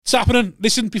It's happening.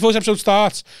 Listen, before this episode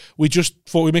starts, we just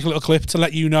thought we'd make a little clip to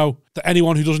let you know that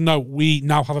anyone who doesn't know, we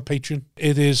now have a Patreon.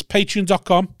 It is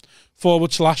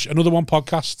patreon.com/another one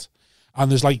podcast. And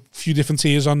there's like a few different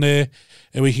tiers on there.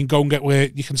 And we can go and get where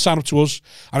you can sign up to us.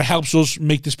 And it helps us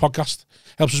make this podcast.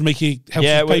 Helps us make it, helps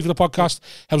us pay for the podcast.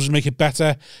 Helps us make it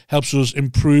better. Helps us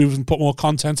improve and put more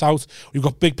content out. We've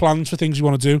got big plans for things we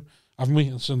want to do. Haven't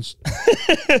we? Since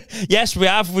yes, we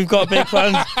have. We've got big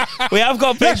plans. We have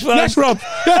got big plans. Yes, Rob.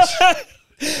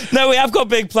 Yes. No, we have got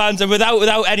big plans, and without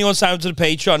anyone signing to the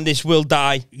Patreon, this will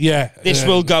die. Yeah. This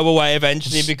will go away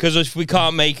eventually, because if we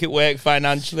can't make it work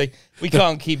financially, we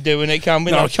can't keep doing it, can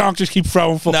we? No, we can't just keep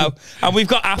throwing fucking... No, and we've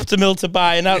got Aftermill to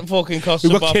buy, and that fucking costs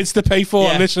We've got kids to pay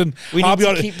for. Yeah. Listen, I'll be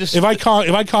honest, if I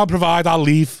can't provide, I'll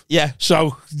leave. Yeah.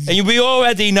 So... And we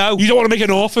already know. You don't want to make an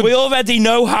orphan. We already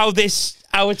know how it's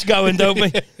going, don't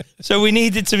we? So we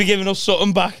needed to be giving us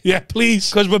something back. Yeah, please.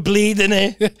 Because we're bleeding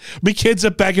here. My kids are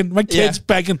begging. My kids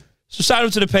begging. So sign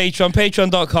up to the Patreon,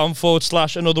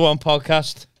 patreon.com/another one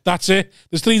podcast. That's it.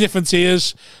 There's 3 different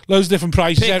tiers, loads of different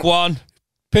prices. Pick one.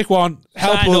 Help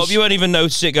sign us. up. You won't even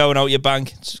notice it going out your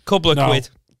bank. It's a couple of quid.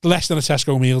 Less than a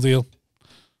Tesco meal deal.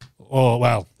 Oh,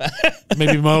 well,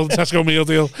 maybe more than a Tesco meal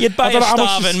deal. You'd buy a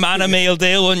starving man a meal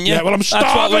deal, wouldn't you? Yeah, well, I'm starving.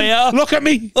 That's what we are. Look at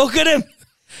me. Look at him.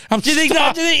 Do you think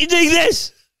that? Do you think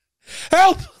this?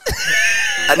 Help.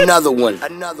 Another one.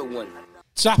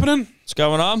 It's happening. What's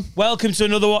going on? Welcome to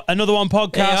another one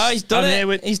podcast. Yeah, he's done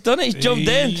it. He's done it. He's jumped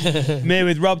in. I'm here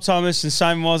with Rob Thomas and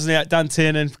Simon Wozniak, Dan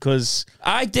Tiernan, because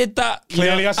I did that.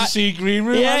 Clearly has to see green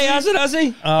room. Yeah, he hasn't, has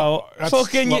he? Oh,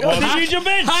 fucking! Did you jump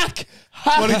in? Hack.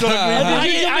 What he done at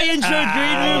green room? I introed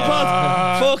green room pod.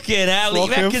 Fucking hell, he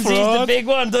reckons he's the big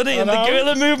one, doesn't he? In the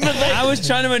guerrilla movement. I was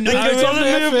trying to annoy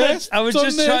movement. I was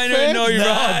just trying to annoy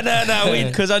Rob. No,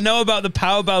 because I know about the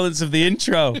power balance of the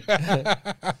intro,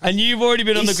 and you've already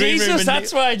been on the green room. Us,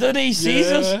 that's why, doesn't he? He sees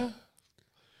us.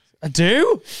 I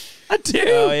do.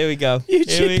 Oh, here we go.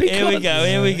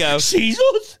 Here we go. Sees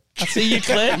us. I see you,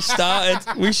 Claire. You started.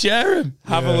 We share him.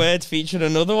 Have a word featuring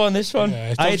another one. This one.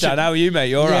 Hey, Dan, how are you, mate?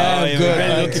 You're all right. I'm good.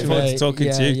 Really looking forward to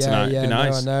talking to you tonight. It'd be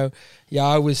nice. No, I know. Yeah,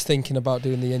 I was thinking about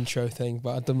doing the intro thing,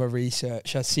 but I'd done my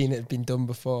research. I'd seen it had been done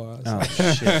before.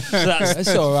 Shit. So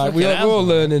it's all right. We're all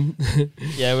learning.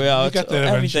 Yeah, we are.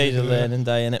 Every day's a eventually, learning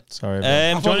day, innit? Sorry. Do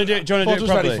you want to do it was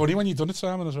properly? very funny when you done it,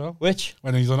 Simon, as well. Which?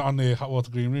 When he's done it on the hot water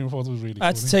green room, I thought it was really funny. I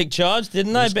had to take charge,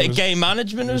 didn't I? A bit of game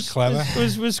management was clever.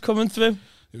 was coming through.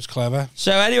 It was clever.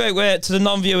 So anyway, we're to the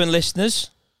non-viewing listeners.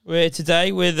 We're here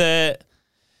today with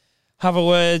Have a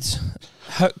Word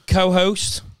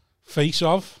co-host, Face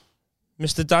of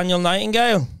Mr. Daniel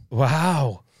Nightingale.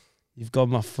 Wow. You've got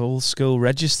my full school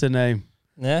register name.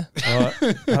 Yeah.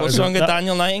 What's wrong with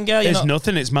Daniel Nightingale? It's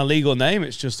nothing. It's my legal name.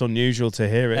 It's just unusual to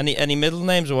hear it. Any middle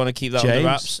names? I want to keep that James. on the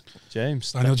wraps.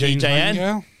 James. Daniel James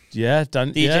Nightingale. Yeah.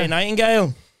 DJ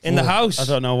Nightingale in the house. I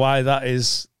don't know why that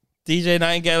is. DJ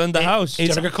Nightingale in the house. Did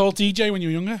you ever get called DJ when you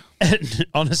were younger?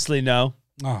 Honestly, no.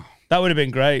 Oh. That would have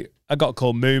been great. I got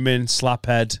called Moomin,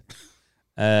 Slaphead.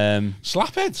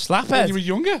 Slaphead when you were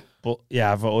younger? But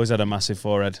yeah, I've always had a massive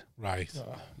forehead. Right.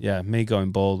 Yeah, me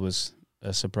going bald was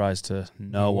a surprise to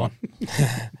no one.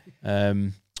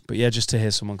 But yeah, just to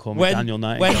hear someone call me Daniel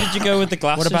Nightingale. When did you go with the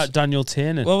glasses? What about Daniel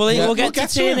Tiernan? Well, we'll get to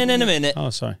Tiernan in a minute. Oh,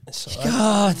 sorry.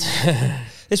 God.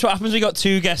 This is what happens. We got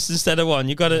 2 guests instead of 1.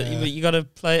 You gotta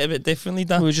play it a bit differently,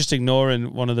 Dan. We were just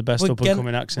ignoring one of the best up and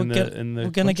coming acts in the. We're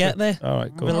gonna get there. All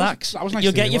right, cool. Relax. That was nice.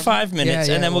 You'll get your 5 minutes,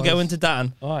 and then we'll go into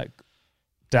Dan. All right,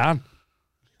 Dan.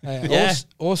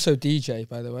 Also DJ,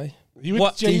 by the way.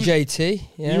 What James, DJ T?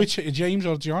 Yeah. You were James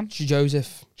or John?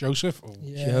 Joseph. Joseph. Oh.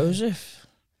 Yeah. Joseph.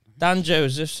 Dan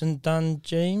Josephs and Dan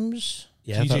James.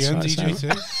 Yeah, DJ and that's right,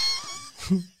 DJ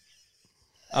too.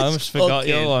 I almost forgot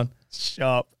your one.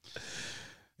 Sharp.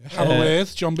 Have a word,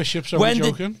 John Bishop. So we're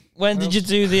joking. When did you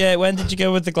do the? When did you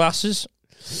go with the glasses?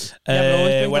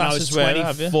 When I was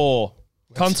 24.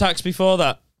 Contacts before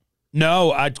that? No,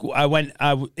 I went.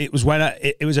 It was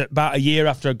about a year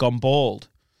after I'd gone bald,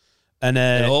 and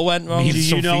it all went wrong. Do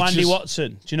you know Andy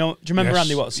Watson? Do you remember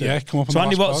Andy Watson? Yeah, come up on so the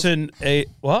Andy last Watson,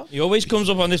 what? He always comes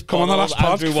up on this. Come on the last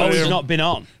pod. Oh, he's not been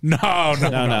on. No.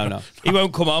 He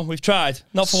won't come on. We've tried,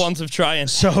 not for want of trying.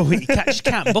 So we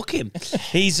can't book him.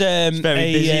 He's very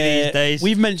busy these days.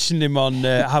 We've mentioned him on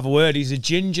Have a Word. He's a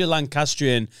ginger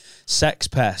Lancastrian sex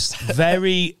pest.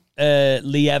 Very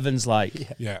Lee Evans like.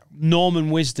 Yeah.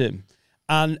 Norman Wisdom.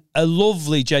 And a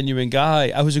lovely, genuine guy.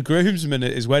 I was a groomsman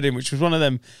at his wedding, which was one of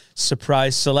them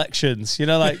surprise selections. You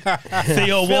know, like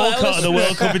Theo Walcott at the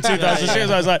World Cup in 2006.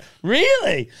 I was like,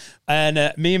 really?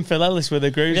 And me and Phil Ellis were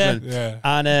the groomsmen. Yeah.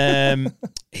 And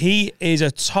he is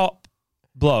a top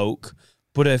bloke,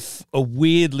 but a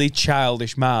weirdly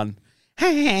childish man.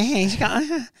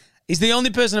 He's the only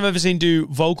person I've ever seen do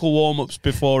vocal warm-ups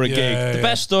before a gig. The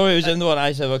best story was in the one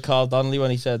I said about Carl Donnelly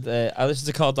when he said, I listened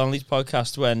to Carl Donnelly's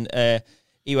podcast when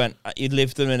he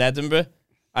lived in Edinburgh,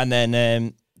 and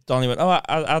then Donnelly went,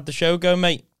 how'd the show go,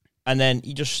 mate? And then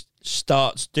he just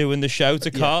starts doing the show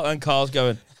to Carl, and Carl's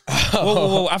going,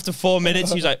 whoa. After 4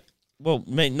 minutes, he's like, well,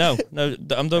 mate, no, I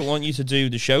don't want you to do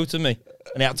the show to me.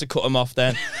 And he had to cut him off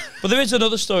then. But there is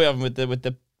another story of him with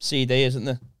the CD, isn't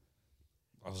there?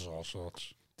 There's all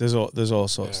sorts. There's all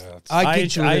sorts. Yeah, I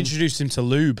introduced him to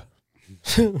lube.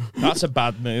 That's a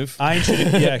bad move.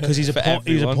 Because he's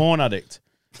a porn addict.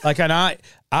 Like, and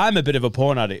I'm a bit of a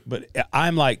porn addict, but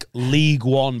I'm like League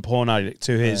One porn addict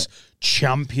to his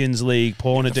Champions League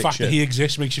porn addiction. The fact that he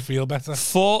exists makes you feel better.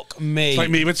 Fuck me. It's like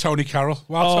me with Tony Carroll.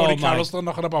 While Tony Carroll's still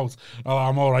knocking about,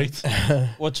 I'm all right.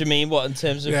 What do you mean? What in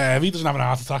terms of? Yeah, if he doesn't have an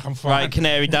heart attack, I'm fine. Right,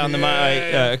 canary down the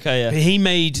mat. Okay, yeah. He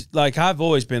made, like, I've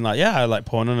always been like, I like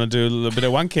porn and I do a little bit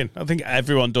of wanking. I think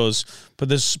everyone does. But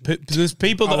there's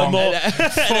people that are more...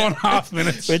 4.5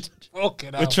 minutes.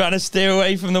 We're trying to steer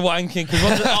away from the wanking. Because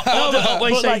what did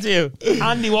Otway say to you?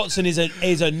 Andy Watson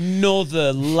is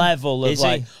another level of,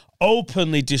 like...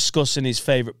 openly discussing his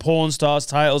favourite porn stars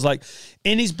titles, like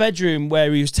in his bedroom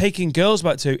where he was taking girls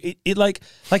back to it like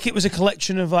it was a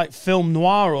collection of like film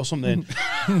noir or something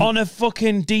on a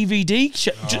fucking DVD,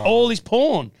 just all his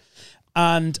porn.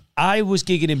 And I was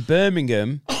gigging in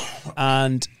Birmingham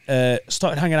and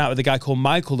started hanging out with a guy called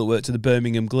Michael that worked at the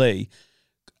Birmingham Glee.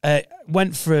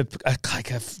 Went for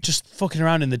just fucking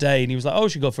around in the day, and he was like, "Oh, we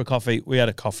should go for a coffee." We had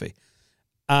a coffee.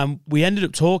 We ended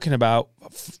up talking about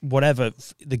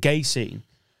the gay scene,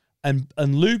 and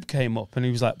Lube came up, and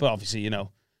he was like, "But obviously,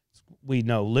 we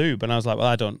know Lube," and I was like, "Well,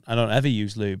 I don't ever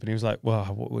use Lube," and he was like, "Well,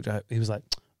 what would I?" He was like,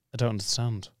 "I don't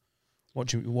understand. What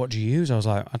do you use?" I was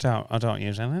like, "I don't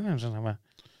use anything." He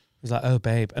was like, "Oh,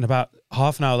 babe," and about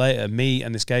half an hour later, me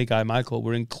and this gay guy Michael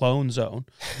were in Clone Zone,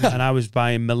 and I was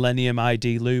buying Millennium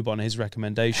ID Lube on his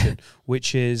recommendation,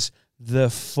 which is the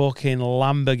fucking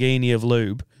Lamborghini of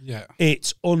lube. Yeah.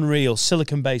 It's unreal.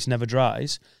 Silicon base never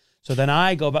dries. So then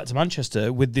I go back to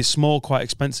Manchester with this small, quite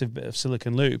expensive bit of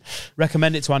silicon lube,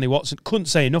 recommend it to Andy Watson, couldn't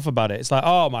say enough about it. It's like,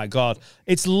 oh my God,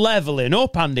 it's leveling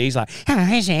up, Andy. He's like,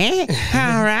 oh, is it?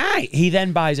 All right. He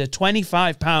then buys a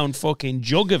 £25 fucking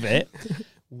jug of it,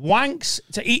 wanks.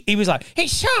 He was like,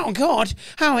 it's so good.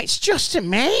 Oh, it's just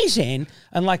amazing.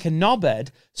 And like a knobhead,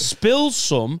 spills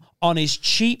some on his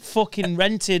cheap fucking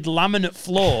rented laminate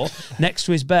floor next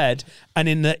to his bed. And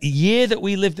in the year that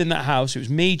we lived in that house, it was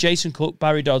me, Jason Cook,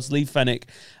 Barry Dodds, Lee Fennick,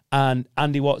 and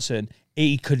Andy Watson.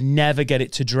 He could never get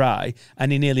it to dry,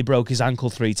 and he nearly broke his ankle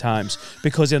 3 times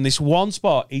because in this one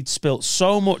spot, he'd spilt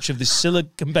so much of this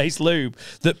silicon-based lube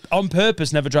that on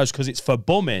purpose never dries because it's for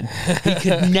bumming. He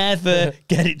could never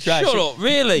get it dry. Shut up,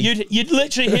 really? You'd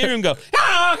literally hear him go,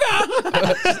 oh,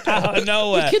 God! Out of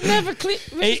nowhere. You could never clean.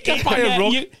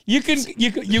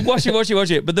 You watch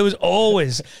it. But there was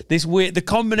always this weird, the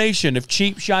combination of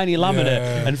cheap, shiny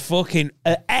laminate and fucking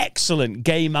excellent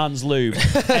gay man's lube.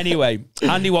 Anyway,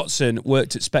 Andy Watson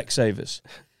worked at Specsavers,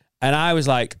 and I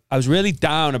was really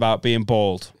down about being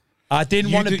bald. I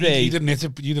didn't want to be. You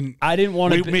didn't. I didn't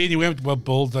want to be. Me and you were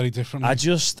bald very differently.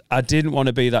 I didn't want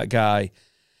to be that guy.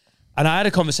 And I had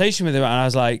a conversation with him, and I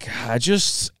was like,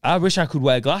 I wish I could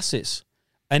wear glasses.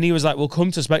 And he was like, well,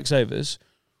 come to Specsavers.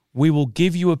 We will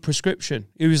give you a prescription.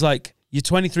 He was like, you're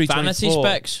 23, vanity 24.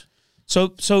 specs.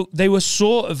 So they were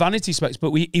sort of vanity specs, but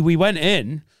we went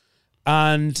in,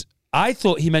 and I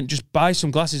thought he meant just buy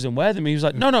some glasses and wear them. He was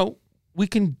like, no, we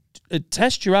can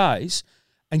test your eyes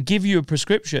and give you a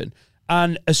prescription.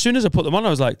 And as soon as I put them on, I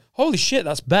was like, holy shit,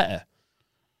 that's better.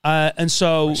 And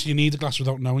so you need the glass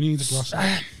without knowing you need the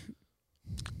glass.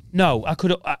 No, I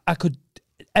could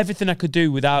everything I could do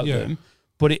without them.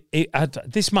 But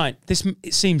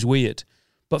it seems weird.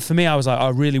 But for me, I was like, I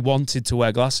really wanted to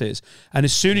wear glasses. And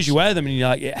as soon as you wear them and you're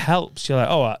like, it helps, you're like,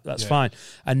 oh, that's fine.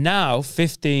 And now,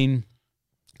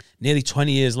 nearly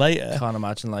 20 years later. Can't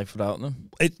imagine life without them.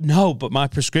 No, but my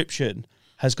prescription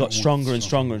has got stronger and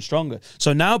stronger and stronger.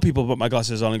 So now people put my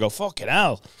glasses on and go, fucking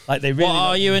hell. Like they really. What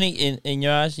are you in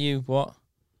your eyes? You what?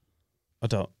 I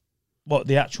don't. What,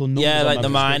 the actual numbers? Yeah, like the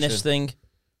minus thing.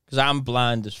 Because I'm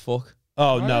blind as fuck.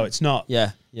 Oh, no, it's not.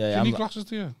 Yeah. Do you need glasses,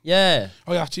 do you? Yeah.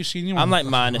 Oh, yeah, I've seen you. I'm like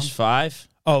 -5.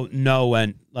 Oh, no,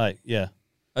 yeah.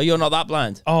 Oh, you're not that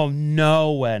blind? Oh,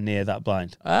 nowhere near that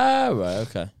blind. Oh, right,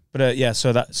 okay. But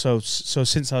so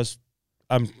since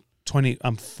I'm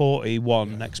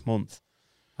 41 next month.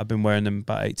 I've been wearing them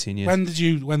about 18 years. When did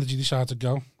you decide to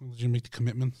go? When did you make the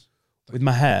commitment? with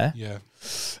my hair. Yeah.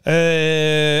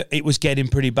 It was getting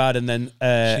pretty bad, and then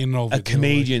a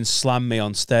comedian slammed me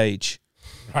on stage.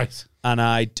 Right.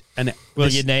 Will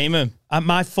you name him?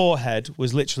 My forehead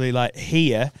was literally like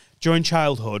here during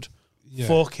childhood,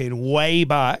 fucking way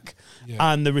back.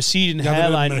 Yeah. And the receding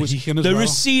hairline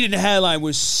receding hairline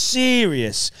was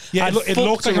serious. Yeah, it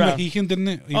looked like a Mohican, didn't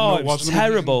it? It was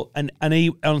terrible. And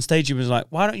he on stage he was like,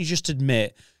 "Why don't you just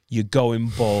admit you're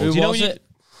going bald?" Who was it?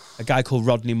 A guy called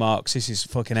Rodney Marks. This is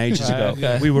fucking ages ago.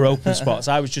 Okay. We were open spots.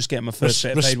 I was just getting my first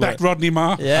bit of paid work. Respect Rodney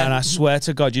Marks. Yeah. And I swear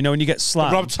to God, you know when you get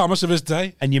slammed, Rob Thomas of his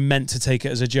day, and you're meant to take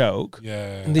it as a joke.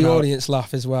 Yeah. And the audience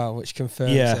laugh as well, which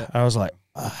confirms it. I was like,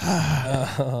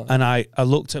 and I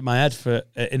looked at my head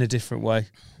in a different way.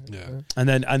 Yeah. And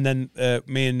then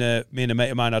me and a mate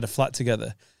of mine had a flat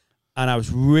together, and I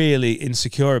was really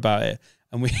insecure about it.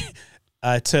 And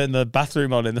I turned the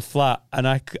bathroom on in the flat, and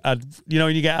I'd you know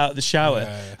when you get out of the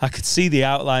shower, I could see the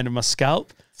outline of my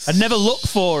scalp. I'd never looked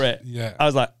for it. Yeah. I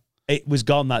was like, it was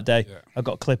gone that day. Yeah. I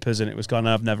got clippers, and it was gone, and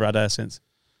I've never had hair since.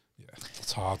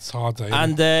 It's hard day.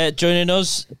 And joining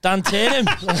us, Dan Tiernan.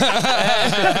 With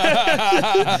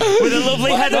a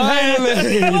lovely head of hair.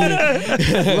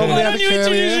 Why don't you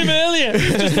introduce him earlier?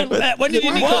 When did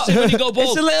you got bald?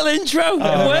 It's a little intro.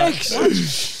 It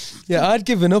works. Yeah, I'd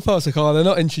given up. I was like, they're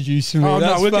not introducing me.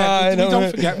 That's fine.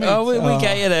 Don't forget me. We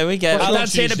get you there. We get it. Dan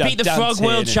Tiernan beat the Frog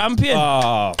World Champion.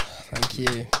 Oh, thank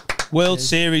you. World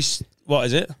Series, what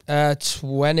is it?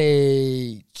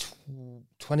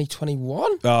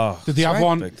 2021. Oh, did they have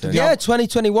one?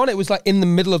 2021. It was like in the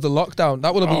middle of the lockdown.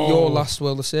 That would have been your last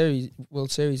World Series,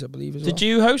 I believe. As well. Did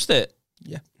you host it?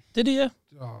 Yeah. Did he?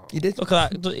 You did. Look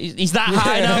at that. He's that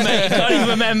high now, mate. He can't even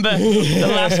remember the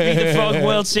last Beat the Frog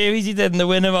World Series he did and the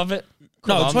winner of it.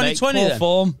 Come on, 2020 then.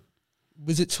 Form.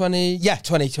 Was it 20? Yeah,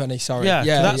 2020. Sorry.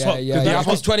 Yeah.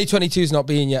 Because 2022's not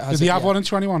been yet. Did they have one in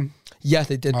 21? Yeah,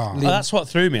 they did. That's what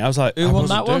threw me. I was like, who won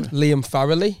that one? Liam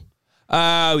Farrelly.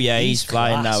 Oh yeah, he's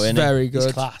flying now, isn't he? Very good.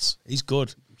 He's class. He's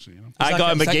good. I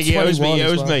got him a gig. He owes me.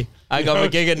 I got him a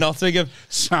gig at Nottingham.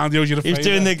 Sound owes you the He was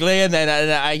doing the Glee, and then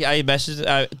I messaged.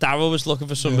 Darryl was looking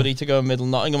for somebody to go in Middle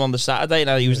Nottingham on the Saturday,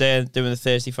 and he was there doing the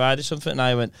Thursday Friday or something. And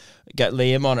I went get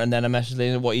Liam on, and then I messaged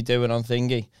Liam, "What are you doing on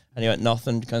Thingy?" And he went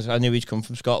nothing because I knew he'd come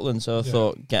from Scotland, so I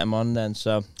thought get him on then.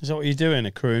 So is that what you're doing?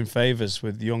 Accruing favours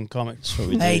with young comics?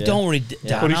 Hey, don't worry,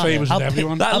 Dan. Favours with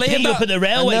everyone. I'll pick you up at the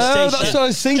railway station. That's what I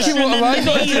was thinking. What am I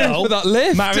going to do for that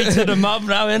lift? Married to the mob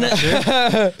now,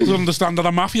 innit? Doesn't understand how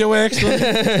the mafia works.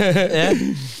 Yeah,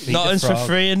 nothing's for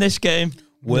free in this game.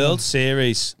 World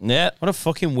Series. Yeah, what a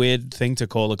fucking weird thing to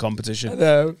call a competition. I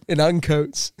know, in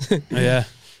Ancoats. Yeah,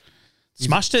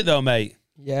 smashed it though, mate.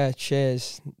 Yeah,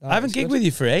 cheers. I haven't gigged with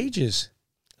you for ages.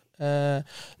 No,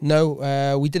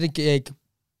 we did a gig,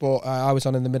 but I was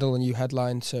on in the middle and you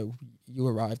headlined, so you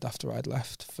arrived after I'd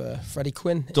left for Freddie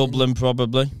Quinn. Dublin,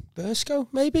 probably. Burscough,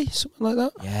 maybe? Something like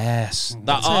that. Yes.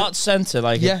 That arts centre,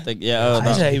 like... Yeah. That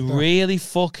was a really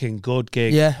fucking good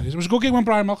gig. Yeah. It was a good gig when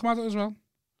Brian Malcolm had it as well.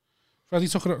 Freddie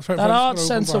took it... That arts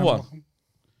centre one. Malcolm.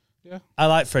 Yeah. I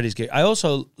like Freddie's gig. I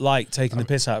also like taking the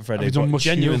piss out of Freddie. But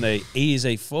genuinely, he is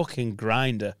a fucking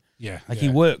grinder. Yeah. He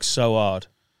works so hard.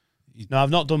 No, I've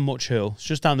not done much Hull. It's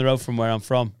just down the road from where I'm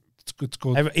from. It's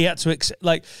good. He had to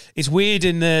it's weird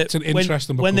in the it's an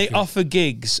interesting when they offer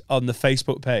gigs on the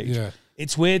Facebook page. Yeah.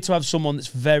 It's weird to have someone that's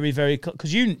very, very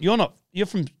because you're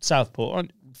from Southport,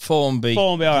 aren't you? Formby,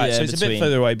 all right. So it's a bit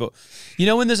further away, but you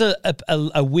know when there's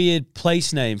a weird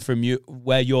place name from you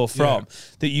where you're from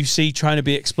that you see trying to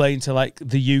be explained to like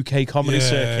the UK comedy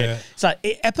circuit. Yeah. It's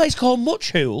like a place called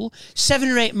Muchhool, 7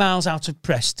 or 8 miles out of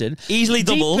Preston, easily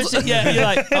doubled. Yeah, you're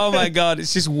like, oh my god,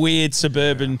 it's this weird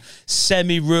suburban,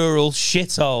 semi-rural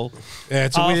shithole. Yeah,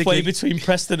 it's halfway between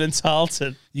Preston and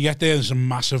Tarleton. You get there, there's a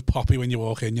massive poppy when you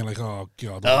walk in. You're like, oh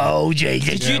god. Oh,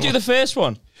 Jesus. Did you do the first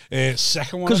one?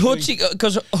 Second one.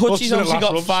 Because Hutchie's obviously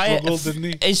got fire.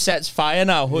 He sets fire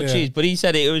now, Hutchie's, but he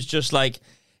said it was just like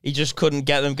he just couldn't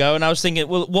get them going. I was thinking,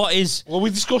 well, what is? Well, we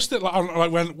discussed it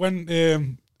like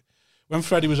when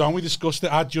Freddie was on. We discussed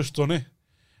it. I'd just done it,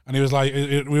 and he was like,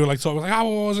 we were like talking like, how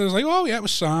was it? I was like, oh yeah, it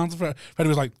was sound. Freddie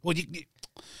was like, well,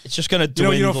 it's just gonna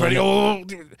dwindle. You know, Freddie. Oh,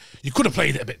 you could have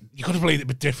played it a bit. You could have played it a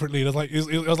bit differently. And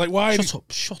I was like, why?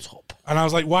 Shut up. And I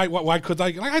was like, why could I?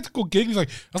 Like, I had a good gig. He's like,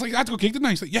 I was like, I had a good gig, didn't I?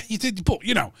 He's like, yeah, you did. But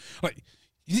you know, like,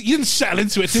 you didn't settle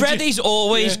into it. Freddie's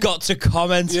always got to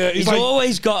comment. Yeah, he's like,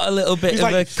 always got a little bit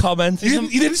of a comment. You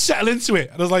didn't settle into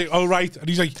it. And I was like, oh right. And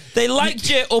he's like, they liked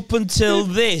you up until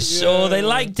this, or they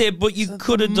liked it, but you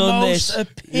could have done this.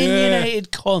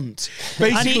 Opinionated cunt.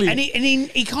 Basically, and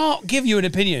he can't give you an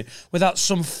opinion without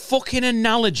some fucking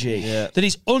analogy that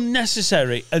is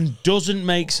unnecessary and doesn't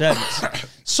make sense.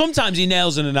 Sometimes he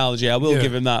nails an analogy. I will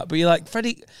give him that. But you're like,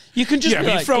 Freddie, you can just Yeah, be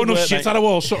but like, you throw good enough work, shit mate. at a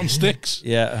wall, something sticks.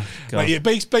 Yeah. God. Like, yeah,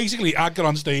 basically, I got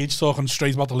on stage talking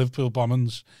straight about the Liverpool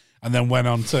bombings, and then went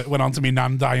on to me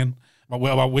nan dying,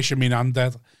 about wishing me nan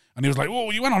dead. And he was like,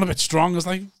 "Oh, you went on a bit strong." I was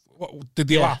like, "What, did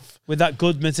he laugh?" With that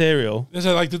good material. I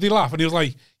said, like, "Did he laugh?" And he was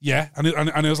like, "Yeah." And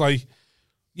he was like,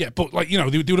 "Yeah, but like, you know,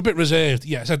 they were a bit reserved."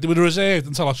 Yeah, I said they were reserved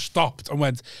until I stopped and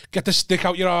went, "Get the stick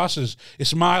out your asses.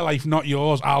 It's my life, not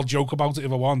yours. I'll joke about it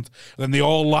if I want." And then they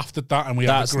all laughed at that, and we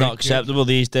That's had a great not acceptable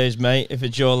these days, mate. If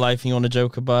it's your life and you want to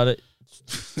joke about it,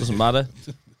 doesn't matter.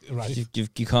 Right.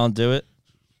 You can't do it.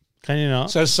 Can you not?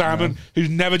 Says Simon, who's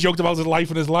never joked about his life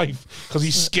in his life because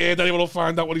he's scared anyone will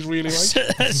find out what he's really like.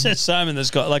 Says Simon that's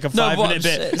got like a 5-minute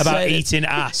bit about eating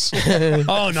ass.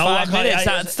 Oh no, 5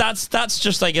 minutes. That's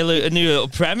just like a new little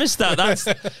premise. That's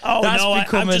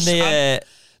becoming the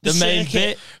main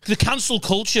bit. The cancel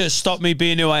culture stopped me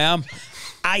being who I am.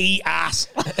 I eat ass.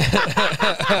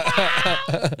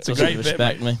 It's a great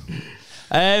respect bit, me.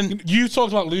 You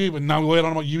talked about lube, and now we're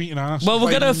on about you eating ass. Well,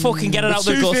 we're gonna fucking get it out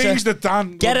the two gutter. things that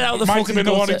Dan Get it out the might fucking have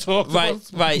been the one he gutter. talked about.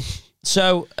 Right.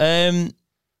 So,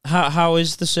 how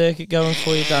is the circuit going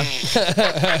for you, Dan?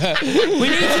 We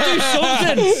need to do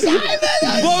something.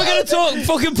 What we're gonna talk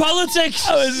fucking politics?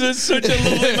 That was such a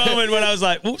lovely moment when I was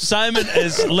like, "Oh, Simon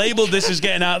has labelled this as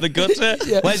getting out of the gutter."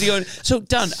 Where's he going? So,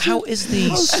 Dan, how is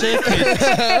the circuit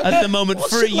at the moment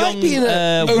for a young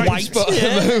white?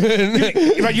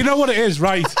 Right, you know what it is,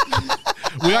 right?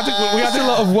 We had a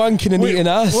lot of wanking and eating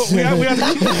ass.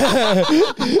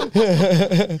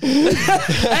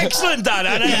 Excellent, Dan.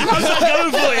 How's that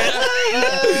going for you?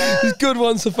 It's good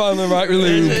once I find the right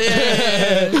lube.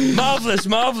 Yeah. Marvellous.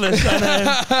 And,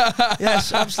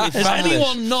 yes, absolutely Has fabulous.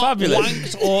 anyone not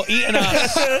wanked or eaten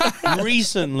ass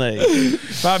recently?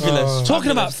 Fabulous.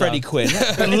 Talking about Freddie Quinn.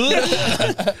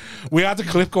 We had a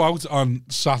clip go out on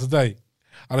Saturday,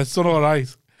 and it's done all right,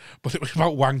 but it was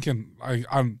about wanking.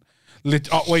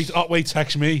 Otway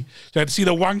text me. So I had to see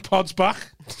the wank pods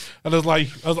back. And I was like,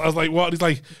 what? And he's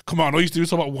like, come on, all you do is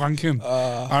talk about wanking.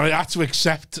 And I had to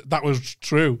accept that was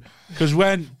true. Because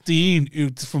when Dean,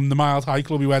 from the Mild High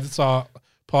Club, who edits our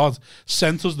pod,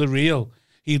 sent us the reel,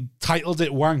 he titled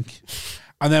it Wank.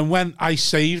 And then when I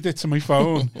saved it to my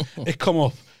phone, it come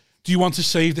up, do you want to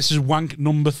save this as wank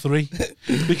number 3?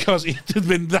 Because it had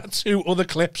been that 2 other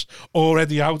clips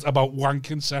already out about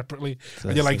wanking separately.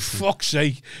 And you're like, fuck's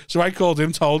sake. So I called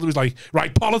him, told him, he was like,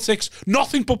 right, politics,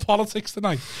 nothing but politics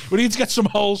tonight. We need to get some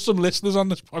wholesome listeners on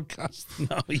this podcast.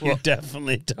 No, you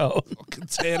definitely don't. Fucking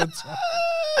tear it up.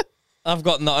 I've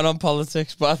got nothing on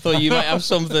politics, but I thought you might have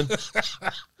something.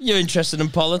 You're interested in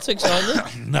politics,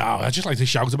 aren't you? No, I just like to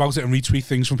shout about it and retweet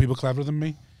things from people cleverer than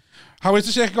me. How is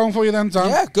the circuit going for you then, Dan?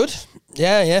 Yeah, good.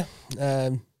 Yeah.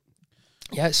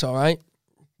 Yeah, it's all right.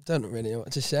 Don't really know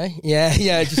what to say.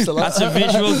 Yeah, just a lot. That's a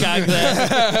visual gag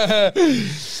there.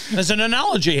 There's an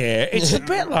analogy here. It's a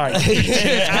bit like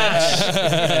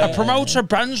a promoter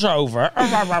bends over.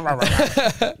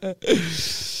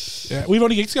 Yeah, we've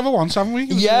only gigged together once, haven't we?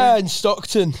 Yeah, in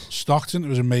Stockton. Stockton, it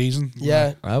was amazing.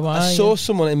 Yeah. I saw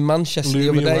someone in Manchester the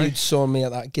other day who saw me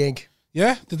at that gig.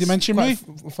 Yeah? Did they mention me?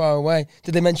 Far away.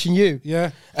 Did they mention you?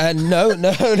 Yeah. No. Why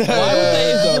would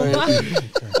they have done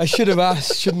that? I should have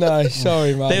asked, shouldn't I?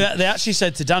 Sorry, man. They actually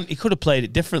said to Dan, he could have played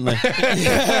it differently. That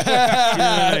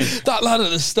lad at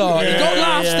the start. He got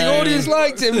laughs. The audience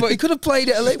liked him, but he could have played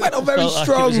it a little. Went on very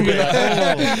strong.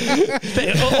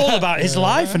 All about his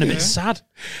life and a bit sad.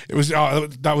 It was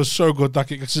that was so good. That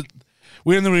gig.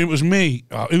 We're in the room. It was me.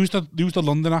 Who's the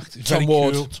London act? Tom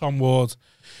Ward. Cool. Tom Ward.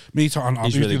 Me, Tom.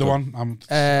 Who's really the other one? I'm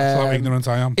how ignorant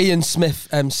I am. Ian Smith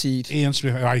MC'd. Ian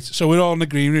Smith. Right. So we're all in the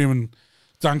green room, and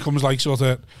Dan comes like sort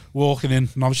of walking in,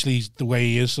 and obviously he's the way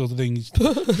he is, sort of thing. He's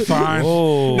fine.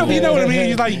 Oh. No, but you know what I mean.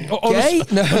 He's like, Gay?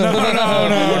 No.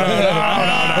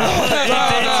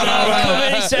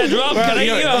 He said, Rob, can I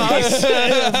get your ass?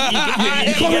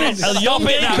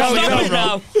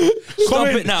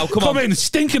 Stop it now. Come on. Come in,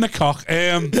 stinking a cock.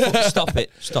 Stop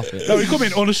it. No, we come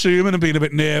in unassuming and being a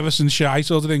bit nervous and shy,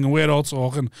 sort of thing, and we're all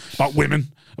talking about women,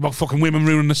 about fucking women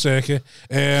ruining the circuit.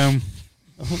 Oh,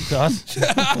 God.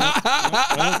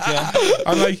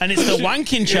 And it's the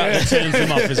wanking chat that turns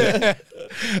them off, is it?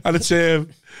 And it's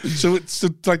so it's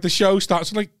like the show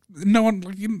starts like no one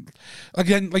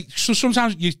so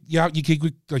sometimes you gig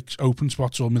with like open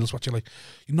spots or middle spots, you're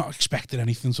not expecting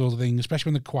anything, sort of thing, especially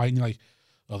when they're quiet and you're like,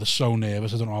 oh, they're so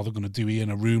nervous, I don't know how they're going to do here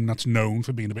in a room that's known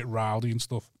for being a bit rowdy and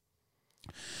stuff.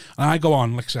 And I go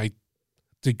on, like say,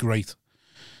 did great,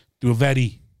 do a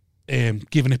very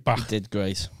giving it back. You did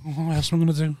great. What else am I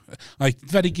going to do? Like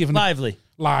very giving Lively.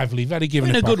 lively, very giving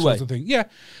in it a back good way. sort of thing. Yeah.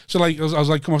 So like I was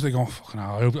like, come on, going, oh fucking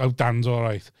hell, I hope Dan's all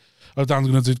right. I hope Dan's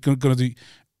gonna do.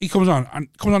 He comes on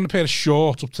in a pair of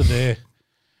shorts up to there,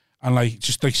 and like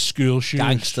just like school shoes.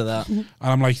 Gangster that. And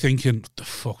I'm like thinking, what the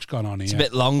fuck's going on here? It's a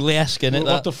bit Longley-esque, isn't it?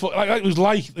 What the fuck? Like, I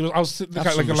was sitting Have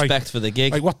there, some respect for the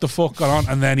gig. like what the fuck going on?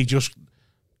 And then he just,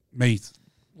 mate,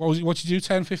 what did you do?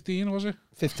 10, 15 was it?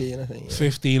 15, I think. Yeah.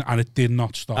 15, and it did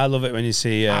not stop. I love it when you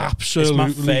see. Absolutely,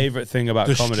 it's my favourite thing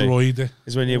about comedy. Destroyed it.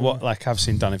 Is when you like I've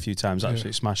seen Dan a few times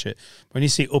absolutely smash it. When you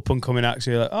see up and coming acts,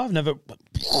 you're like, oh, I've never.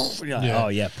 You're like, oh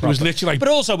yeah, It was proper. literally like. But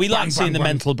also, we like bang, seeing bang, the bang.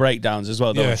 mental breakdowns as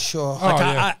well. Though. Yeah. Sure. Oh, Like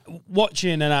yeah.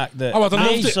 watching an act that Oh, I'd loved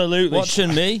it. absolutely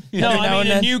Watching me. No, every now I mean and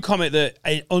a then. new comic that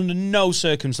under no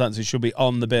circumstances should be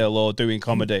on the bill or doing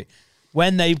comedy.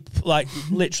 When they like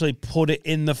literally put it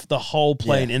in the whole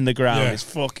plane in the ground, Yeah. it's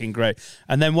fucking great.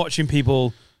 And then watching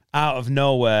people out of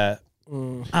nowhere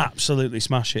absolutely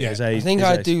smash it. Yeah. I think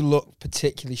I do look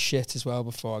particularly shit as well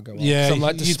before I go on. Yeah, 'Cause I'm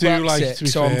like you do, dyslexic, like, to be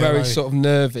so I'm fair, very like- sort of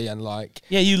nervy and like,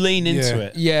 Yeah, you lean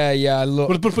into Yeah. it. yeah, I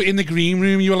look. But in the green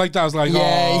room, you were like that. I was like, Yeah,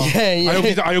 oh, yeah.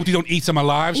 I hope they don't eat him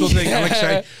alive. Sort of thing. And like I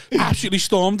say, absolutely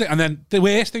stormed it. And then the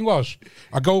worst thing was,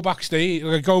 I go backstage,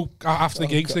 I go after the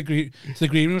gig to the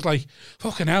green room. It was like,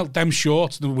 fucking hell, them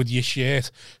shorts with your shirt.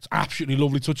 It's absolutely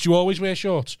lovely touch. You always wear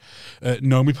shorts.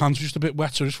 No, my pants were just a bit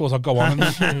wet, so I just thought I'd go on.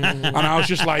 And I was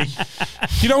just like,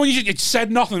 you know, when it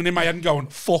said nothing in my head and going,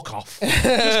 fuck off.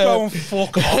 Just going,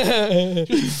 fuck off.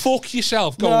 Just fuck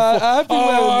yourself. Going, I've been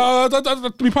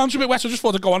my pants were a bit wet, so I just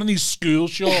thought I'd go on in these school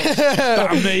shorts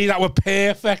that I made that were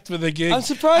perfect for the gig. I'm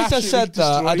surprised Absolutely I said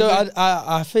that. I destroyed don't. it.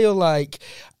 I feel like.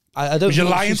 I don't. Was you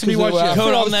think it's lying just to me, 'cause was I you? feel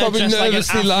Going I on was there probably just like an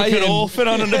nervously African lying. orphan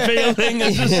on the feeling.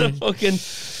 It's just a fucking...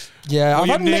 Yeah, Were I've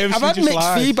you had, nervous I've you had just mixed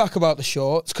lied? feedback about the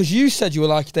shorts because you said you were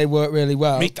like they work really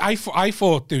well. Mate, I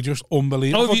thought they were just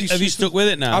unbelievable. Oh, have you stuck with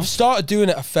it now? I've started doing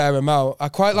it a fair amount. I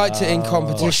quite liked it in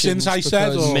competitions. since I said,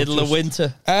 because- or- Middle of just-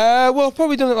 winter. well, I've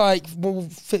probably done it like,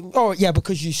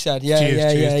 because you said, Cheers,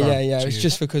 yeah. Dan. It's Cheers.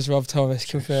 just because Rob Thomas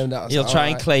confirmed that. I was He'll like, try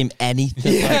and alright. claim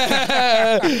anything.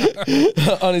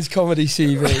 on his comedy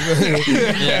CV.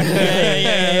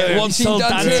 Yeah. Once Seen sold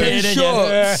Dan Dan Taylor Taylor,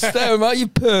 shorts. Stare him out, you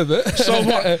pervert.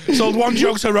 sold one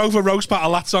joke to Roe for Roast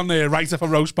Battle. That's on there, right for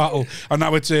Roast Battle. And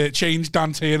now it's changed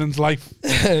Dan Tiernan's life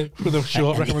with a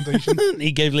short recommendation.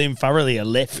 He gave Liam Farrelly a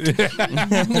lift.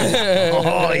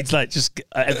 It's like just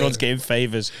everyone's getting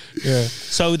favours. Yeah.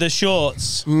 So the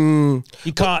shorts, you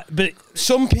can't. But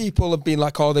Some people have been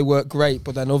like, oh, they work great,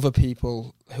 but then other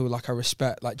people who like I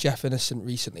respect, like Jeff Innocent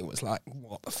recently was like,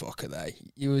 what the fuck are they?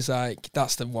 He was like,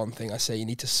 that's the one thing I say, you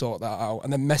need to sort that out.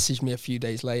 And then messaged me a few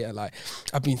days later, like,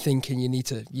 I've been thinking you need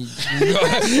to, yeah.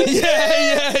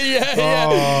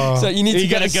 So you need to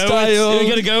get a style. Are you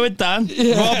gonna go with Dan? Rob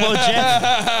or Jeff?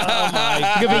 Oh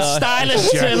my! You're gonna be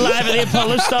stylist to live at the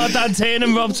Apollo Star, Dan Taylor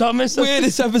and Rob Thomas. Are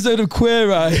Weirdest episode of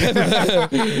Queer Eye.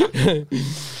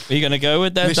 you gonna go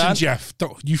with that, Listen, Dan? Jeff,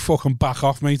 you fucking back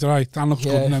off, mate. All right, Dan looks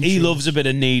Yeah. good in them he shoes. loves a bit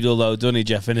of needle, though, doesn't he,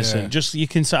 Jeff Innocent? Yeah. Just you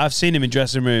can. I've seen him in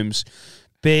dressing rooms.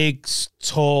 Big,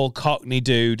 tall, Cockney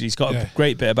dude. He's got Yeah. a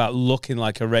great bit about looking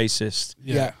like a racist.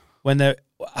 Yeah. When they're,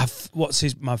 what's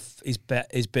his bit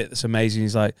that's amazing?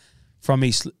 He's like from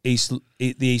the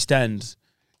East End.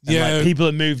 And Yeah. like, people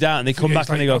have moved out and they come Yeah, back it's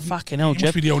and they like, go, "Fucking hell, You must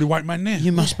Jeff, be the only white man there.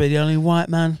 you must be the only white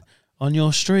man on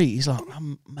your street." He's like,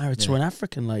 "I'm married to an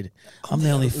African lady. I'm the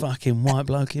only fucking white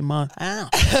bloke in my house."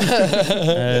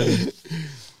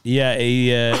 Yeah,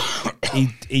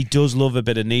 he does love a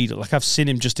bit of needle. Like I've seen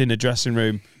him just in the dressing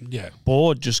room, Yeah.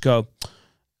 bored, just go,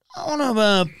 "I want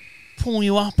to pull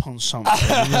you up on something."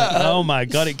 Like, oh my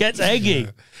god, it gets eggy.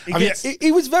 It I mean, gets,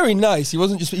 He was very nice. He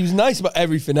wasn't just. He was nice about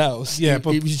everything else. Yeah, He-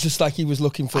 but- it was just like he was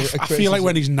looking for. I feel like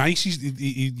when he's nice,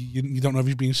 you don't know if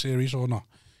he's being serious or not.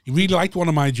 He really liked one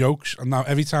of my jokes, and now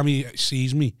every time he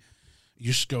sees me, he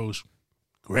just goes,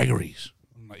 "Gregory's."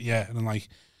 I'm like, yeah, and I'm like,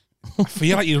 I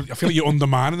feel like you're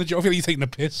undermining the joke. I feel like you're taking a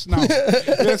piss now.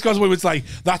 That's because it's like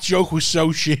that joke was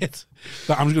so shit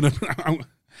that I'm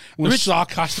gonna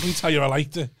sarcastically tell you I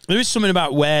liked it. there is something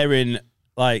about wearing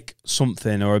like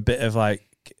something or a bit of like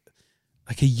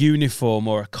a uniform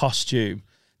or a costume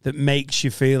that makes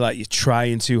you feel like you're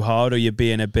trying too hard or you're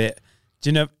being a bit. Do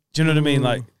you know what I mean?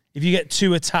 Like if you get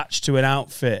too attached to an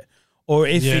outfit, or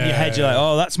if in your head you're like,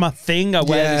 "Oh, that's my thing. I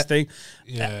wear this thing."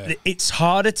 Yeah. It's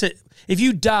harder to. If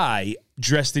you die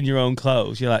dressed in your own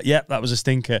clothes, you're like, yep, that was a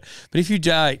stinker. But if you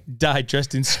died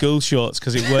dressed in school shorts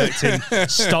because it worked in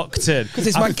Stockton, Because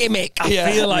it's my gimmick. I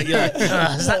feel like you're like,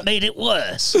 has that made it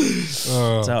worse?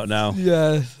 I don't know.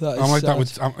 Yeah, that is I'm like sad. that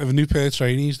with a new pair of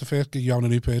trainees. The first gig you own a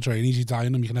new pair of trainees, you die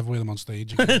in them. You can never wear them on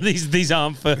stage again. these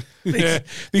aren't for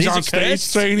These aren't are stage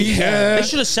cursed. trainees. Yeah. They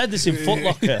should have said this in Foot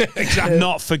Locker. Exactly.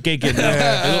 Not for gigging.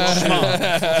 It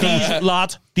looks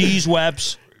smart. These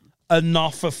webs are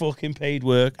not for fucking paid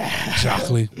work.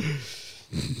 Exactly.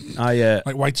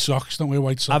 Like white socks. Don't wear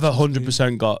white socks. I've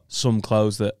 100% got some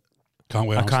clothes that Can't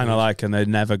wear. I on kind of stage. like, and they're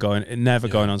never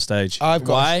going on stage. I've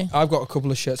got Why? I've got a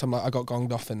couple of shirts. I'm like, I got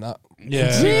gonged off in that.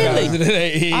 Yeah. Really?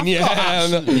 2018, I've yeah. got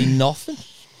absolutely nothing.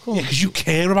 Yeah, because you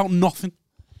care about nothing.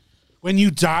 When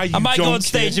you die, you I might don't go on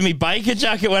stage care. in my biker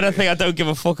jacket when I think I don't give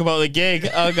a fuck about the gig.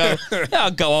 I'll go, yeah, I'll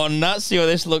go on that, see what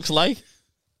this looks like.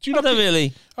 Do you I don't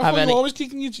really I have thought any. you always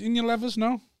kicking in your levers,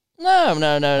 no? No.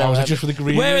 was it just for the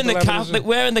green? Wearing the leathers?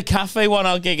 wearing the cafe one,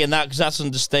 I'll gig in that because that's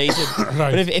understated.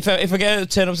 Right. But if I go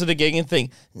turn up to the gig and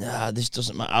think, nah, this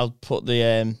doesn't matter, I'll put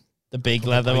the big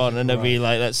leather on, and they'll be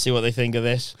like, let's see what they think of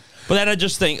this. But then I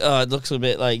just think, oh, it looks a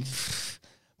bit like.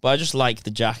 But I just like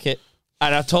the jacket,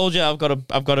 and I told you I've got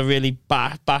to really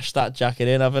bash that jacket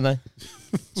in, haven't I?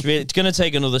 It's going to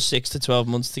take another 6 to 12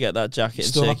 months to get that jacket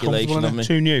Still in not circulation comfortable, on me.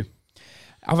 Too new.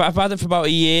 I've had it for about a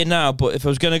year now, but if I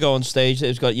was going to go on stage,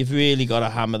 you've really got to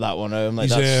hammer that one home. Like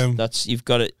that's you've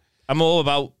got it. I'm all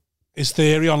about. His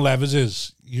theory on levers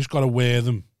is you just got to wear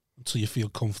them until you feel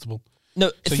comfortable.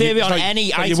 No, So theory it's on like- any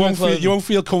like item you won't of clothing. you won't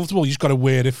feel comfortable. You just got to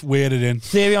wear it in.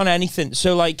 Theory on anything.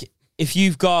 So, like, if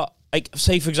you've got, like,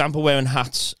 say, for example, wearing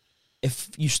hats. If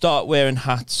you start wearing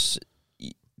hats,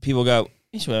 people go,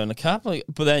 he's wearing a cap. Like,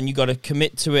 but then you got to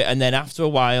commit to it. And then after a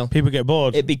while, People get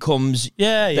bored. it becomes,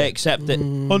 they accept it.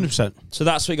 100%. So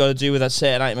that's what you got to do with that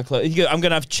certain item of clothing. I'm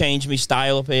going to have to change my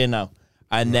style up here now.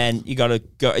 And then you got to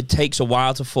go. It takes a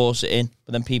while to force it in.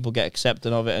 But then people get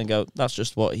accepting of it and go, that's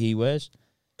just what he wears.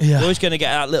 You're always going to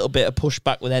get that little bit of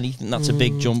pushback with anything that's a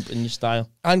big jump in your style.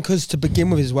 And because to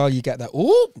begin with as well, you get that,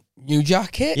 new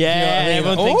jacket. Yeah, You know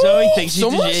what I mean? everyone Like, thinks, he thinks he's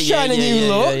someone's yeah, trying a yeah, new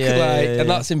yeah, look. yeah, And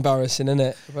that's embarrassing, isn't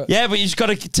it? But Yeah, but you just got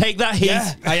to take that heat,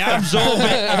 absorb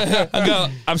it, and go,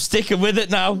 I'm sticking with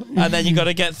it now. And then you got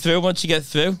to get through. Once you get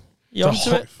through, you're onto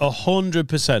it.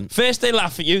 100%. First they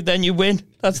laugh at you, then you win.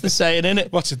 That's the saying, isn't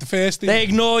it? What's it? The first thing They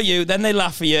ignore you, then they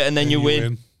laugh at you, and then you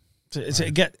win.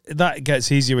 That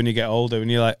gets easier when you get older,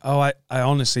 and you're like, oh, I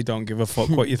honestly don't give a fuck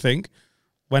what you think.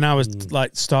 When I was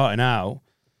like starting out,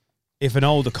 if an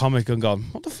older comic had gone,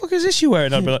 what the fuck is this you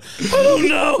wearing? I'd be like, oh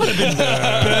no, I'd have been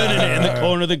burning it in the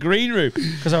corner of the green room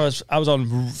because I was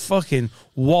on fucking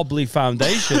wobbly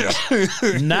foundations.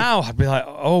 Now I'd be like,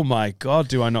 oh my god,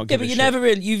 do I not give Yeah, but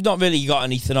a shit? you've not really got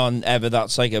anything on ever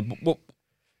that's like a.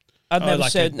 I'd never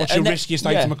like said. What's your riskiest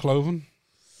item of clothing?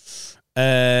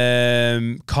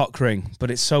 Cock ring,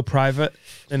 but it's so private,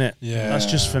 isn't it? Yeah. That's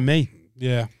just for me.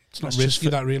 Yeah, it's not That's just risky.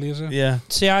 for- That really is it. Yeah.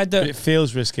 See, I But don't. it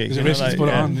feels risky. Is you it know, risky like, to put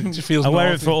it yeah. on? It just feels. I wear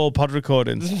it naughty. for all pod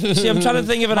recordings. See, I'm trying to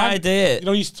think of an idea. You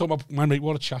know, you used to talk about my mate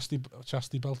wore a chastity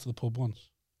belt to the pub once.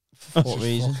 For what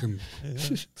reason? Fucking-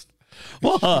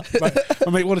 What?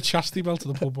 my mate wore a chastity belt to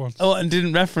the pub once. Oh, and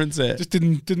didn't reference it. Just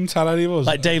didn't tell any of us.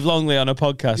 Like Dave Longley on a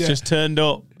podcast, Yeah. just turned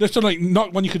up. Just like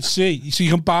not one you could see. So you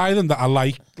can buy them that are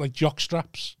like jock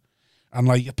straps, and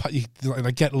like you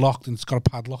like get locked and it's got a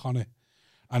padlock on it.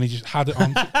 And he just had it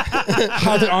on,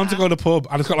 to go to the pub,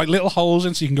 and it's got like little holes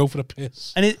in so you can go for a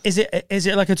piss. And is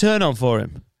it like a turn on for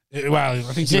him? Well, I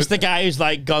think Is this the guy who's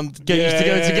like used to go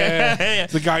to get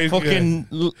the guy who fucking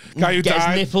guy who get his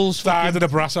died, nipples died fucking. at a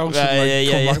brass house. Right,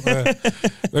 and, like, come back there.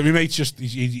 Like, my mate just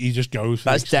he just goes. for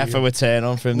That's next year. definitely a turn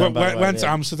on for him. Then, by the way, Went to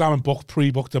yeah. Amsterdam and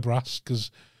pre-booked a brass because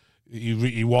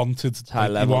he wanted high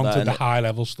level, he wanted that, the innit? high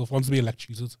level stuff. Wanted to be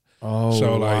electrocuted. Oh,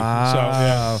 So, like, wow. so,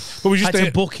 yeah. But we just had to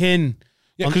did- book in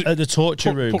Yeah, 'cause at the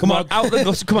torture room. Come on, out the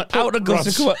gutter! Come on, out the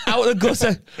gutter! Come on, out the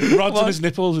gutter! rods on his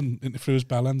nipples and through his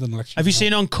bell end and electrocuted. Have you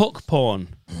seen on Cook Porn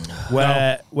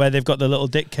where they've got the little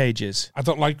dick cages? I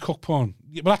don't like cook porn.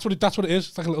 Yeah, but that's what it is.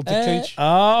 It's like a little dick cage.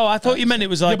 Oh, I thought you meant it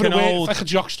was like yeah, an but old. it's like a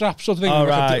jock strap sort of thing. Oh, like a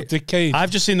right. dick cage.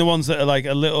 I've just seen the ones that are like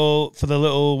a little for the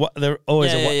little. They're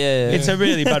always. Yeah. It's a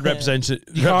really bad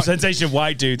representation of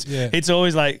white dudes. Yeah. It's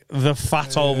always like the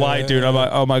fat old white dude. I'm like,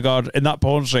 oh my god, in that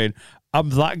porn scene, I'm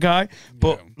that guy.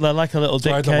 But they're like a little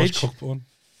So I dick don't watch cage. cook porn.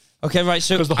 Okay, right.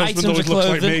 So Because the husband items of always looks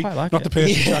like clothing. me, Quite like not it. the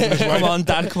person shagging his wife. Come on,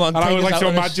 Dad. Come on. And I take would us like to out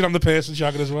of this. imagine I'm the person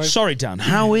shagging his wife. Sorry, Dan.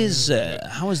 How is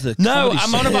the? No,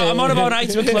 comedy I'm on about an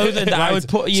item of clothing that I Right. would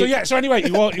put you. So yeah, so anyway,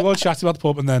 you all chatting about the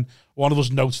pub, and then one of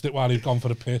us noticed it while he'd gone for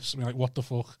the piss. I mean, like, what the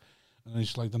fuck? And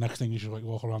it's like the next thing you should like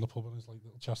walk around the pub and it's like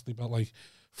little chastity belt, like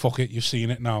fuck it, you've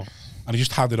seen it now. And he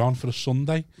just had it on for a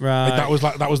Sunday. Right.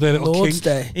 Like that was their little Lord's kink.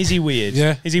 Day. Is he weird?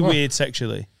 Yeah. Is he weird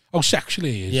sexually? Oh,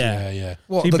 sexually he is. Yeah.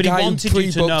 What, See, the but he guy who wanted you to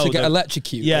pre-booked know to get that-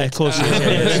 electrocuted? Yeah, of course.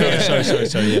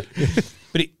 Sorry. Yeah.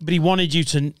 But he wanted you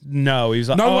to know. He was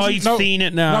like, you've seen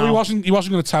it now. No, he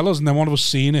wasn't going to tell us, and then one of us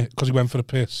seen it because he went for a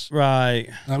piss. Right.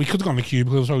 We could have gone to the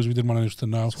cubicle, I suppose we didn't want us to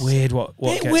know. It's weird what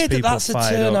Bit gets weird people that's a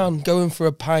fired turn up. on, going for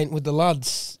a pint with the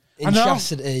lads in I know.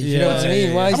 chastity. You know what I mean?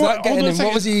 Yeah. Why is that getting him?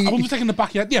 What was he? I wouldn't take in the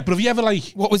backyard. Yeah, but have you ever like?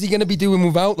 What was he going to be doing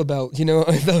without the belt? You know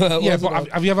what Yeah, but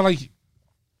have you ever like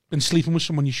been sleeping with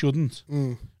someone you shouldn't?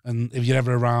 And if you're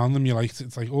ever around them, you're like,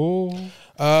 it's like,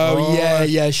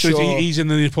 yeah, So sure. he's in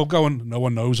the pub going, no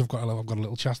one knows I've got a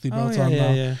little chastity belt on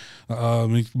now. Yeah.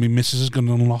 My missus is going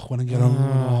to unlock when I get home.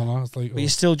 And all that. It's like, But you're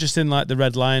still just in like the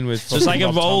red line with. So it's like a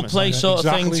Rob role Thomas, play like, sort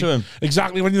of thing to him.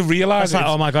 Exactly when you realise It's like,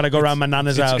 oh my god, I go around my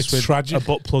nana's house it's with tragic. a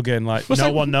butt plug in. Like, Well, it's no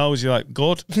like- one knows. You're like,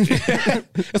 good.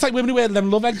 it's like women who wear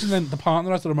them love eggs and then the partner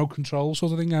has the remote control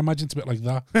sort of thing. I imagine it's a bit like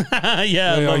that.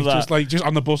 Yeah, I Where, love that. Just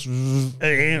on the bus.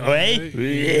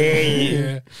 Yeah.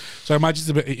 So I imagine it's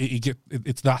a bit.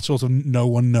 It's that sort of no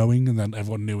one knowing, and then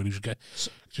everyone knew, and you should get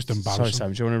just embarrassing. Sorry,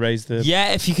 Sam. Do you want to raise the?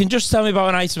 Yeah, if you can just tell me about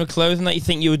an item of clothing that you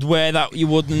think you would wear that you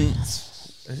wouldn't.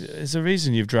 Is there a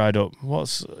reason you've dried up?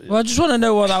 What's? Well, I just want to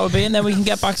know what that would be, and then we can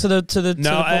get back to the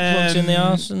butt plugs in the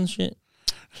arse and shit.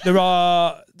 There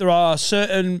are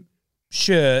certain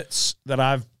shirts that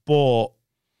I've bought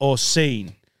or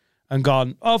seen and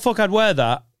gone, oh fuck, I'd wear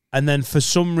that, and then for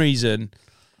some reason.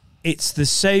 It's the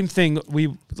same thing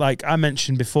I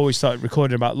mentioned before we started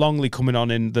recording about Longley coming on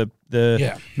in the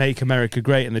Make America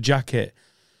Great and the jacket.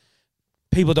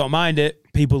 People don't mind it.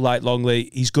 People like Longley.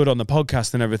 He's good on the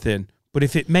podcast and everything. But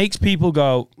if it makes people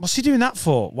go, what's he doing that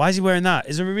for? Why is he wearing that?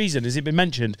 Is there a reason? Has it been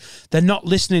mentioned? They're not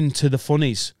listening to the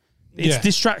funnies. It's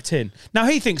distracting. Now,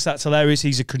 he thinks that's hilarious.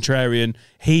 He's a contrarian.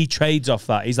 He trades off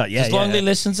that. He's like, Does Longley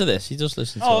listen to this? He does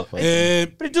listen to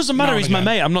it. But it doesn't matter. No, He's my again.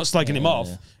 mate. I'm not slagging him off.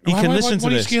 He can listen to what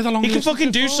are you this. scared of Longley He can listening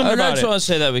fucking to do it for? something I about just it. want to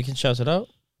say that we can shout it out.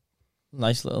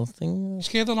 Nice little thing. You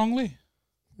scared of Longley?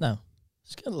 No.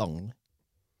 Just get along.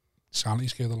 Sally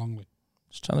scared of Longley.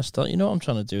 Just trying to start. You know what I'm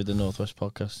trying to do with the Northwest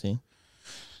podcast team?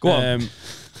 Go on.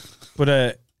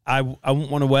 But I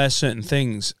wouldn't want to wear certain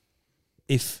things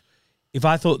if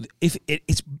I thought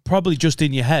it's probably just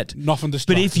in your head. Nothing But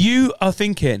distracting. if you are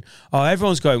thinking, oh,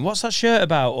 everyone's going, what's that shirt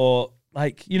about? Or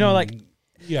like, you know, like,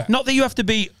 yeah. not that you have to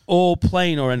be all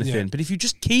plain or anything, Yeah. but if you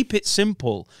just keep it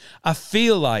simple, I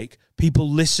feel like people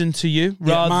listen to you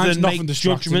rather mine's than nothing make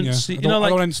distracting, judgments. yeah. You know,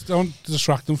 like, I don't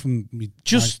distract them from me.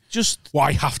 just what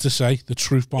I have to say, the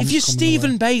truth bomb. if you're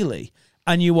Stephen Bailey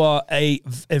and you are a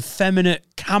effeminate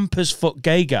campus fuck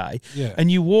gay guy, Yeah.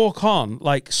 and you walk on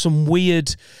like some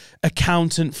weird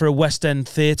accountant for a West End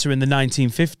theatre in the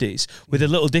 1950s with a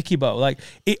little dicky bow, like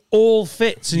it all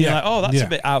fits, and you're Yeah. like, oh, that's Yeah. a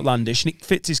bit outlandish, and it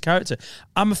fits his character.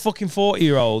 I'm a fucking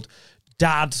 40-year-old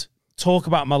dad. Talk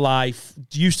about my life,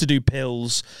 used to do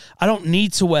pills. I don't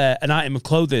need to wear an item of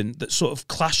clothing that sort of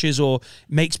clashes or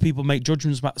makes people make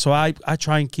judgments about. So I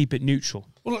try and keep it neutral.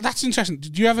 Well, that's interesting.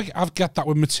 Did you ever get that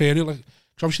with material? Like,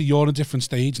 'cause obviously you're in a different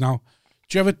stage now.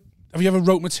 Have you ever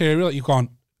wrote material that you've gone,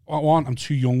 one, I'm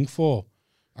too young for.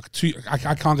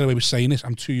 I can't get away with saying this.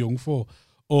 I'm too young for,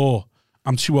 or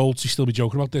I'm too old to still be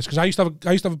joking about this. Because I used to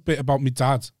have a bit about my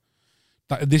dad.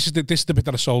 This is the bit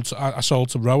that I sold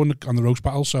to Row on the roast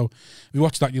battle. So if you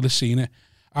watch that, you'll have seen it.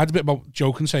 I had a bit about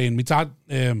joking, saying my dad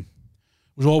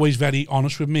was always very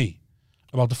honest with me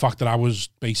about the fact that I was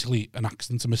basically an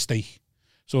accident, a mistake,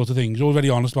 sort of thing. He was always very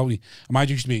honest about me. And mine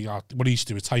used to be, what he used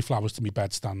to do is tie flowers to my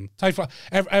bedstand.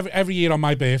 Every year on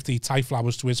my birthday, tie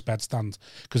flowers to his bedstand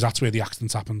because that's where the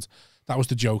accident happened. That was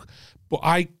the joke. But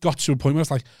I got to a point where I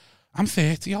was like, I'm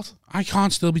 30 odd. I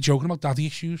can't still be joking about daddy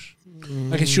issues.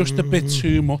 Like it's just a bit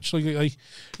too much. Like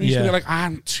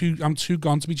I'm too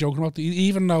gone to be joking about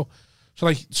even though. So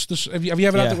like, have you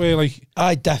ever had it where like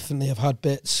I definitely have had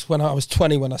bits when I was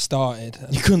 20 when I started.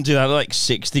 You couldn't do that at like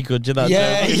 60, could you?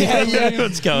 Yeah.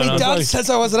 What's going My on? dad says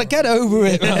I was like, get over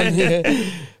it, man. Yeah.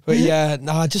 But yeah,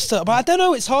 but I don't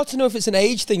know. It's hard to know if it's an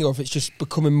age thing or if it's just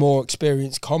becoming more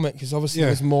experienced comic. Because obviously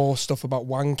there's more stuff about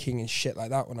wanking and shit like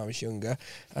that when I was younger,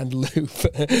 and lube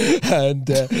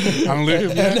and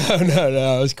lube. Yeah.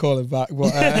 No, I was calling back.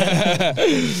 But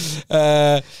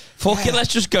Fuck it,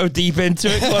 let's just go deep into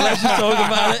it. Well, let's just talk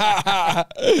about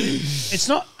it. It's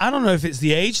not. I don't know if it's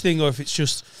the age thing or if it's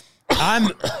just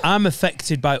I'm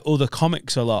affected by other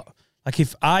comics a lot. Like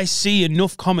if I see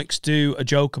enough comics do a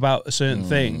joke about a certain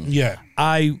thing,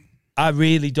 I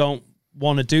really don't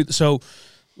want to do so.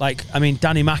 Like, I mean,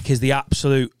 Danny Mac is the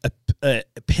absolute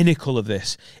pinnacle of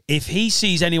this. If he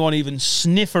sees anyone even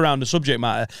sniff around the subject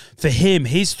matter, for him,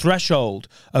 his threshold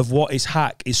of what is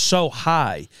hack is so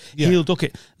high, he'll duck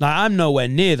it. Now, I'm nowhere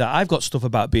near that. I've got stuff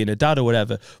about being a dad or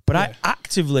whatever, but I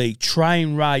actively try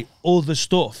and write other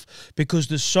stuff because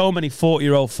there's so many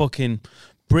 40-year-old fucking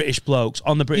British blokes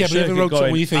on the British circuit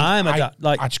going, you think, I'm a dad.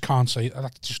 Like, I just can't say it.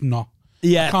 That's just not.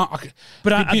 Yeah.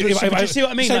 But you see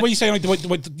what I mean? What you're saying, like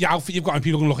the outfit you've got, and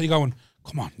people can look at you going,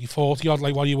 come on, you're 40 odd,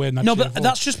 like, what are you wearing that No, shit but for?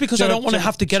 that's just because I don't want to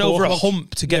have to get over a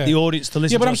hump to get the audience to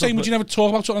listen. Yeah, but to I'm saying, would you never talk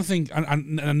about something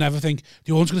and never think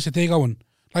the audience going to sit there going,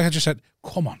 like I just said,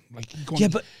 come on, like. Yeah,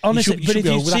 but honestly, but if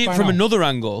you see it from another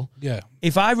angle,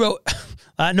 if I wrote,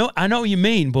 I know what you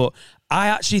mean, but I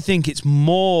actually think it's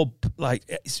more like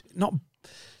it's not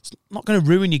going to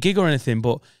ruin your gig or anything,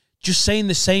 but just saying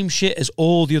the same shit as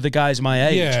all the other guys my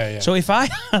age. Yeah. So if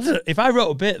I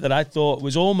wrote a bit that I thought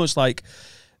was almost like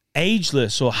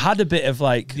ageless or had a bit of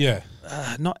like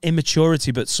not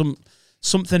immaturity but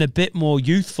something a bit more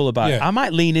youthful about it, I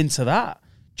might lean into that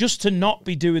just to not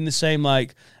be doing the same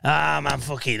like I'm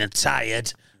fucking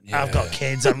tired, I've got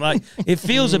kids, I'm like, it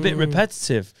feels a bit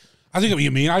repetitive. I think what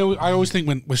you mean. I always think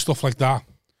when with stuff like that,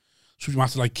 so you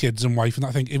matter like kids and wife and that,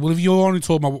 I think, well, if you're only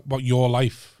talking about your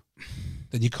life,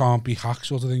 then you can't be hack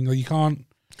sort of thing. Like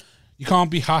you can't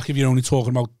be hack if you're only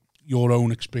talking about your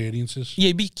own experiences.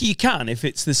 Yeah, you can if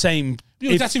it's the same.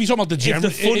 That's if you're talking about the if the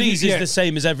funnies is the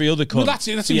same as every other cunt. Well, that's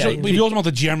it. If you're talking about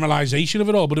the generalisation of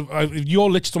it all, but if you're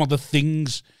literally talking about the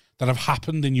things that have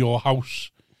happened in your house,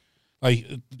 like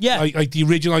the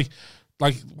original,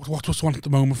 like what's one at the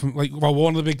moment from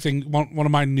one of the big things. One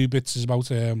of my new bits is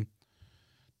about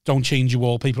don't change your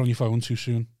wallpaper on your phone too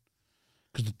soon,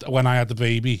 because when I had the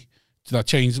baby, I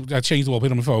changed the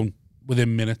wallpaper on my phone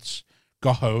within minutes.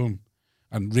 Got home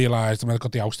and realised, I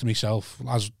got the house to myself.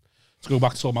 To go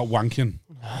back to talking about wanking,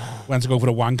 went to go for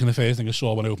a wank, and the first thing I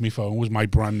saw when I opened my phone was my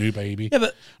brand new baby. Yeah,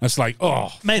 but and it's like,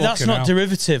 oh, mate, that's not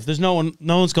derivative. There's no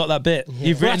one's got that bit. Yeah.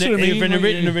 You've written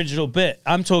an original bit.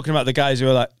 I'm talking about the guys who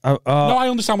are like, no, I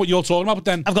understand what you're talking about, but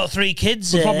then I've got 3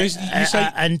 kids. The problem is, you say,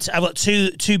 and I've got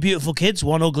two beautiful kids,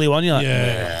 one ugly one. You're like,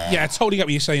 yeah, I totally get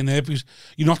what you're saying there, because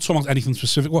you're not talking about anything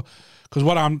specific. Because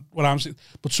what I'm saying,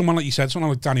 but someone like you said, someone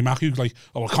like Danny Mac, who's like,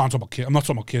 oh, I can't talk about kids. I'm not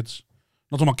talking about kids.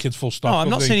 I'm not talking about kids full stop. No, I'm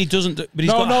not saying he doesn't, but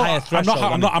he's got a higher threshold.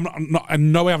 I'm not,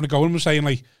 in no way having a go. I'm saying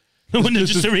like,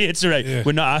 just to reiterate,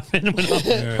 we're not having. We're not.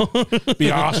 Be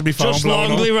arse and be phone just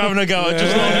Longley, we're having a go.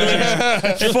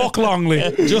 Just fuck Longley.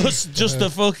 Just a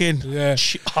fucking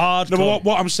hard. No, but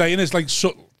what I'm saying is like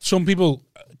some people,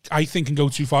 I think, can go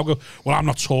too far. Go, well, I'm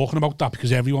not talking about that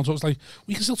because everyone talks. Like,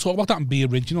 we can still talk about that and be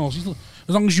original. As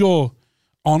long as you're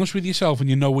honest with yourself and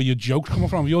you know where your joke's coming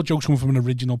from. If your joke's coming from an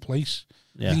original place,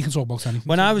 you can talk about anything.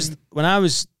 When I was,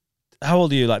 how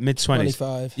old are you? Like mid-20s?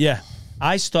 25. Yeah.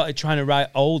 I started trying to write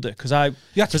older because I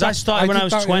started when I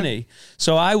was 20. Yeah.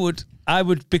 So I would,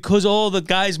 because all the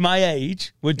guys my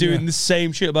age were doing the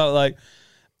same shit about like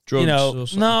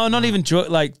drugs. No, not even drugs.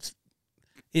 Like,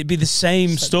 it'd be the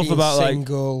same stuff about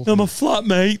single. Like, my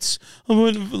flatmates. I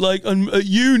went like at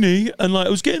uni, and like I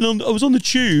was on the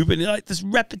tube, and like this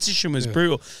repetition was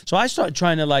brutal. So I started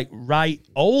trying to like write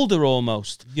older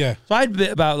almost. Yeah. So I had a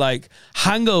bit about like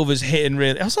hangovers hitting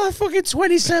really. I was like fucking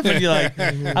 27. You're like,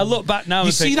 I look back now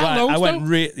and think, like, I went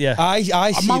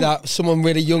I see that someone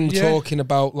really young talking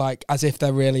about like as if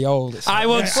they're really old. I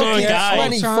once saw a guy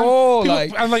 24.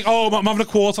 I'm like, oh, I'm having a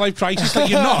quarter life crisis. Like,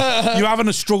 you're not. You're having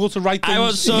a struggle to write things. I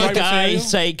once saw a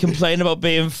guy complain about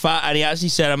being fat, and he actually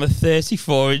said, "I'm a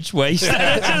 34-inch waist." He's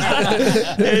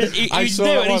new,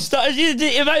 and he started.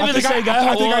 It might be the same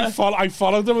guy. I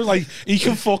followed him. Like, he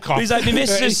can fuck off. He's like, my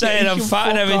missus is saying I'm fat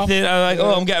and everything. I'm like,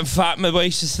 oh, I'm getting fat. My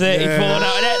waist is 34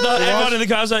 now. And everyone in the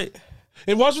car was like,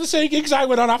 it was the same gigs I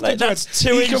went on after. Like, that's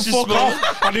 2 inches fuck small.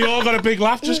 Off, and they all got a big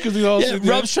laugh just because they all.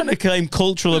 Rob's trying to claim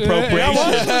cultural appropriation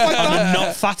on a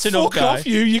not fat enough guy. Fuck off,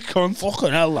 you cunt.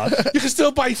 Fucking hell, lad. You can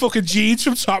still buy fucking jeans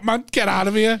from Top Man. Get out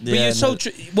of here. Yeah, but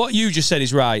what you just said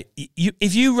is right.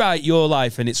 If you write your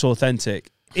life and it's authentic,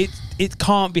 it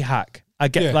can't be hack. I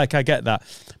get that.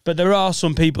 But there are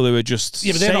some people who are just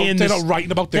saying they're not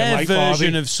writing about their life,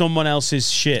 version of someone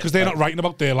else's shit. Because they're not writing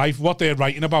about their life. What they're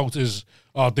writing about is,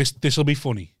 oh, this will be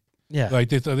funny. Yeah. Like,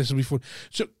 this will be fun.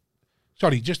 So,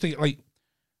 sorry, just to, like,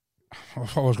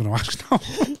 what I was going to ask now.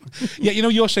 Yeah,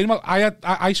 you're saying about,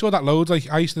 I saw that loads. Like,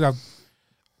 I used to have,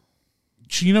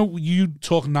 you know, you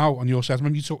talk now on your set.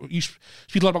 Remember, you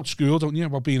speak a lot about school, don't you?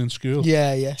 About being in school.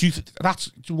 Yeah, yeah.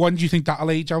 When do you think that'll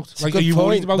age out? It's like, a good are you point.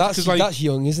 worried about? That's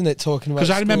young, isn't it? Talking about because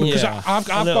I remember because Yeah, I've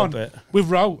gone with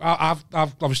Ro. I've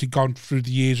obviously gone through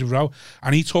the years with Ro,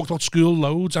 and he talked about school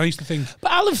loads. I used to think,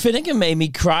 But Alan Finnegan made me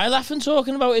cry laughing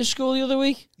talking about his school the other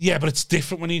week. yeah, but it's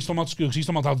different when he's talking about school because he's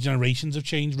talking about how the generations have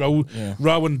changed. Ro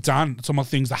and Dan are talking about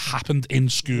things that happened in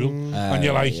school, and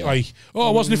you're like,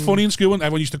 oh, wasn't it funny in school? And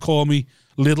everyone used to call me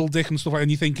Little Dick and stuff like that.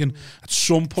 And you're thinking, at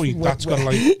some point, that's got to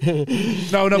like...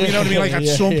 No, you know what I mean? Like, at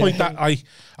some point, that I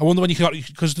wonder when you got...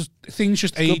 Because things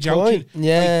just age out.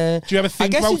 Yeah. Do you ever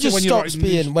think about it when you're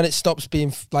writing... When it stops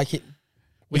being, like, it...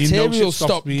 When you notice material it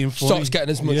stops being funny. stops getting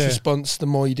as much response the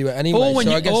more you do it anyway.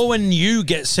 Or when you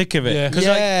get sick of it. Because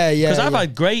I've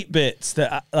had great bits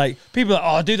that, like, people are like,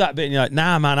 oh, I'll do that bit. And you're like,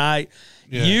 nah, man,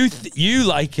 you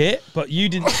like it, but you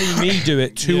didn't see me do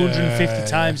it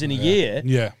 250 times in a year.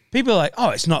 Yeah. People are like, oh,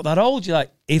 it's not that old. You're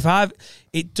like,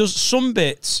 it does some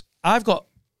bits. I've got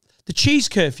the cheese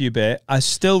curfew bit. I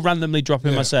still randomly drop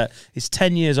in my set. It's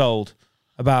 10 years old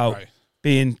about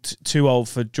being too old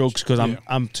for drugs because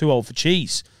I'm too old for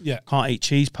cheese. Yeah. Can't eat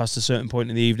cheese past a certain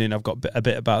point in the evening. I've got a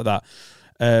bit about that.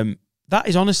 That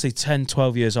is honestly 10,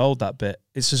 12 years old, that bit.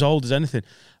 It's as old as anything.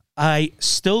 I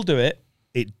still do it.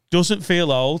 It doesn't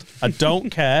feel old. I don't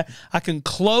care. I can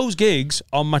close gigs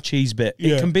on my cheese bit.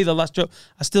 It can be the last joke.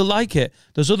 I still like it.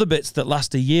 There's other bits that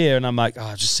last a year and I'm like, oh,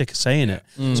 I'm just sick of saying it.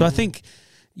 So I think,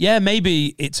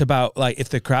 maybe it's about like if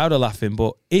the crowd are laughing,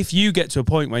 but if you get to a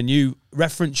point when you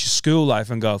reference your school life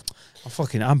and go,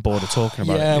 I'm bored of talking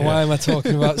about it. Why am I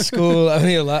talking about school? I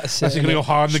feel that's You're going to go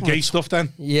hard on the gay stuff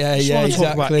then? Yeah,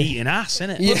 Talk about eating ass,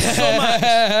 innit?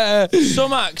 Yeah.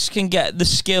 Some acts can get the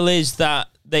skill is that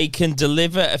they can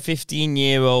deliver a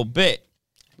 15-year-old bit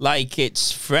like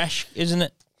it's fresh, isn't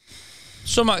it?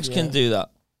 Some acts can do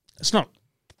that. It's not.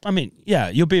 I mean,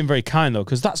 you're being very kind though,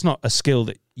 because that's not a skill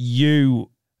that you.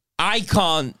 I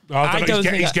can't. I don't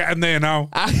think he's getting there now.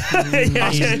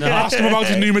 Ask him about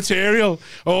his new material.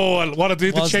 Oh, what I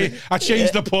did I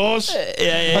changed the pause.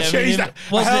 I changed that.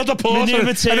 I held the pause. My new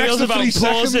material's about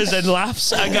pauses seconds. and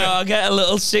laughs. I get a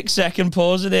little 6-second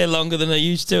pause in here longer than I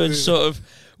used to, and sort of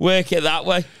work it that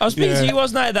way. I was speaking to you,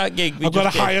 wasn't I, at that gig? I've got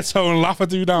a higher tone laugh I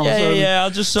do now.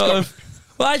 I'll just sort of.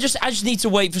 Well, I just need to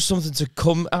wait for something to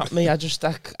come at me. I've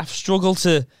struggled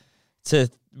to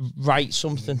write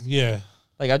something. Yeah.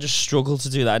 Like, I just struggle to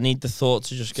do that. I need the thought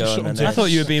to just go. I thought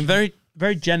you were being very,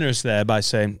 very generous there by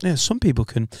saying, some people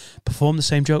can perform the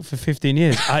same joke for 15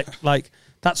 years.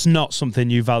 That's not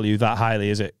something you value that highly,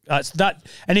 is it? That's that.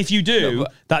 And if you do,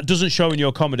 that doesn't show in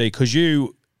your comedy because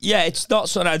you. Yeah, it's not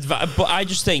something but I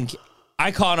just think. I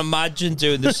can't imagine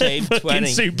doing the same 20.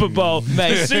 Super Bowl.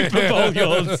 Mate. Super Bowl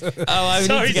yours.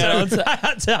 I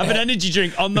had to have an energy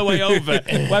drink on the way over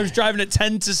where I was driving at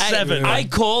 10 to 7. I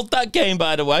called that game,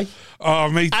 by the way. Oh,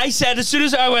 mate. I said, as soon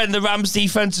as I went, the Rams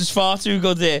defense is far too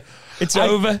good here. It's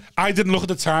over. I didn't look at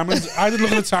the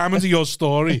timings of your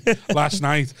story last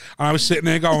night, and I was sitting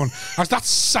there going, "As that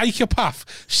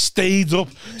psychopath stayed up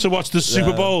to watch the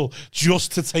Super Bowl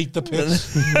just to take the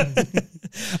piss."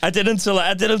 I did until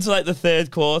like the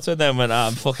third quarter, and then went,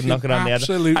 I'm fucking knocking on the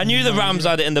head. I knew the Rams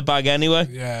had it in the bag anyway.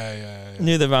 Yeah. I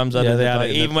knew the Rams had it in the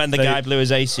bag. Even when the guy blew his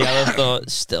ACL, I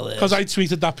thought, still is. Because I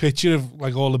tweeted that picture of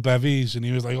like all the bevies, and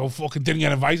he was like, "Oh, fucking didn't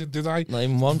get invited, did I?" Not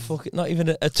even not even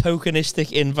a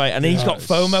tokenistic invite, and he's got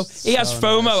FOMO. He has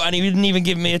FOMO, and he didn't even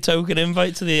give me a token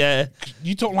invite to the.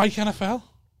 You don't like NFL?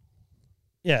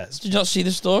 Yeah. Did you not see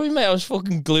the story, mate? I was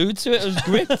fucking glued to it. I was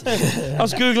gripped. I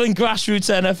was Googling grassroots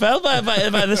NFL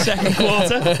by the second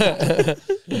quarter.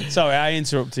 Sorry, I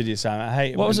interrupted you, Sam. I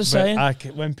hate it. What was I saying?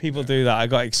 When people do that, I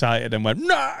got excited and went,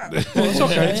 no! Well, it's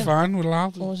okay, it's fine. We're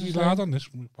allowed. He's allowed on this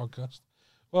podcast.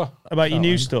 What? About your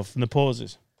new stuff and the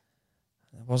pauses.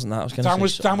 It wasn't that. I was going to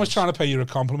say Dan was trying to pay you a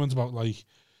compliment about, like,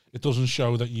 it doesn't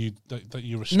show that you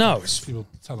respect. No, it's people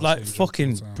like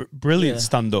fucking brilliant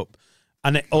stand-up.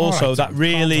 And it also that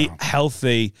really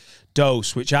healthy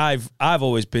dose, which I've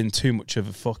always been too much of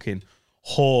a fucking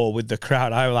whore with the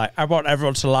crowd. I want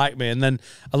everyone to like me, and then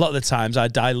a lot of the times I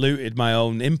diluted my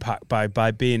own impact by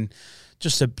being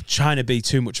just trying to be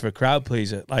too much of a crowd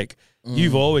pleaser. Like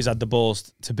you've always had the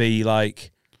balls to be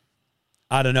like,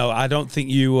 I don't know. I don't think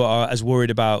you are as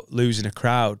worried about losing a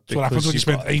crowd. That's what happens when you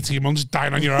spend 18 months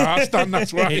dying on your ass, Dan.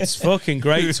 That's right. It's fucking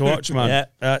great to watch, man.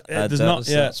 There's not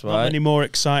many more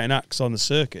exciting acts on the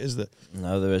circuit, is there?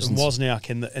 No, there isn't. And Wozniak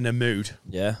in a mood.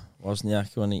 Yeah,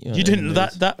 Wozniak when he. You didn't.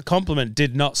 That compliment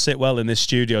did not sit well in this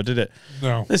studio, did it?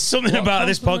 No. There's something about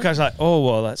this podcast like, oh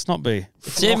well, let's not be.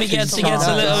 Tim, he gets a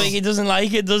little. He doesn't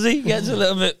like it, does he? He gets a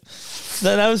little bit.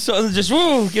 Then I was sort of just,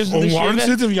 whoa, gives them the shiver.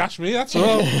 Unwarranted, if you ask me, that's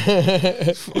all.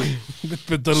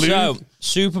 So,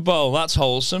 Super Bowl, that's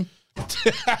wholesome.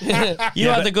 You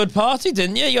had a good party,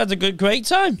 didn't you? You had a great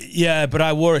time. Yeah, but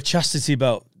I wore a chastity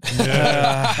belt.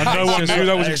 Yeah. And no one knew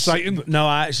that was exciting. No,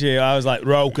 actually, I was like,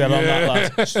 "Roll, get on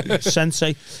that, lad."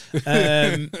 Sensei.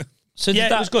 So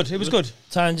yeah, it was good. It was good.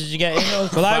 Time did you get in?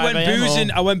 Well,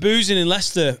 I went boozing in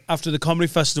Leicester after the comedy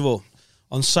festival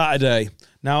on Saturday.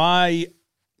 Now,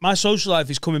 my social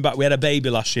life is coming back. We had a baby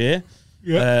last year.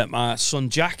 Yeah. My son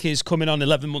Jack is coming on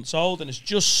 11 months old and has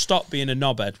just stopped being a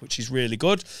knobhead, which is really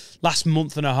good. Last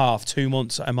month and a half, 2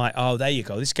 months, I'm like, oh, there you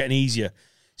go. This is getting easier.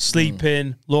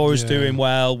 Sleeping, Laura's doing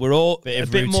well. We're all a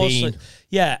bit more.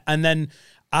 Yeah, and then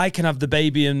I can have the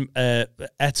baby and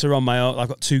Etta on my own. I've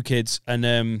got 2 kids,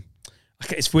 and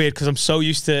it's weird because I'm so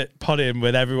used to podding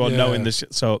with everyone knowing this.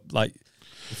 So, like,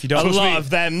 if you don't, a lot of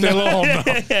them, they'll all know. All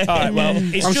right, well,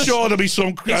 I'm sure there'll be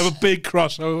some kind of a big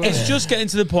crossover. It's just getting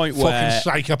to the point where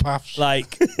fucking psychopaths.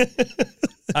 Like,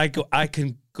 I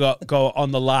can go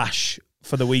on the lash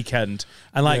for the weekend,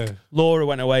 and like Laura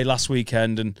went away last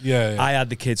weekend, and I had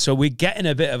the kids, so we're getting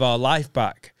a bit of our life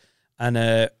back. And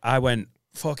I went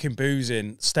fucking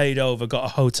boozing, stayed over, got a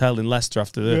hotel in Leicester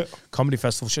after the comedy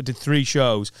festival. She did 3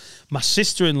 shows. My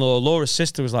sister-in-law, Laura's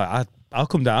sister, was like, I'll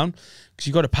come down, because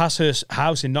you got to pass her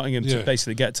house in Nottingham to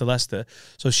basically get to Leicester.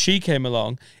 So she came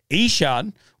along.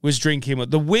 Ishan was drinking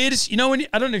the weirdest, you know, when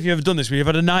I don't know if you've ever done this, where you've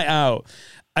had a night out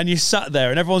and you sat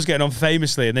there and everyone's getting on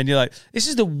famously, and then you're like, this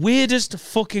is the weirdest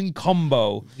fucking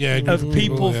combo of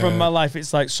people from my life.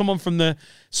 It's like someone from the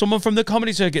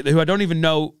comedy circuit who I don't even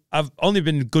know. I've only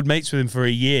been good mates with him for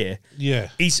a year. Yeah.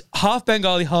 He's half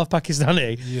Bengali, half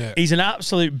Pakistani. Yeah. He's an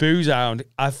absolute booze hound.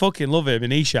 I fucking love him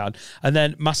in Ishan. And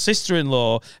then my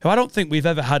sister-in-law, who I don't think we've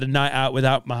ever had a night out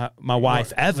without my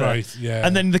wife ever. Right, yeah.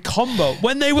 And then the combo,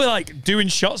 when they were like doing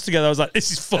shots together, I was like,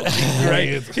 this is fucking great.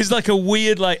 It's like a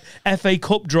weird like FA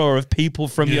Cup draw of people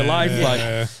from your life.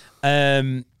 Like,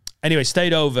 anyway,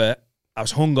 stayed over. I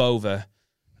was hungover.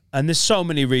 And there's so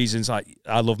many reasons. Like,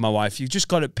 I love my wife. You've just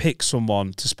got to pick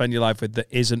someone to spend your life with that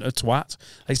isn't a twat.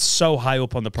 It's so high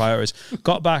up on the priorities.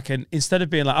 Got back, and instead of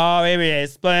being like, oh, here he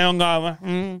is, playing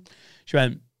hungover, she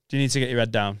went, do you need to get your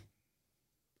head down?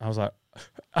 I was like,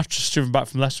 I've just driven back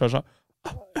from Leicester. I was like,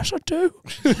 oh, yes, I do.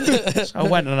 So I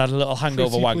went and had a little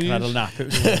hangover wank and had a nap. It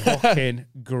was fucking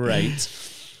great.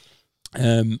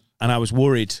 And I was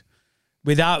worried.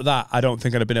 Without that, I don't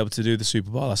think I'd have been able to do the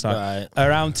Super Bowl last night. Right.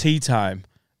 Around tea time.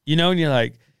 You know, and you're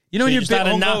like, you know, so when you're a bit had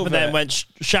a nap and then went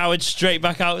showered straight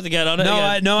back out to get on it.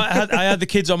 I had the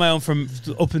kids on my own from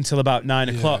up until about 9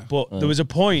 o'clock. But there was a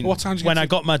point when I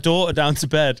got my daughter down to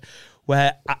bed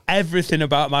where everything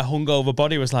about my hungover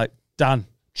body was like, Dan,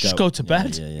 just go to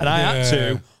bed. And I had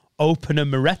to open a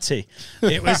Moretti.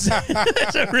 It was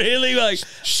really like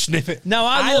sniff it. No,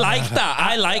 I like that.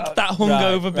 I like that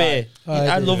hungover beer.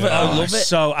 I love it. I love it.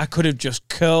 So I could have just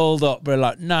curled up, but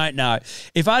like night.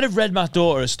 If I'd have read my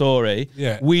daughter a story,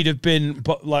 we'd have been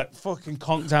like fucking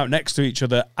conked out next to each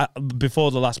other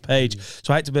before the last page.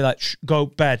 So I had to be like, go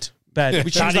bed.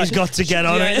 Which Daddy's got to get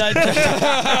on it. So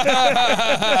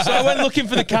I went looking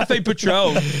for the Cafe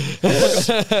Patron. I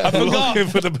forgot.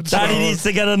 For the Patron. Daddy needs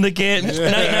to get on the kit.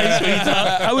 Night,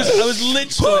 sweetheart. I was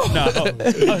literally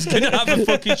I was going to have a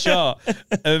fucking shot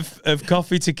of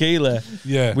coffee tequila.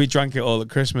 Yeah, we drank it all at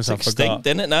Christmas. I forgot. Extinct,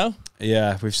 didn't it now?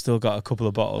 Yeah, we've still got a couple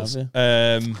of bottles.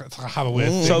 I have a weird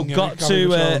thing. So got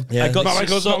to.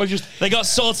 They got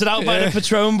sorted out by the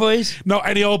Patron boys. Not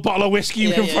any old bottle of whiskey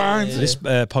you can find. This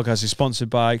podcast is sponsored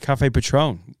by Cafe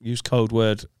Patron. Use code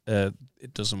word.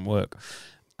 It doesn't work.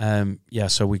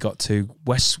 So we got to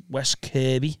West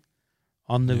Kirby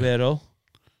on the Wirral,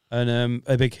 and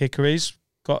a Big Hickories.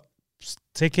 Got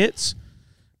tickets.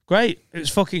 Great. It was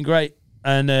fucking great.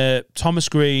 And Thomas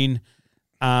Green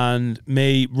and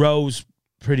me, Rose,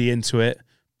 pretty into it.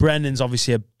 Brendan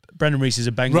Reese is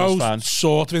a Bengals fan.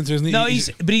 Sort of into, isn't he? No, he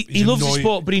loves the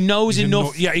sport, but he knows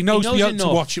enough. Yeah, he knows enough to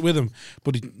watch it with him.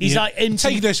 But he's like into.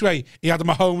 Take it this way: he had the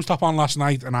Mahomes top on last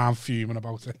night, and I'm fuming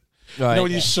about it. Right. You know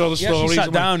when you saw the stories, he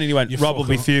sat down and he went, "Rob will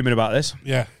be fuming about this."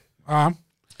 Yeah, I am.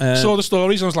 Saw the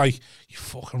stories, and I was like, "You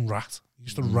fucking rat! You're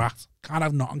just a rat. Can't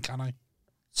have nothing, can I?"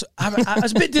 So I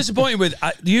was a bit disappointed with.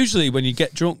 Usually, when you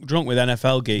get drunk with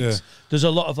NFL geeks, there's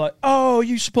a lot of like, "Oh,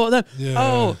 you support them." Yeah.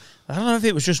 Oh, I don't know if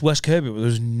it was just West Kirby, but there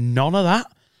was none of that.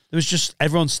 There was just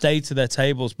everyone stayed to their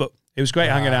tables, but it was great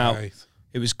hanging out.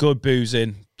 It was good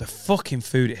boozing. The fucking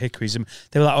food at Hickory's,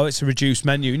 they were like, "Oh, it's a reduced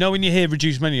menu." You know, when you hear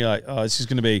reduced menu, you're like, "Oh, this is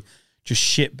going to be just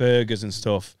shit burgers and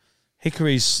stuff."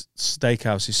 Hickory's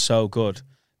Steakhouse is so good.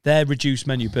 Their reduced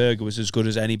menu burger was as good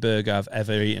as any burger I've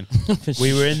ever eaten.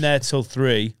 We were in there till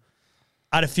 3,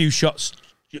 I had a few shots,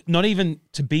 not even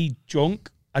to be drunk.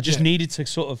 I just needed to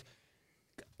sort of,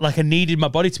 like, I needed my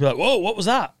body to be like, whoa, what was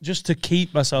that? Just to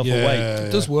keep myself awake.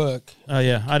 It does work. Oh,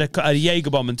 yeah. I had a Jaeger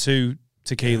bomb and 2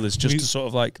 tequilas just to sort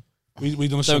of like... We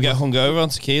don't get hungover on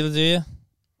tequila, do you?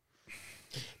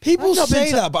 People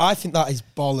say that, but I think that is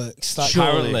bollocks. Like,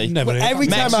 Apparently. Never heard every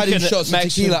that. time I do Mexican- shots of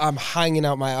tequila, I'm hanging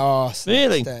out my arse.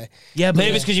 Really? Yeah, but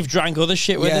Maybe it's because you've drank other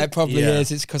shit with Yeah, it. it probably Yeah.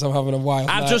 is. It's because I'm having a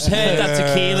wild I've night. just heard that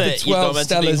tequila, The you're 12 not meant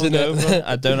to be Stellas in it. hungover.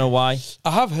 I don't know why.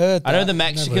 I have heard that. I know the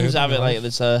Mexicans have it like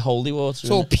it's holy water. It's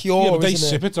all isn't it? pure, Yeah, but they isn't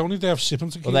sip it? it, don't they? They have sipping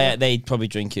tequila. Well, they probably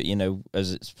drink it,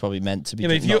 as it's probably meant to be. Yeah,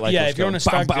 but if not like us if you're on going a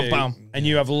stag bam, do bam, bam. and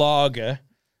you have lager,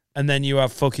 and then you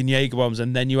have fucking Jaeger bombs,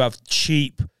 and then you have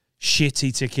cheap,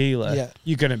 shitty tequila,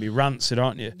 you're going to be rancid,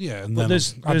 aren't you? Yeah, and But then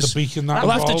there's- add the beacon that.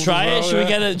 We'll have to involved try as it. well, Should we yeah.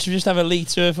 get it? Should we just have a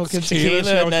litre of fucking Tequila, see how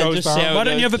tequila it and then goes just down. see how it Why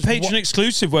don't you goes? have a patron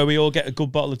exclusive where we all get a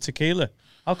good bottle of tequila?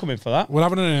 I'll come in for that. We're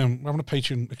having a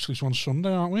Patreon exclusive on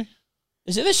Sunday, aren't we?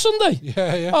 Is it this Sunday?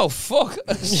 Yeah, yeah. Oh fuck!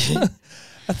 I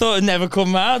thought it'd never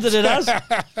come out, did it? Has?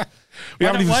 We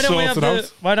haven't even sorted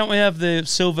out. Why don't we have the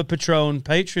Silver Patron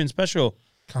Patreon special?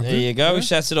 Can't There do. you go. We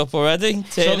set it up already.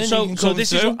 Turning, So you can come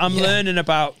this is through. what I'm learning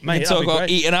about. Mate, You talk that'd be about great.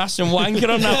 eating ass and wanking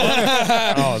on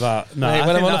that one. Oh, that. No, Mate, I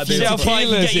when think I'm on a that'd be See how far you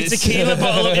can get your Tequilas, tequila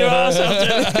bottle up your ass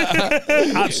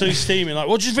after. absolutely steaming. Like,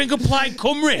 what do you think of Plaid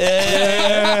Cymru?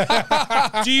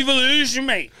 Devolution,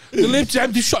 mate. The Lib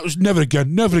Dem, this shot was never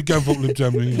again fuck Lib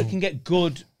Dem. You can get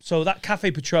good. So that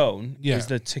Cafe Patron Yeah. is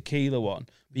the tequila one.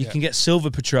 But you can get Silver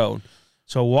Patron.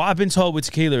 So what I've been told with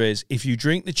tequila is if you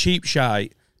drink the cheap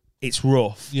shite, it's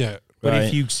rough. Yeah, But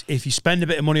Right. if you spend a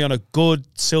bit of money on a good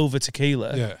silver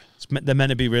tequila, yeah, they're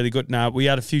meant to be really good. Now we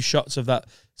had a few shots of that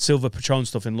Silver Patron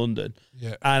stuff in London,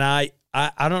 yeah. and I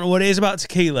don't know what it is about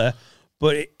tequila,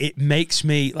 but it makes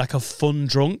me like a fun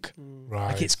drunk.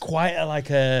 Right. Like it's quite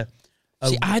a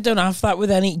See, I don't have that with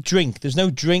any drink. There's no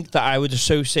drink that I would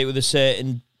associate with a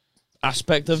certain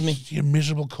aspect of me. You're a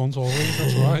miserable cunt always.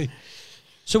 That's right.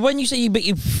 So when you say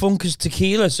you funk as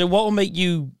tequila, so what will make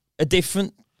you a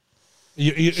different? Do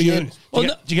you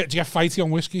get fighty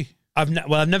on whiskey? I've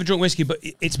never drunk whiskey, but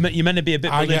you're meant to be a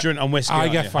bit belligerent on whiskey. I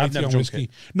aren't get you? I've fighty never on drunk whiskey. it.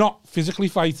 Not physically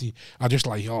fighty. I just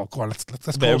like, oh, go on, let's Bit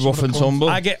call of rough someone and a cunt. tumble.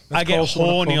 I get call someone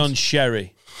a horny cunt. on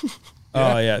sherry.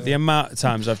 Oh yeah, the amount of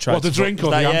times I've tried What, the to drink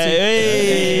or That- the yeah, anti?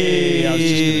 Hey, I was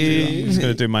just gonna do that. hey. I was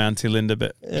going to do my Auntie Linda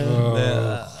bit.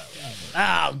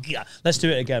 Oh, yeah. Let's do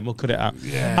it again. We'll cut it out.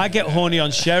 Yeah. I get horny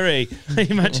on sherry.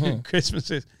 Imagine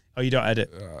Christmas is... Oh, you don't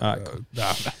edit? All right, cool.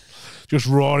 Nah. Just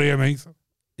raw here, mate.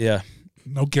 Yeah.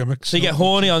 No gimmicks. So you get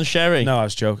horny on sherry. No, I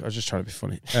was joking. I was just trying to be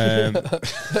funny.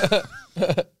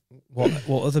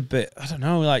 What other bit? I don't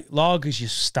know. Like, lager's your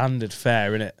standard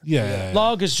fare, innit? Yeah.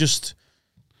 Lager's just...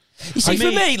 You see, for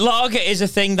me, lager is a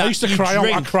thing that I used to you cry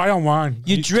drink. on. I cry on wine.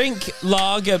 You drink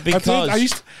lager because I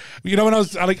used to, when I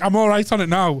was like, I'm all right on it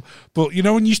now, but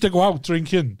when you used to go out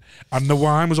drinking and the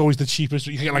wine was always the cheapest,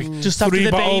 you get like Just after 3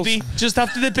 the bottles. baby. Just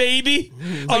after the baby.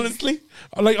 Honestly,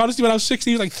 when I was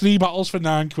 16, it was like 3 bottles for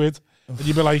 £9, and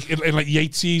you'd be like in like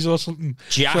Yates's or something.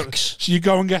 Jack's. So you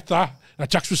go and get that.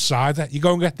 Jack's was cider. You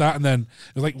go and get that, and then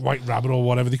it was like White Rabbit or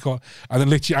whatever they call it. And then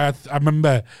literally, I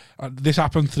remember this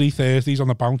happened 3 Thursdays on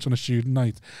the bounce on a student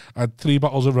night. I had 3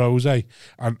 bottles of rosé,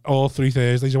 and all 3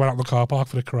 Thursdays I went out in the car park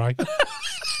for a cry.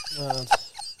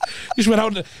 Just went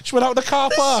out in the car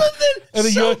park and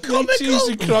a York cheese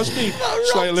and Crosby.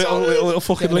 Just like a little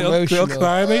fucking little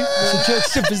cry, mate. It's a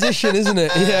juxtaposition, isn't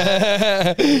it?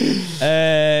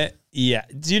 Yeah. Yeah.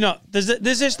 Do you not? Does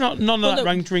this none of that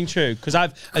ring true? Because a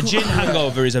gin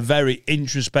hangover is a very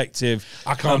introspective,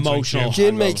 I can't emotional. drink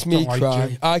Gin makes me Don't like cry.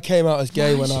 gin. I came out as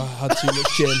gay when I had too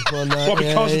much gin one night. What,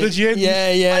 because of the gin?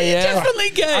 Yeah.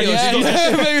 definitely gay.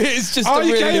 Yeah, maybe it's just Are a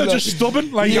you really gay or like- just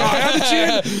stubborn? Like, I had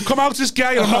a gin, come out as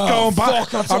gay, and I'm not going back.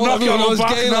 Fuck, I I'm told not everyone I going was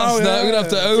back gay now. last night. I'm gonna have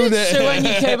to own it. So when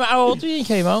you came out, how old were you when you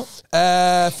came out?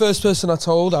 First person I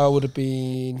told, I would have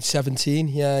been 17.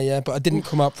 Yeah. But I didn't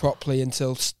come out properly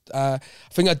until I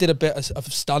think I did a bit of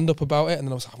stand up about it, and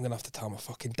then I was like, I'm gonna have to tell my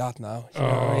fucking dad now. You know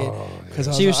what I mean? 'Cause I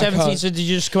was So you were like, I 17, can't- so did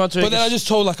you just come out to But it? then I just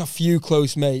told like a few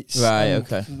close mates. Right, and,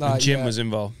 okay. like, And Jim yeah. was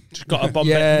involved. Just got a bomb.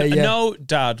 Yeah, yeah. No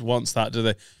dad wants that, do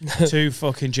they? 2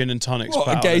 fucking gin and tonics. What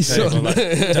put a out gay on the table, son. like,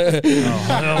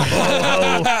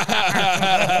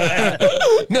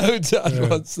 No dad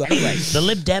wants that. the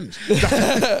Lib Dems.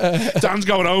 Dan's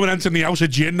going home and entering the house of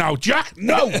gin now. Jack,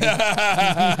 no!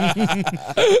 I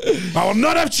will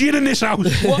not have gin in this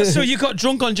house. what? So you got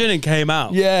drunk on gin and came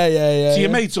out? Yeah. To your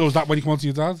mates, or was that when you come on to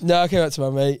your dad? No, I came out to my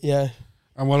mate. Yeah.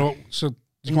 And do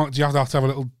you have to have a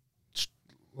little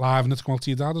live and to come on to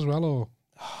your dad as well, or?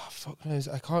 fuck knows?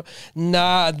 I can't.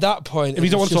 Nah, at that point, If you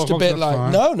don't want to just talk a bit about it,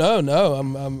 like, that's no,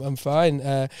 I'm fine.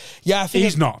 Yeah, I think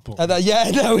He's not. But.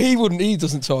 no, he wouldn't. He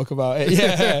doesn't talk about it.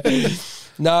 Yeah.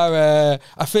 No,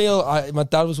 I feel my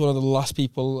dad was one of the last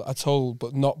people I told,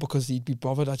 but not because he'd be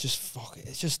bothered. I just fuck it.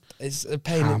 It's a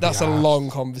pain. Can't That's be a arsed.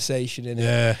 long conversation, innit?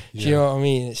 Yeah. Do you know what I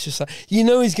mean? It's just like he's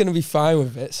going to be fine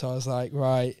with it. So I was like,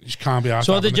 right. You just can't be arsed.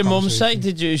 So what did having your a mum say?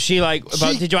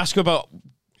 conversation. Did you ask her about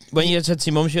when you said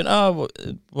to your mum? She went, "Oh,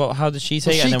 what? How did she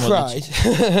take it?" She And then what did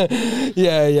cried.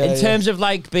 Yeah. in terms of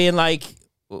like being like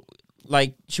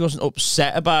she wasn't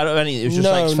upset about it or anything. It was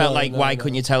just why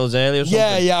couldn't you tell us earlier or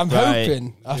something? Yeah, I'm Right.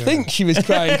 hoping. I think she was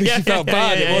crying because she felt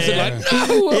bad. It wasn't like,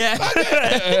 no.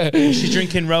 Yeah. She's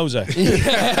drinking Rosa.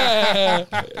 Yeah.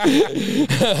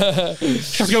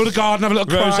 Just go to the garden, have a little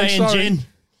Rosé cry. and sorry. gin.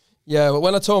 Yeah, but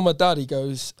when I told my dad, he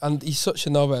goes, and he's such a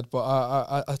knobhead, but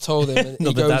I told him, and he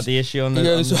Another goes, daddy issue on he the.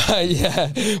 goes, right,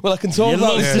 yeah. Well, I can talk You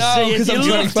about love this to now see it. because You I'm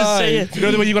love to see 25. it. You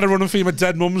know the way you got to run a theme of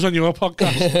dead mums on your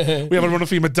podcast? We have a run a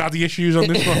theme of daddy issues on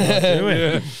this one.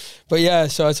 Yeah. But yeah,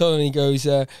 so I told him, he goes,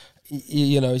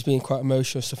 he's being quite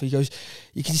emotional and stuff. He goes,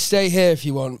 you can stay here if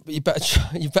you want, but you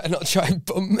better not try and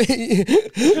bump me.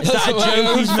 That's that a what joke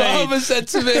my he's made? father said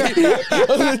to me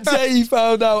on the day he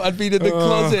found out I'd been in the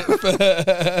closet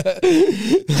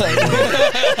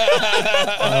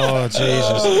Oh,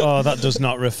 Jesus. Oh, that does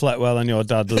not reflect well on your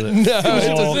dad, does it? No, it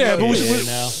doesn't. Yeah, but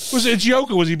now. was it a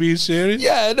joke or was he being serious?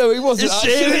 Yeah, no, he wasn't.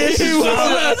 serious He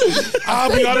wasn't.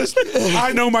 I'll be honest.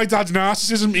 I know my dad's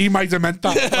narcissism. He might have meant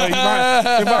that.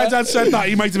 Like, if my dad said that,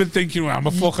 he might have been thinking, well, I'm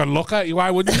a fucking looker. Why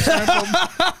wouldn't you say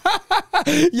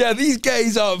something? Yeah, these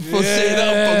gays aren't fussing up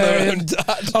on their own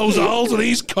dad. Those old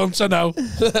these cunts, I know.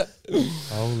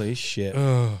 Holy shit.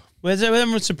 Was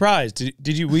everyone surprised?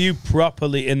 Were you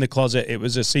properly in the closet? It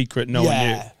was a secret no one knew.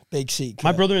 Yeah, big secret.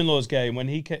 My brother-in-law's gay, and when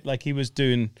he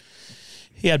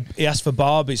asked for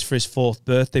Barbies for his 4th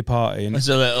birthday party, and It's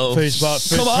a little. for his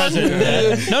present.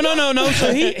 No.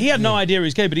 So he had no idea he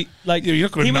was gay, but he you're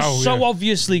not gonna was know, so yeah.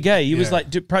 obviously gay. He was Yeah.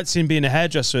 like practicing being a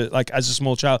hairdresser, like as a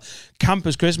small child,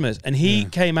 campus Christmas, and he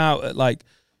came out at like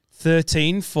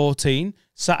 13, 14,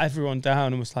 sat everyone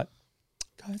down, and was like,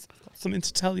 "Guys, I've got something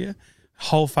to tell you."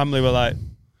 Whole family were like, he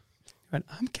went,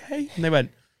 "I'm gay," and they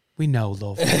went, "We know,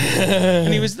 love."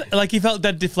 And he was like, he felt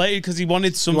dead deflated because he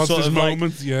wanted some Wants sort this of like,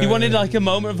 moment, yeah, he wanted yeah, like a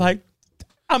moment of like,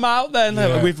 I'm out there. And like,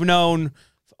 Yeah. we've known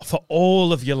for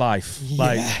all of your life.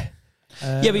 Like,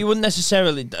 Yeah, but you wouldn't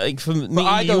necessarily like for me.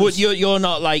 I You don't- would, you're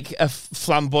not like a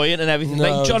flamboyant and everything. No,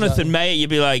 like Jonathan exactly. Mayer, you'd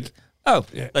be like, oh,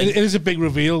 Yeah. like, It is a big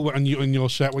reveal on your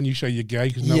set when you say you're gay.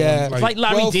 Cause no Yeah. one's like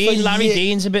Larry Well, Dean. for Larry ye-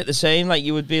 Dean's a bit the same. Like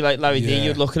you would be like Larry Dean. Yeah.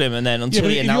 You'd look at him and then yeah, until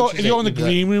but he if announces you're in the it, you'd be like,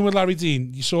 green room with Larry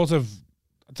Dean, you sort of,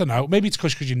 I don't know, maybe it's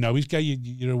because you know he's gay,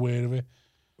 you're aware of it.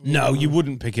 no, you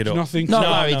wouldn't pick it Do up. you not think Not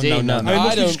so? Larry Dean, no. It must I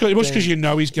be don't because think you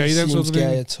know he's gay he then, sort seems of gay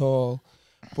thing. at all.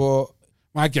 But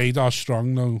My gaydar's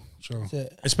strong though, so.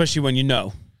 Especially when you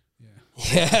know.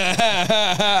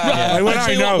 Like, when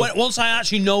I know, Once I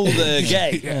actually know they're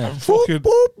gay. yeah, fucking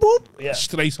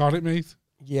straight on it, mate.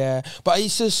 Yeah, but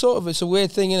it's a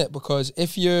weird thing, innit? Because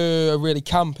if you're really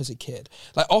camp as a kid,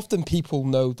 like often people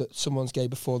know that someone's gay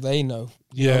before they know.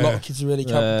 You know, a lot of kids are really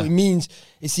camp. But it means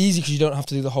it's easy because you don't have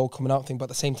to do the whole coming out thing. But at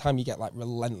the same time, you get like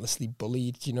relentlessly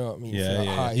bullied. Do you know what I mean? Yeah, For,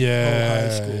 like, yeah. high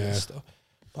school Yeah. and stuff.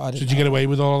 But I So didn't did you get have- away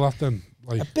with all of that then?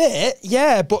 Like, a bit,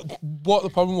 yeah, but what the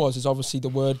problem was is obviously the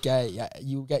word gay. Yeah,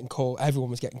 you were getting called.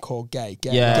 Everyone was getting called gay,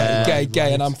 Yeah,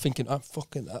 gay, and I'm thinking, I'm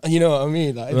fucking that. You know what I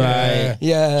mean? Like, Right.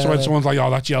 Yeah. so when someone's like,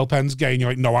 "Oh, that gel pen's gay," and you're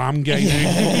like, "No, I'm gay."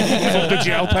 Fuck the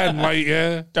gel pen, like,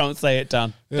 yeah. Don't say it,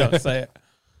 Dan. Don't say it.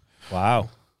 Wow.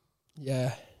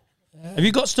 Yeah. Have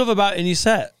you got stuff about it in your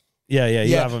set? Yeah, you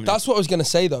Yeah, haven't. that's what I was going to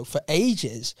say though. For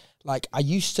ages, like I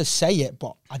used to say it,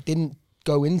 but I didn't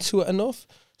go into it enough.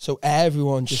 So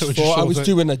everyone just So it thought just I sort was of-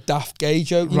 doing a daft gay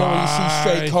joke. You know, when you see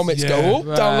straight Right, comics yeah. go, oh,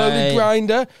 downloaded Right.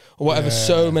 Grindr or whatever. Yeah.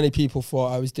 So many people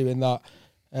thought I was doing that.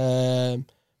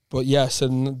 But yeah, so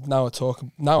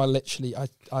now I literally, I've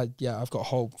got a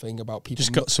whole thing about people.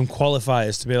 just got some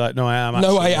qualifiers to be like, no, I am.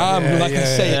 No, I actually. am. Yeah, like I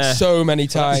yeah, say yeah. it so many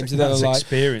times, and then That's I'm like,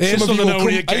 experience. It's Some of something you will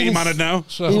only a come- gay even- man would know.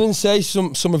 So. even say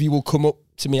some of you will come up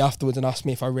to me afterwards and ask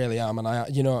me if I really am, and I,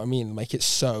 you know what I mean, make it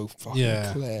so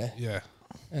fucking clear. Yeah.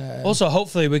 Also,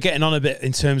 hopefully, we're getting on a bit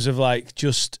in terms of like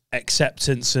just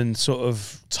acceptance and sort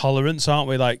of tolerance, aren't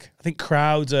we? Like, I think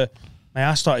crowds are.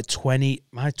 I started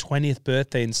my 20th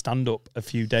birthday in stand up a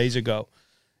few days ago.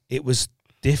 It was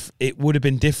it would have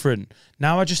been different.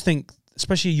 Now I just think,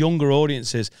 especially younger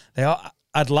audiences,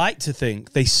 I'd like to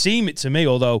think they seem it to me,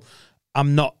 although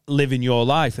I'm not living your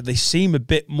life, they seem a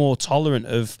bit more tolerant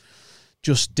of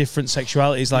just different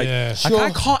sexualities. Like, Yeah. I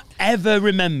can't ever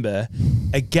remember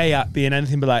a gay act being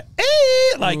anything but like,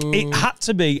 like it had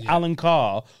to be Alan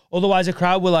Carr. Otherwise, a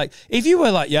crowd were like, if you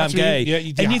were like, yeah, I'm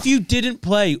gay, and if you didn't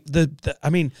play I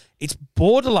mean, it's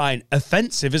borderline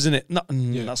offensive, isn't it?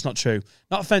 That's not true.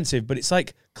 Not offensive, but it's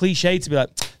like cliche to be like,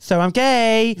 so I'm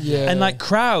gay. Yeah. And like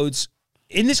crowds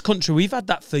in this country, we've had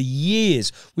that for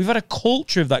years. We've had a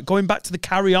culture of that going back to the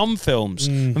Carry On films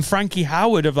and Frankie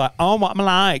Howard of like, oh, what am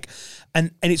I like?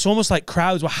 And it's almost like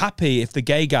crowds were happy if the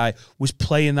gay guy was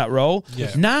playing that role.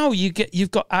 Yeah. Now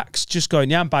you've got acts just going,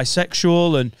 yeah, I'm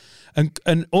bisexual,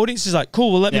 and audiences like,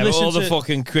 cool, well, let me listen all to the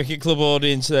fucking cricket club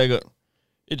audience there go,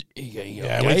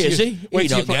 is he? Wait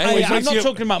till you play. I'm not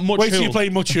talking about much. Wait till you play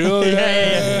Much-Hul.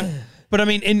 Yeah. But I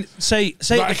mean, in say Like,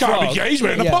 the I can't Frog, be gay. He's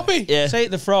wearing a poppy. Yeah. say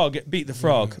the Frog, Beat the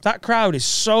Frog. That crowd is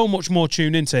so much more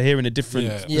tuned into hearing a different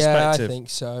perspective. Yeah, I think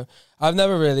so. I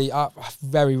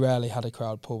very rarely had a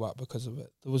crowd pull back because of it.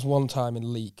 There was one time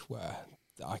in Leek where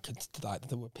there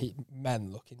were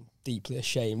men looking deeply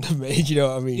ashamed of me. Do you know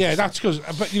what I mean? Yeah, that's because.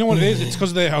 But you know what it is? It's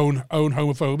because of their own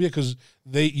homophobia. Because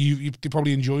they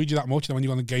probably enjoyed you that much, and when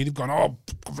you're on the gate, they've gone, "Oh,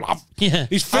 Yeah.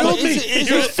 he's failed me.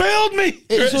 He's failed me."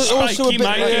 It's also a bit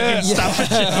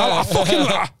I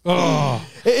fucking. Oh,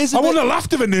 it is. I wouldn't have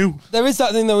laughed if I knew. There is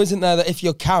that thing though, isn't there? That if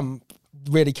you're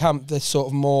really camp, they're sort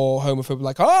of more homophobic.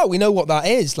 Like, oh, we know what that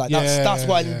is. Like that's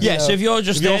why. Yeah, so if you're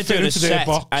just there doing a set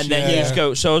and then you just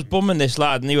go, so I was bumming this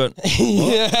lad, and he went,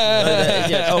 you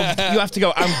have to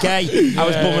go, I'm gay. I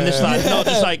was bumming this lad, not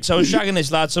just like, so I was shagging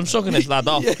this lad, so I'm sucking this lad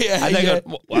off, and they go,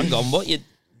 hang on, what you?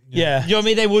 Yeah. You know what I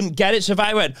mean? They wouldn't get it. So if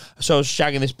I went, so I was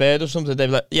shagging this bird or something, they'd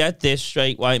be like, yeah, this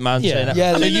straight white man saying that.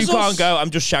 Yeah, And then there's you can't go, I'm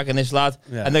just shagging this lad.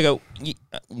 Yeah. And they go,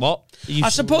 what? I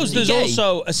suppose there's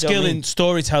also a skill in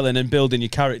storytelling and building your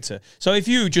character. So if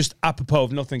you just apropos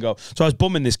of nothing go, so I was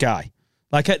bumming this guy.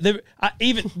 Like,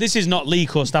 even this is not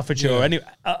Leek or Staffordshire or any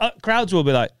crowds will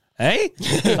be like, hey?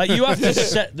 Like, you have to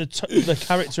set the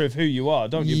character of who you are,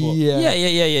 don't you? But,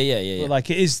 Yeah. But like,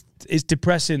 it's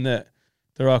depressing that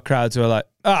there are crowds who are like,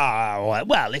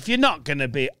 well, if you're not going to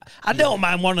be... I don't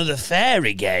mind one of the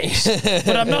fairy gays,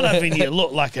 but I'm not having you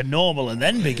look like a normal and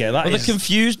then be gay. They're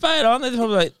confused by it, aren't they? They're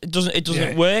probably like, it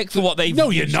doesn't work for what they've... No,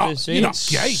 you're not. You're not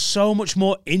gay. So much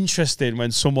more interesting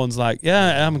when someone's like,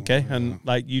 yeah, I'm gay, and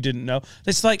like, you didn't know.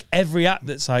 It's like every act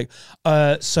that's like,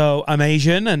 so I'm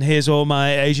Asian, and here's all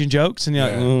my Asian jokes, and you're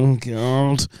like, oh,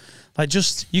 God. Like,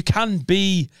 just, you can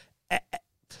be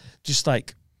just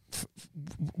like...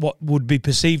 what would be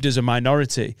perceived as a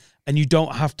minority, and you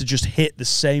don't have to just hit the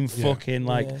same fucking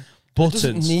buttons.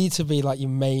 It doesn't need to be like your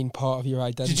main part of your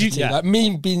identity. Like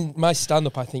me being my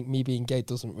stand-up, I think me being gay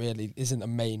isn't a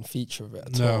main feature of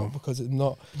it at all, because it's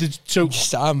not.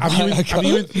 Have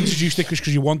you introduced it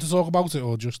because you want to talk about it,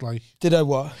 or just like? Did I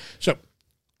what? So,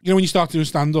 you know, when you start doing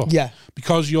stand-up,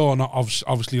 because you're not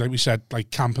obviously, like we said,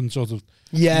 like camp and sort of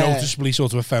noticeably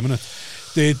sort of effeminate.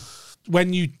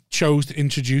 When you chose to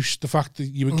introduce the fact that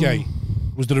you were gay,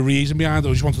 was there a reason behind it,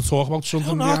 or just want to talk about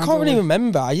something? I can't really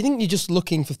remember. I think you're just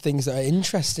looking for things that are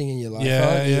interesting in your life,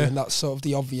 aren't you? And that's sort of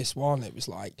the obvious one. It was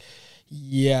like,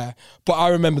 but I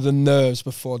remember the nerves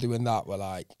before doing that were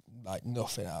like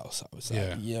nothing else. I was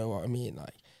like, you know what I mean?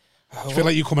 Like, I feel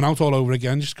like you're coming out all over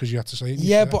again just because you had to say it.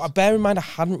 Yeah, but bear in mind, I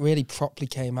hadn't really properly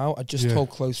came out. I just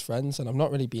told close friends, and I'm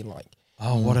not really being like.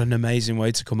 Oh, what an amazing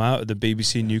way to come out at the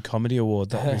BBC New Comedy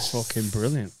Award. That was fucking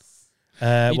brilliant.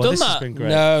 Done this that? has been great.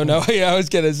 No, I was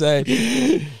going to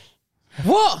say...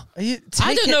 What? I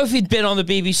don't know if he'd been on the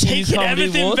BBC New Taking Comedy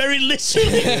everything Award. very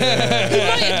literally. He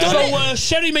might have done it.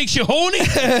 Sherry makes you horny. He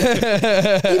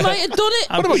might have done it.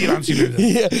 What about you, Nancy?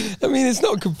 I mean, it's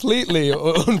not completely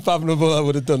unfathomable I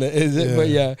would have done it, is it? But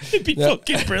It'd be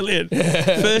fucking brilliant.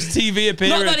 First TV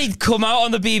appearance. Not that he'd come out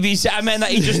on the BBC. I meant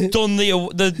that he'd just done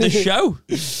the show.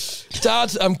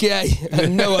 Dad, I'm gay.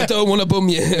 And no, I don't want to bum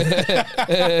you.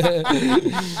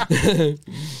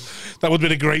 That would have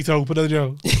been a great opener,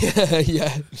 Joe.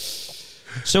 Yeah.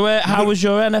 So how was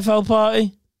your NFL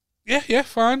party? Yeah,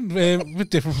 fine. A bit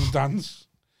different from Dan's.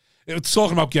 It was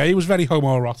talking about gay. It was very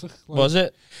homoerotic. Was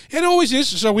it? It always is.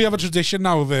 So we have a tradition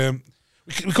now of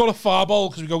we call it Far Bowl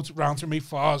because we go round to meet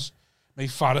Farrs, meet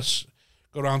Farris,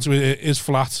 go round to his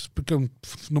flat. Become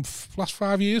last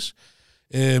 5 years,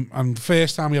 and the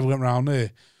first time we ever went round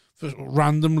there,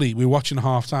 randomly we were watching a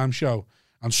halftime show,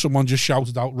 and someone just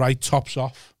shouted out, "Right, tops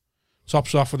off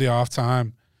for the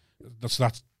halftime."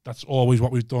 That's always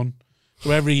what we've done. So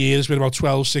every year there's been about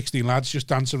 12, 16 lads just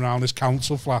dancing around this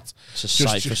council flat. It's a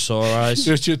sight for sore eyes.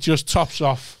 Just tops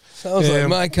off. Sounds like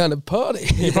my kind of party.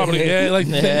 You probably, like...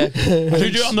 Yeah. Do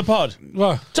you do it on the pod?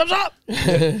 What? Tops up!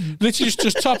 Literally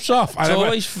just tops off. And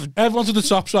always everyone's at the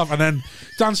tops off, and then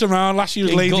dancing around. Last year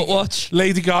was Lady... Gut Watch.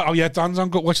 Lady Gaga. Oh, yeah, Dan's on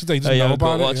Gut Watch today. Doesn't know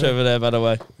about Gut Watch over there, by the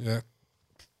way. Yeah.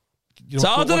 It's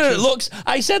harder than it looks.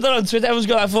 I said that on Twitter. Everyone's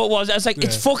going, I thought it was. I was like,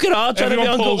 it's fucking hard trying to be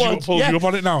on Gut Watch. Pulls you up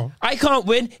on it now. I can't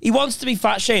win. He wants to be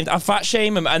fat shamed. I fat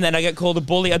shame him, and then I get called a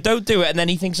bully. I don't do it, and then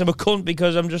he thinks I'm a cunt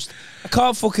because I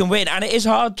can't fucking win. And it is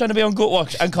hard trying to be on Gut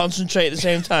Watch and concentrate at the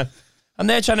same time. I'm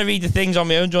there trying to read the things on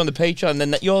my own during the Patreon, and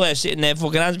then you're there sitting there,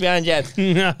 fucking hands behind your head,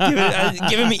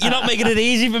 giving me. You're not making it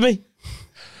easy for me.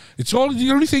 It's all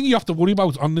the only thing you have to worry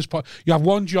about on this pod. You have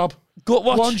one job. Gut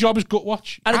Watch. One job is Gut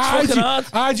Watch. And it's fucking hard.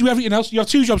 I do everything else. You have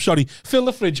two jobs, sorry. Fill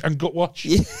the fridge and Gut Watch.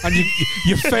 Yeah. And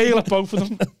you fail at both of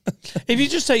them. If you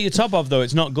just take your top off, though,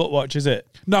 it's not Gut Watch, is it?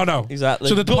 No. Exactly.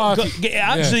 So the party...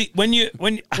 Actually,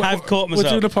 when I've caught myself,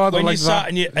 doing a pod when like you sat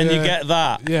and you get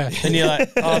that, and you're like,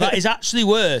 oh, that is actually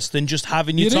worse than just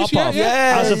having your top off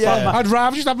as a fan. I'd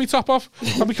rather just have my top off.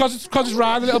 And because it's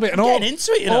riding a little bit. And all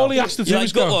into it, you know? All he has to do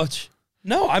is Gut go... Watch.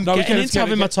 No, I'm getting into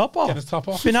having my top off. Get his top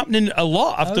off. It's been happening a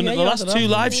lot. I've done it the last 2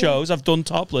 live shows. I've done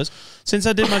topless. Since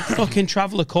I did my fucking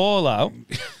Traveller call out,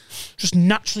 just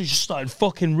naturally just started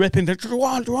fucking ripping. Do you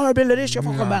want a bit of this, you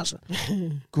fucking bastard?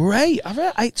 Great.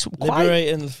 It's quite...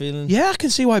 Liberating the feeling. Yeah, I can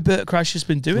see why Bert Crash has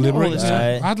been doing it all this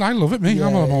time. I love it, me.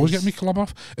 I'm always getting me club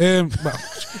off.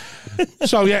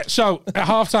 So at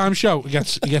halftime show,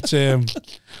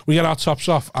 we get our tops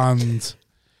off, and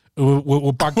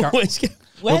we're bad.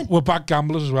 We're bad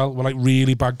gamblers as well. We're like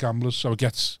really bad gamblers. So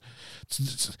it's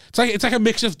like a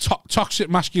mix of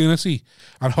toxic masculinity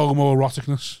and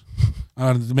homoeroticness,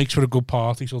 and it makes for a good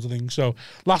party sort of thing. So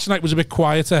last night was a bit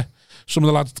quieter. Some of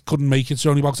the lads couldn't make it.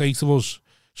 So only about 8 of us.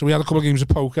 So we had a couple of games of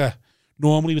poker.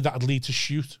 Normally that'd lead to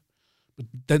shoot, but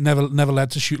that never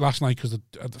led to shoot last night because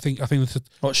I think it's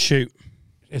what shoot?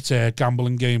 It's a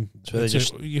gambling game. So they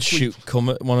just come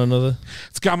at one another.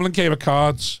 It's a gambling game of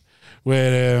cards.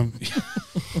 Where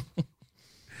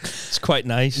it's quite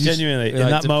nice. Genuinely, in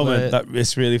that moment,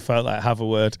 this really felt like have a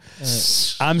word.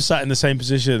 I'm sat in the same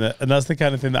position, and that's the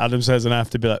kind of thing that Adam says, and I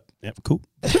have to be like, "Yep, cool."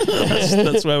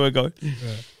 that's where we're going. Yeah.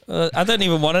 I don't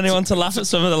even want anyone to laugh at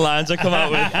some of the lines I come out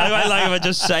with. I quite like if I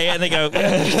just say it and they go,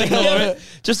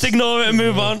 just ignore it and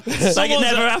move on. Like it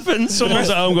never happened. Someone's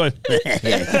at home going,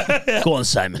 go on,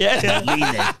 Simon.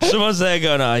 Yeah. Someone's there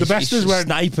going, the best is when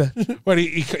sniper. When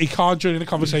he can't join in the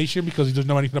conversation because he doesn't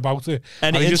know anything about it.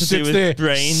 And he just sits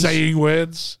there saying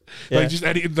words. Yeah. Like just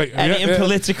anything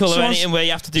political or anything where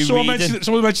you have to do someone reading.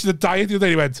 Someone mentioned the diet the other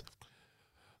day. He went,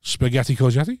 spaghetti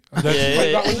courgette.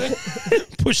 That was it.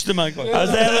 Push the mic. I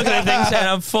was there looking at things saying,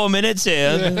 I'm 4 minutes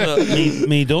here. Yeah.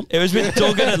 Me done. It was with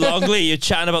Duggan and Longley. You're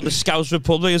chatting about the Scouse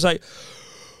Republic. It's like,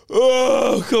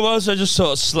 oh, come on. So I just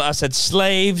sort of, I said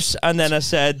slaves, and then I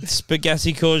said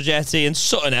spaghetti courgette and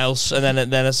something else.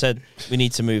 And then I said, we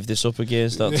need to move this up a gear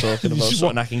and start talking about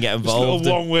something I can get involved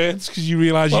in. Long words because you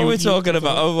realise what we're talking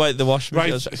about. Oh, right, the washing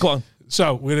machine. Right. Go on.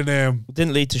 So we're in.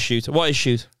 Didn't lead to shoot. What is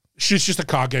shoot? Shoot's just a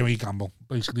card game where you gamble.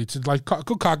 Basically, it's like a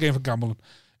good card game for gambling.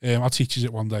 I'll teach you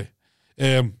it one day.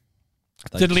 Didn't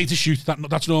lead to shoot.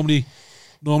 That's normally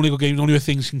a good game. Normally where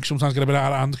things can sometimes get a bit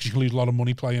out of hand because you can lose a lot of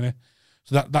money playing it.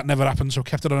 So that never happened. So I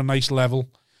kept it on a nice level.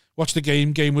 Watched the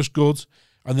game. Game was good.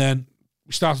 And then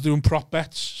we started doing prop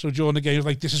bets. So during the game, it was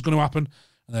like, this is going to happen.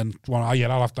 And then,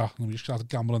 I'll have that. And we just started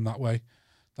gambling that way.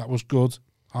 That was good.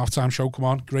 Halftime show, come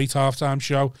on. Great halftime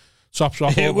show. Top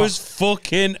shot. It was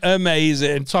fucking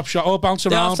amazing. Top shot, all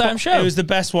bouncing around. Halftime show. It was the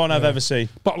best one I've ever seen.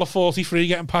 Bottle of 43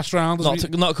 getting passed around.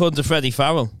 Not according to Freddie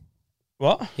Farrell.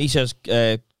 What? He says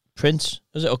Prince.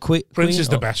 Is it a Prince is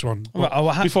the best one.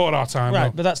 Before our time.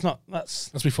 Right, but that's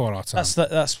before our time.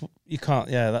 That's you can't.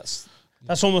 Yeah, that's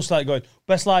almost like going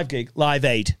best live gig, Live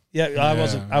Aid. Yeah,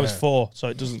 I was 4, so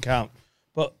it doesn't count.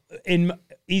 But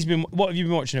he's been. What have you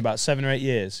been watching about 7 or 8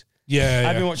 years? Yeah,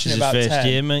 I've been watching his about first 10.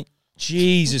 year, mate.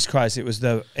 Jesus Christ, it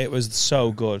was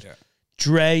so good. Yeah.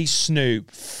 Dre,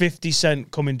 Snoop, 50 Cent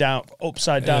coming down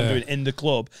upside down doing In the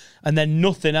Club, and then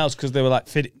nothing else because they were like,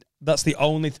 that's the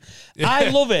only. I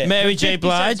love it. Mary J.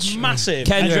 Blige, massive.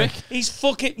 Kendrick, he's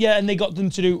fucking and they got them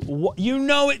to do what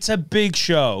it's a big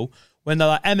show. When they're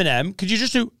like, Eminem, could you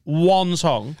just do one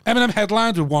song? Eminem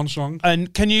headlined with one song.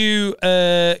 And can we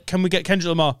get Kendrick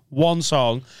Lamar one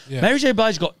song? Yeah. Mary J.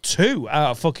 Blige got 2 out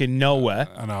of fucking nowhere.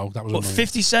 I know, that was But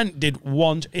 50 Cent did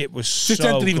one. It was 50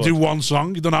 Cent didn't even do one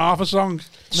song. He done half a song.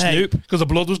 Snoop. Because the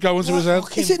blood was going to his head.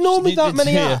 Is it normally that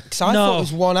many acts? I thought it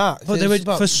was one act. But they were,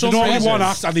 for some reason. Normally one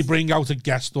act and they bring out a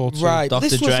guest or two. Right.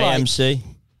 Dr. Dre, MC.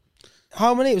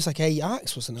 How many? It was like 8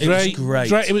 acts, wasn't it? It was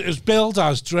great. It was billed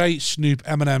as Dre, Snoop,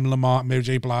 Eminem, Lamar, Mary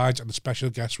J. Blige, and the special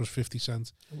guest was 50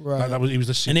 Cent. Right. He was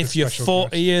the secret And if you're special 40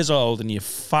 guest. years old and you're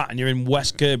fat and you're in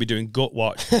West Kirby doing gut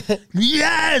watch,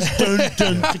 yes, dun,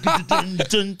 dun, dun, dun, dun,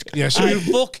 dun. Yeah, so I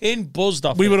fucking buzzed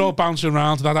off. we it. were all bouncing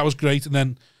around to that. That was great. And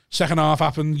then second half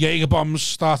happened. Jaeger bombs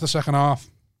start the second half.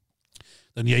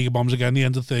 Then Jaeger bombs again the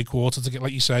end of the third quarter to get,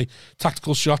 like you say,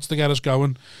 tactical shots to get us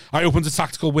going. I opened a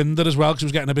tactical window as well because it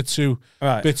was getting a bit too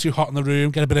hot in the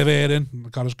room. Get a bit of air in. And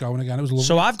got us going again. It was lovely.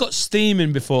 So I've got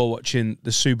steaming before watching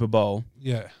the Super Bowl,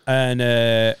 Yeah. and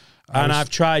I've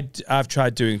tried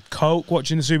doing coke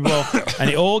watching the Super Bowl, and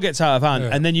it all gets out of hand.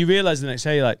 Yeah. And then you realise the next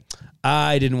day, you're like,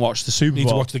 I didn't watch the Super Need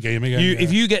Bowl. to watch the game again.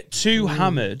 If you get too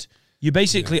hammered, you're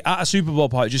basically at a Super Bowl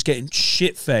party just getting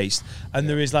shit-faced, and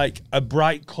there is like a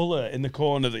bright colour in the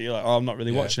corner that you're like, oh, I'm not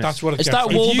really watching That's it. what it Is gets. that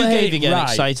If Wool you get behaviour it getting right-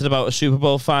 excited about a Super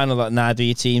Bowl final that neither of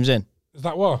your team's in? Is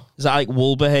that what? Is that like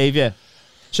Wool behaviour?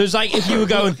 So it's like if you were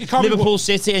going It can't be Liverpool Wool.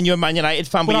 City and you're a Man United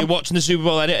fan, but But you're watching the Super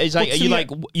Bowl, and it's like, But are to you the-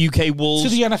 like UK Wolves? To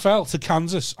the NFL, to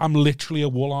Kansas, I'm literally a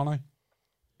Wool, aren't I?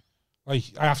 Like,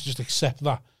 I have to just accept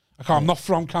that. I can't. I'm not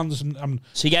from Kansas. And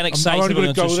So you're getting I'm excited only about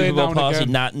going gonna to a go there Super Bowl now and party,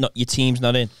 again. not your team's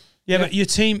not in. Yeah, but your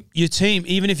team,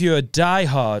 even if you're a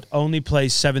diehard, only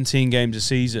plays 17 games a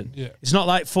season. Yeah. It's not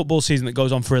like football season that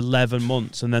goes on for 11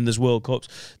 months and then there's World Cups.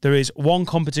 There is one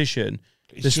competition,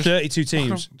 there's just 32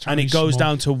 teams, trying and to it be goes small.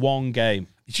 down to one game.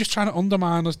 he's just trying to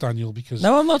undermine us, Daniel, because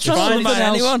No, I'm not trying to something undermine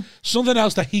else- anyone. Something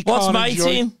else that he What's can't my enjoy.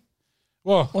 team?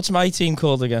 What? What's my team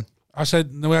called again? I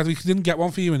said, no, we didn't get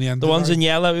one for you in the end. The did ones I? in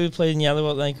yellow who played in yellow,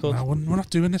 what are they called? No, we're not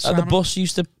doing this, The Simon. bus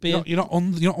used to be. You're not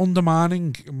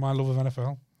undermining my love of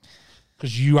NFL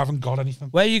because you haven't got anything.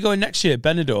 Where are you going next year?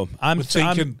 Benidorm. We're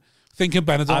thinking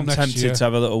Benidorm I'm next tempted year. to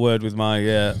have a little word with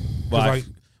my wife. I-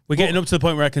 We're getting up to the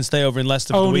point where I can stay over in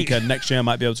Leicester for the Only- weekend. Next year I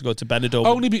might be able to go to Benidorm.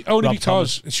 Only Rob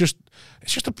because Thomas.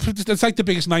 it's like the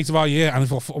biggest night of our year, and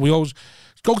we always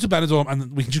go to Benidorm,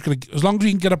 and we can just as long as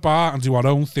we can get a bar and do our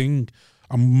own thing.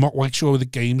 I'm not quite sure with the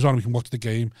game's on. We can watch the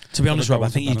game. To be honest, We're Rob, I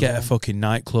going think to you get a Benidorm. fucking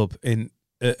nightclub in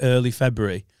early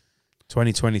February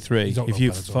 2023 You don't if know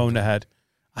you Benidorm, phoned do you? ahead.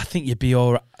 I think you'd be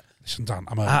all right. Listen, Dan,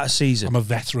 Out of season. I'm a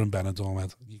veteran Benidorm,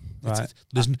 Ed. Right.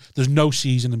 There's no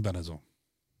season in Benidorm.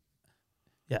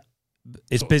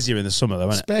 It's busier in the summer, though,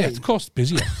 isn't it? Yeah, of course,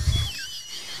 busier.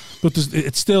 But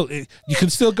you can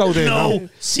still go there now.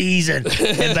 Season in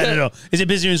Benidorm. Is it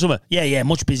busier in summer? Yeah,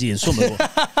 much busier in summer.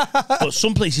 But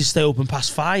some places stay open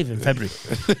past 5 in February.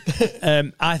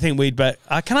 I think we'd bet.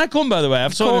 Can I come, by the way?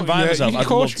 I've sort of invited myself. Of I'd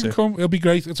course love you can to. come. It'll be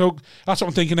great. So that's what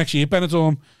I'm thinking next year.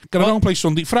 Benidorm. Gonna go and play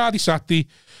Sunday, Friday, Saturday.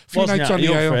 Few Wozniak, nights on are you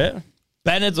the up for ale. it?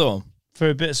 Benidorm. For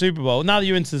a bit of Super Bowl. Now that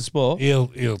you're into the sport.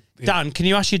 He'll Dan, can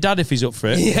you ask your dad if he's up for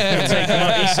it? Yeah. Take him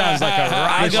on. He sounds like a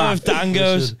I right go man. if Dan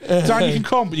goes. Dan, you can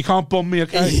come, but you can't bum me,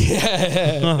 okay?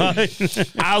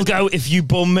 I'll go if you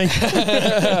bum me.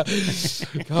 God, it's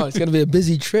going to be a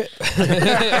busy trip. You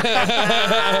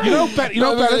know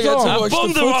Benidorm. I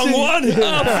bummed the wrong one.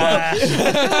 Oh,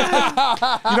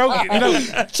 fuck. You know,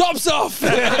 Tops off.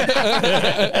 Tops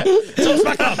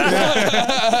back up.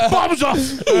 bombs off.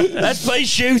 Let's play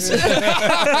shoot.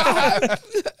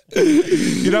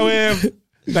 You know,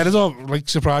 Benidorm, like,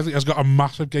 surprisingly, has got a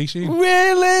massive gay scene.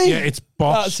 Really? Yeah, it's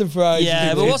boss. That's surprising.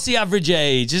 Yeah, but what's the average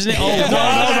age? Isn't it old?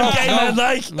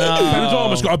 Benidorm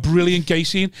has got a brilliant gay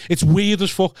scene. It's weird as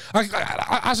fuck.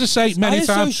 As I say many I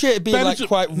times, associate it being like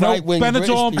quite right-wing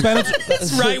Benidorm, British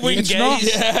Benidorm, right-wing it's gays. not.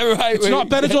 Yeah, right. It's not.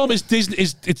 Benidorm is Disney.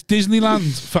 It's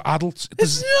Disneyland for adults.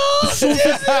 It's not.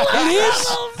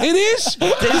 It is.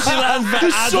 Disneyland for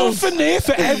There's adults. something there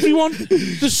for everyone.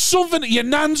 There's something. Your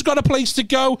nan's got a place to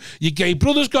go. Your gay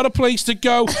brother's got a place to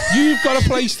go. You've got a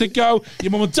place to go.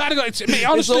 Your mum and dad have got. Mate, It's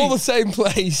honestly, all the same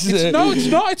place. no, it's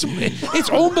not. It's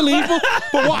unbelievable.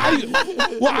 But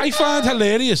what I find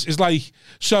hilarious is like,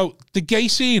 so the gay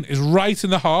scene is right in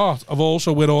the heart of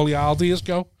also where all the Aldi's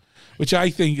go, which I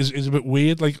think is a bit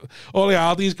weird. Like, all the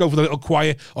Aldi's go for the little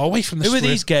quiet, away from the Who are strip.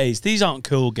 these gays? These aren't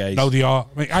cool gays. No, they are.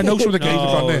 I mean, I know some of the gays have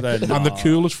gone there, they're and they're not.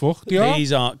 cool as fuck. They are.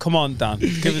 These aren't. Come on, Dan.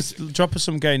 Drop us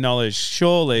some gay knowledge.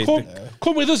 Surely.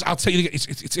 Come with us. I'll tell you,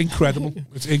 it's incredible.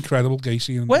 It's incredible gay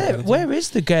scene. Where is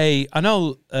the gay? I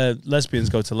know lesbians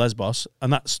go to Lesbos,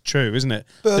 and that's true, isn't it?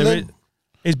 Berlin.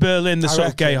 Is Berlin the I sort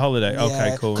of gay reckon. holiday?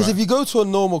 Okay, cool. Because Right. if you go to a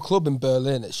normal club in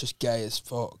Berlin, it's just gay as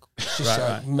fuck. It's just Right,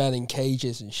 like men in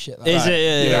cages and shit like Is that.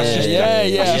 it? that's just-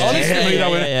 Yeah. Honestly,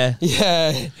 Yeah.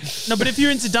 yeah. No, but if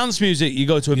you're into dance music, you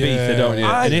go to a beaver, don't you?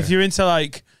 Yeah. And if you're into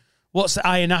like, what's the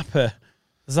Iron Appa?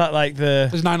 Is that like the?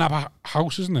 There's 9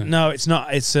 House, isn't it? No, it's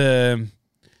not. It's it's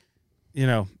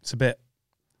a bit.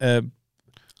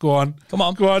 Go on. Come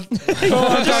on. Go on. Go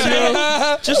on,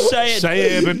 Daniel. Just say it.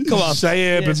 Say urban. Come on.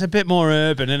 Say urban. Yeah, it's a bit more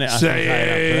urban, isn't it?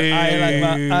 Say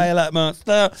I like my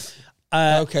stuff.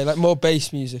 Okay, like more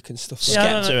bass music and stuff. Like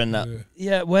that. Skepta and that.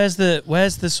 Yeah, where's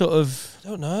the sort of? I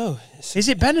don't know. Is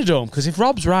it Benidorm? Because if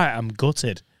Rob's right, I'm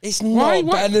gutted. It's not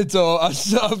Benidorm.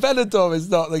 Benidorm is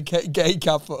not the gay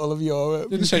capital of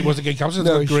Europe. Didn't say it was a gay capital. It's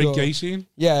No, a great sure. gay scene.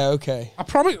 Yeah, okay. I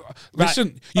promise.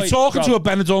 Listen, you're talking to a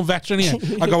Benidorm veteran here.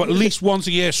 I go at least once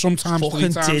a year, sometimes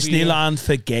Fucking 3 times a year. Disneyland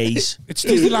for gays. It's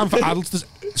Disneyland for adults. There's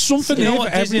something You there know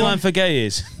what for everyone. Disneyland for gay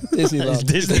is? Disneyland.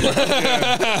 It's Disneyland.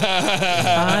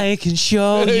 I can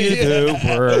show you the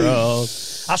world.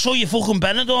 I saw you fucking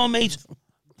Benidorm, mate.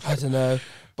 I don't know.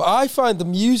 But I find the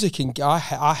music in I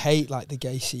hate like the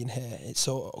gay scene here. It's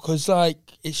so because like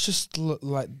it's just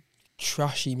like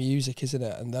trashy music, isn't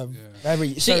it? And they're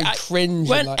very cringe.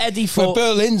 When and, like, Eddie but Fort,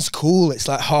 Berlin's cool. It's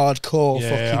like hardcore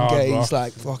fucking hard gays, rock.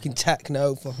 like fucking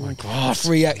techno, fucking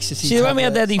free ecstasy. see when we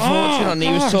had tablets. Eddie Fortune on, he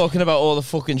was talking about all the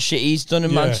fucking shit he's done in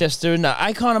Yeah. Manchester and that.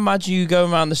 I can't imagine you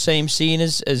going around the same scene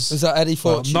as Was that Eddie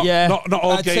Fortune? Not, Yeah. not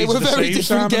all I'd say gays we're are the very same,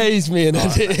 different Simon. gays, me and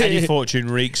Eddie. Eddie Fortune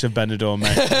reeks of Benidorm,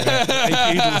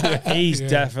 mate. He's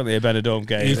definitely a Benidorm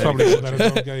gay. He's isn't he? probably a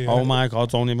Benidorm gay. Oh my God,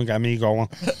 don't even get me going.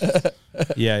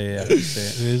 Yeah. I see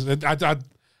it. It is.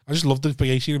 I just love the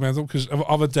gay scene in Benidorm because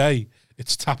of a day,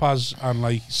 it's tapas and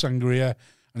like sangria,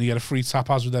 and you get a free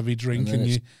tapas with every drink, and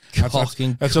you.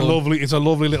 That's a lovely. It's a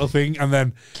lovely little thing. And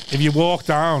then if you walk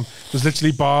down, there's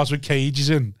literally bars with cages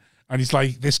in. And it's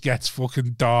like, this gets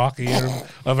fucking dark here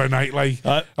overnight. Like,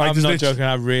 I'm not joking.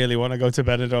 I really want to go to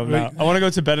Benidorm now. I want to go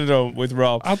to Benidorm with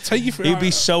Rob. I'll take you for He'd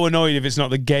be so annoyed if it's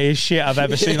not the gayest shit I've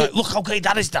ever seen. Like, look how gay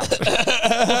that is, Dad. Look,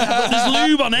 there's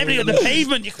lube on the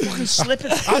pavement. You fucking slip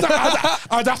it.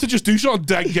 I'd have to just do something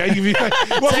dead gay.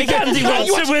 Take Andy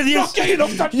Wilson with you. Not gay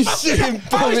enough. You see him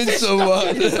bumming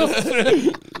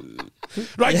someone.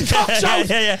 Right, cocks out.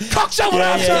 Cocks out.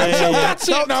 That's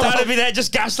it now. That'd be there,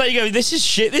 just gaslight you. Go, this is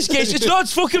shit. This case, it's not.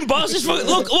 It's fucking boss. It's fucking,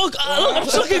 look, I'm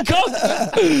sucking cock.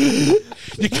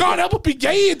 You can't help but be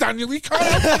gay here, Daniel. You can't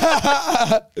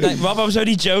help. Like, Rob, I was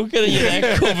only joking, and you're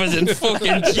there covered in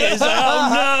fucking jizz.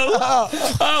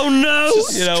 Oh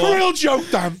no! You know what? Real joke,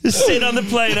 Dan. Just sit on the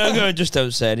plane. I'm going. Just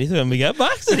don't say anything when we get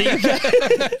back to the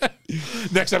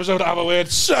UK. Next episode, I have a word.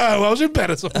 So, I was in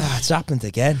bed or something. It's happened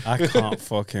again. I can't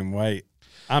fucking wait.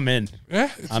 I'm in.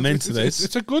 Yeah, I'm into this.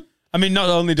 It's a good. I mean, not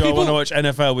only do I want to watch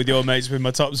NFL with your mates with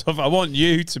my tops off, I want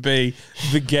you to be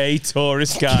the gay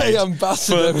tourist guide Gay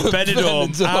ambassador for of Benidorm,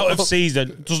 Benidorm. out of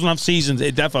season. Doesn't have seasons.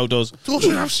 It defo does.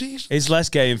 Doesn't have season. It's less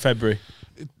gay in February.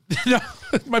 No,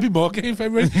 it might be more gay in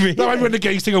February. That might be when the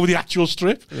gays take over the actual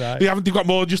strip. Right. They've got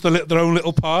more just their own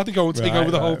little part. They go and take Right, over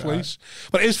the whole right, place.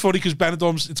 But it is funny because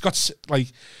Benidorm's, it's got like,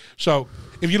 so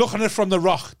if you look at it from the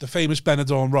Rock, the famous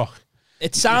Benidorm Rock.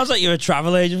 It sounds like you're a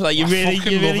travel agent. Like you're fucking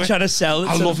really love it. trying to sell it.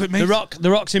 I to love them. it, mate. The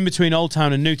Rock's in between Old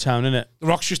Town and New Town, isn't it? The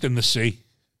Rock's just in the sea.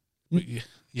 Yeah.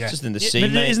 Just in the sea,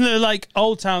 But mate. isn't there like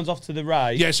Old Town's off to the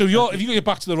right? Yeah, so if you get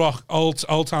back to the Rock, Old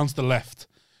Town's to the left,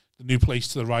 the new place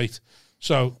to the right.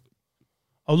 So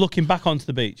Oh, looking back onto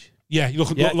the beach. yeah, you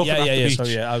look at the beach. So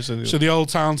yeah, absolutely. So the Old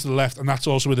Town's to the left, and that's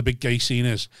also where the big gay scene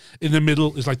is. In the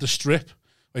middle is like the strip,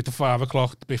 like the 5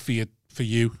 o'clock, the bit for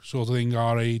you sort of thing,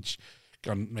 our age,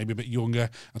 and maybe a bit younger.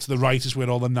 And to the right is where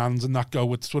all the nans and that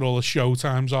go. It's where all the show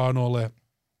times are and all the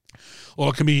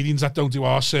comedians that don't do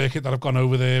our circuit that have gone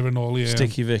over there and all the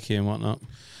Sticky Vicky and whatnot.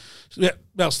 Yeah,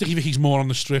 well, Sticky Vicky's more on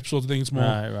the strip sort of thing. It's more,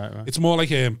 Right. It's more like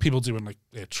people doing like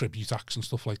tribute acts and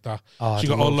stuff like that. Oh, so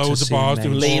you I'd got all love to loads of see bars Main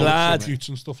doing Lee all Ladd. tributes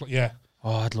and stuff like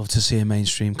Oh, I'd love to see a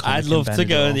mainstream comic. I'd love to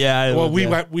go. Yeah.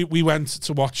 we went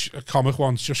to watch a comic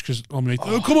once just because mate,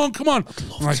 come on.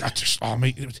 And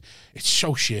mate, it's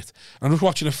so shit. And I was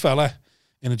watching a fella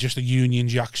in just a Union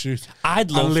Jack suit.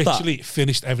 I'd love I literally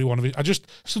finished every one of it. I just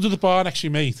stood at the bar next to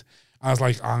your mate. I was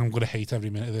like, I'm going to hate every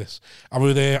minute of this. And we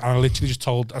were there, and I literally just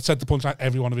I said the punchline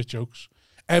every one of his jokes.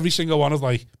 Every single one was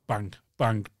like, bang,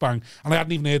 bang, bang. And I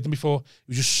hadn't even heard them before. It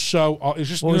was just so... It was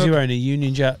just, What was he wearing? A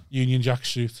Union Jack? Union Jack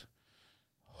suit.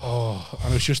 Oh,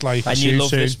 and it was just like... And you love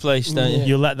soon. this place, don't you?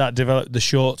 You let that develop. The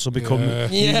shorts will become Yeah.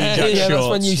 Union Jack that's shorts.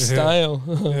 when you style.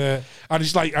 Yeah. And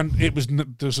it's like, and it was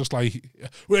just like,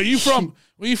 where are you from?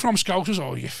 Where are you from, Scousers?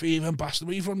 Oh, you thieving bastard.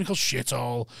 Where are you from? Because shit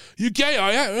all. You gay,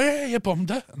 are you? Yeah, you bummed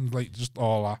it. And like, just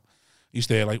all that. He's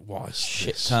there like, what is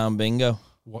Shit this? town bingo.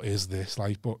 What is this?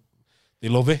 Like, but they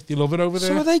love it. They love it over there.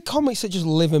 So are they comics that just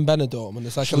live in Benidorm and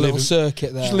there's like Just a little live in-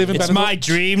 circuit there? just live in It's Benidorm. my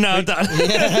dream now, Dan.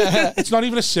 It's not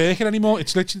even a circuit anymore.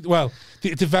 It's literally, well,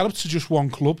 it developed to just one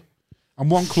club.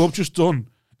 And one club just done.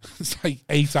 It's like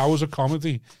 8 hours of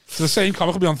comedy. So the same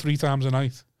comic will be on 3 times a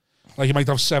night. Like you might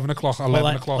have 7 o'clock,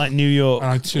 11 o'clock, like New York,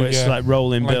 and like 2, where it's like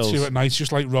rolling like bills. 2 at night,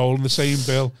 just like rolling the same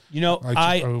bill. You know,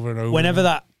 like over and over. Whenever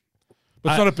that.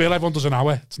 But it's not a bill. Everyone does an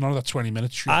hour. It's none of that 20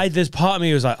 minutes. Shit. There's part of me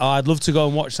who was like, oh, I'd love to go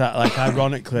and watch that, like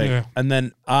ironically, Yeah. and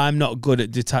then I'm not good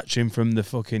at detaching from the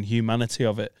fucking humanity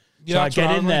of it. Yeah, So I that's get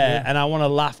what in I'm there like, and I want to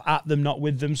laugh at them, not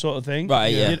with them, sort of thing.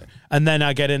 Right, yeah. And then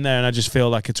I get in there and I just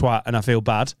feel like a twat and I feel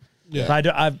bad. Yeah.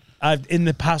 So I've in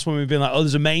the past when we've been like, oh,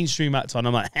 there's a mainstream act on,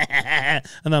 I'm like,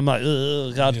 and I'm like,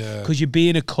 oh god, because you're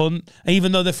being a cunt,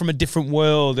 even though they're from a different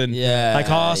world, and like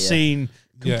our scene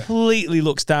completely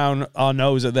looks down our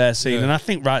nose at their scene, and I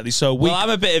think rightly so. Well,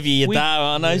 I'm a bit of your dad,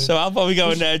 aren't I? So I'll probably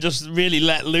go in there and just really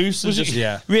let loose and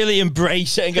just really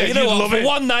embrace it and go, you know what, for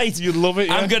one night, you'd love it.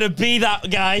 I'm going to be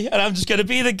that guy, and I'm just going to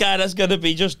be the guy that's going to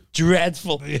be just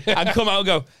dreadful. And come out and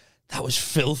go, that was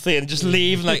filthy, and just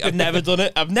leave. Like, I've never done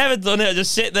it. I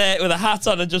just sit there with a hat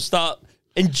on and just start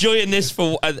enjoying this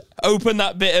open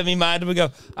that bit of my mind, and we go,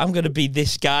 I'm going to be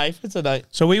this guy for tonight.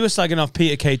 So we were slagging off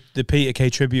the Peter Kay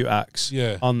tribute acts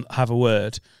on Have a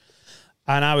Word,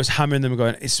 and I was hammering them and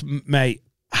going, mate,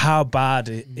 how bad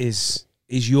is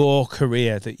your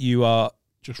career that you are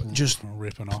just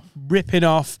ripping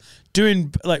off,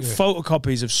 doing like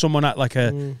photocopies of someone at like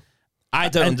a... I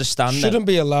don't understand that. Shouldn't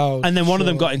be allowed. And then one of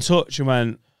them got in touch and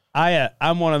went,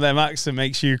 I'm one of them acts that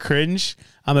makes you cringe.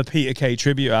 I'm a Peter Kay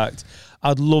tribute act.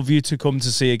 I'd love you to come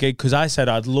to see a gig, because I said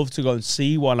I'd love to go and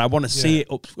see one. I want to see it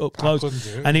up close.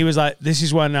 And he was like, "This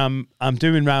is when I'm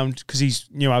doing round," because he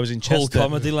knew I was in Chester. Whole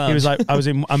Comedy Lounge. He was like,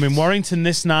 I'm in Warrington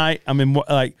this night. I'm in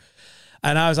like,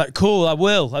 and I was like, "Cool, I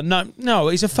will." And no,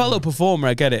 he's a fellow performer.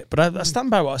 I get it, but I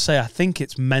stand by what I say. I think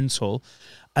it's mental.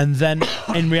 And then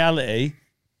in reality,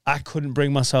 I couldn't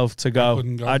bring myself to go.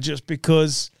 I just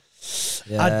because.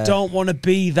 I don't want to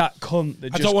be that cunt.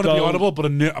 That I don't want to be horrible,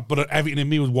 but everything in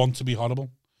me would want to be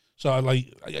horrible. So I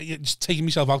just taking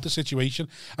myself out of the situation.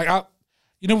 Like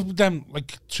them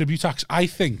like tribute acts. I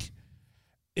think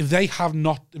if they've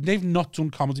not done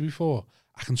comedy before,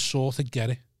 I can sort of get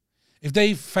it. If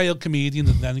they've failed comedians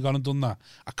and then gone and done that,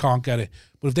 I can't get it.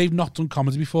 But if they've not done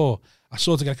comedy before, I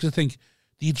sort of get it, because I think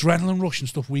the adrenaline rush and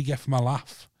stuff we get from a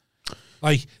laugh,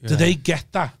 like, do they get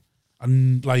that?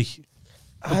 And like.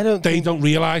 They don't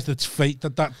realise that it's fake.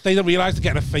 That they don't realise they're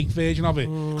getting a fake version of it,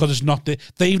 because it's not.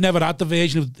 They've never had the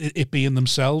version of it being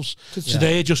themselves, so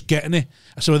they're just getting it.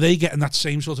 So are they getting that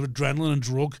same sort of adrenaline and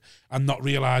drug and not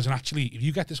realising, actually, if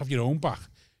you get this off your own back,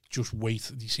 just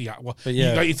wait. You see,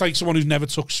 it's like someone who's never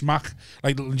took smack,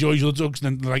 like enjoys your drugs,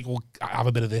 and then like, well, have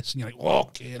a bit of this, and you're like, oh,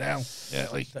 okay, hell, yeah.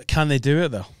 Like, can they do it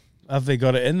though? Have they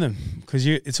got it in them? Because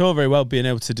it's all very well being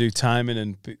able to do timing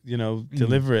and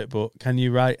deliver it, but can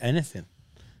you write anything?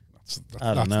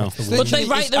 I don't know. But they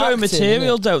write their own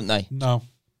material, don't they? No.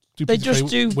 They just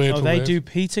do... They do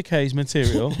Peter Kay's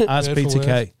material as Peter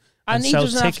Kay. And he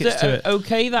doesn't have to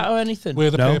okay that or anything.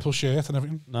 Wear the purple shirt and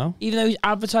everything. No. Even though he's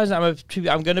advertising,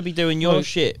 I'm going to be doing your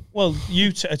shit. Well,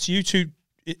 it's YouTube.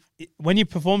 When you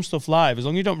perform stuff live, as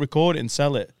long as you don't record it and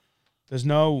sell it, there's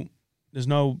no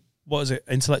what is it,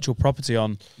 intellectual property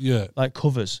on like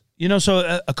covers.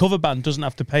 So a cover band doesn't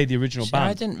have to pay the original band.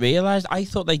 I didn't realise. I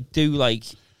thought they do like...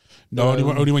 No,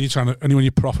 only when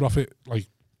you profit off it, like,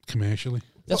 commercially.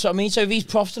 That's what I mean. So if he's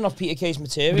profiting off Peter Kay's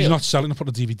material, but he's not selling to put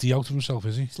a DVD out of himself,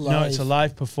 is he? No, it's a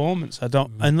live performance. I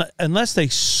don't unless they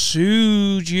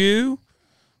sued you.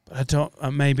 But I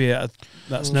don't. Maybe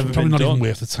that's never probably been not done. even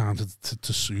worth the time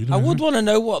to sue them. I would want to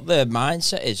know what their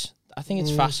mindset is. I think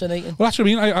it's fascinating. Well, that's what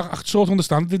I mean. I sort of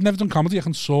understand. They've never done comedy. I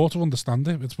can sort of understand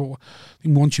it. It's what I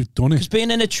think once you've done it. Because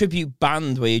being in a tribute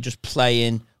band where you're just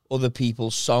playing other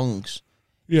people's songs.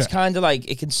 Yeah. It's kind of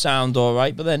like, it can sound all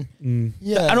right, but then...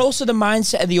 And also the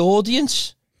mindset of the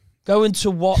audience going to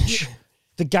watch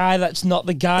the guy that's not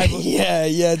the guy.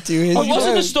 But do his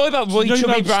wasn't the story about Roy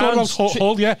Chubby Brown?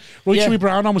 Roy Chubby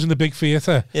Brown was in the big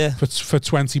theatre for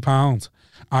 £20,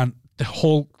 and the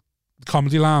whole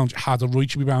Comedy Lounge had a Roy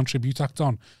Chubby Brown tribute act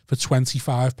on for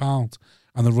 £25,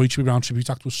 and the Roy Chubby Brown tribute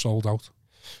act was sold out.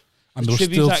 And there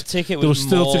were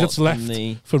still tickets left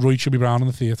for Roy Chubby Brown in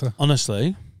the theatre.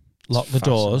 Honestly... Lock the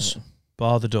doors,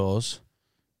 bar the doors,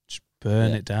 just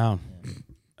burn it down.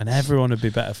 And everyone would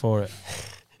be better for it.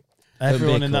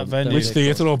 Everyone in that venue. Which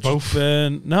theatre or both?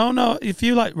 No, if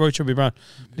you like Roy Chubby Brown,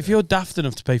 but if you're daft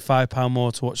enough to pay £5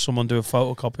 more to watch someone do a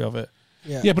photocopy of it,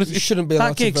 but it shouldn't be allowed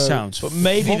that gig to vote. sounds. But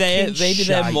maybe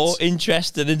they're more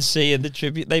interested in seeing the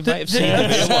tribute. They might have seen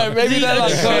it. Maybe they're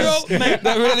like,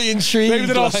 they're really intrigued. Maybe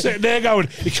they're all sitting there going,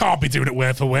 "You can't be doing it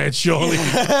word for word, surely."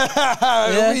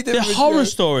 The horror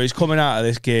stories coming out of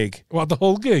this gig. What, the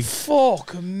whole gig?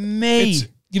 Fuck me.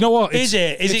 You know what? Is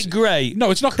it great? No,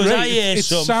 it's not great. I hear it's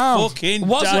some sound. fucking.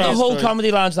 Wasn't the whole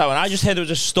Comedy Lounge that one? I just heard it was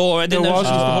a store. I didn't know. It was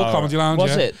just the whole Comedy Lounge.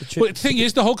 Was yeah. it? But the thing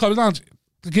is, the whole Comedy Lounge,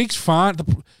 the gig's fine.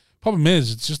 The problem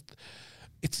is,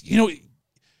 it's you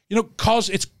know, cause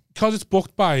it's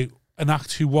booked by an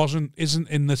act who isn't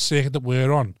in the circuit that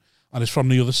we're on, and is from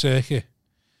the other circuit.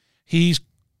 He's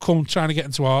come trying to get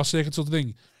into our circuit sort of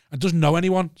thing, and doesn't know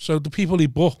anyone. So the people he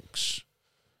books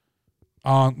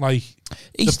aren't like.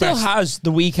 He still has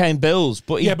the weekend bills,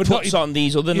 but he puts on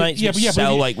these other nights which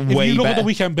sell like way better. If you look at the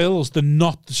weekend bills, they're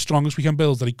not the strongest weekend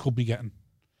bills that he could be getting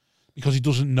because he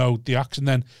doesn't know the acts. And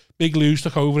then Big Lou's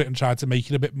took over it and tried to make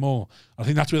it a bit more. I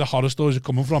think that's where the horror stories are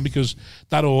coming from because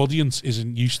that audience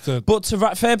isn't used to. But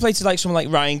fair play to like someone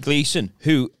like Ryan Gleeson,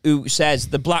 who says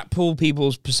the Blackpool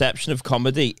people's perception of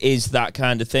comedy is that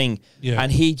kind of thing, and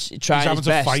he's trying his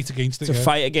best fight against it,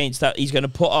 fight against that. He's going to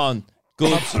put on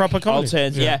good proper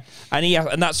comedy,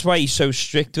 and that's why he's so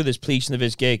strict with his policing of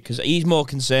his gig because he's more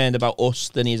concerned about us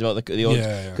than he is about the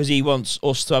audience because he wants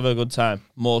us to have a good time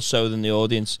more so than the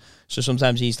audience. So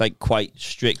sometimes he's like quite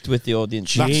strict with the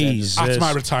audience. That's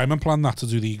my retirement plan. That to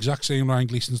do the exact same Ryan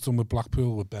Gleeson's done with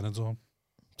Blackpool with Benidorm.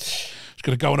 He's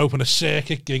going to go and open a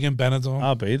circuit gig in Benidorm.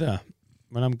 I'll be there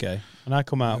when I'm gay when I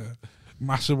come out.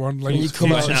 Massive one. Like you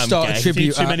come out and start a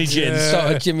tribute. Too many gins.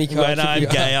 Start a Jimmy Carr when I'm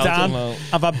gay, I'll come out.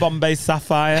 I've had Bombay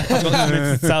Sapphire. I've got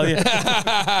something to tell you.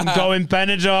 I'm going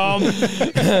Benidorm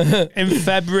in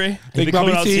February. Big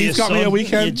Bobby T's got me a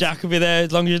weekend. Your Jack will be there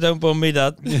as long as you don't bum me,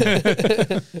 Dad.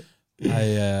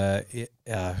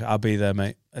 I'll be there,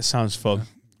 mate. It sounds fun.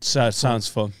 Sounds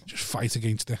fun. Just fight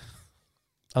against it.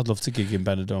 I'd love to gig in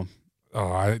Benidorm.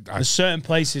 Oh, There's certain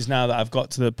places now that I've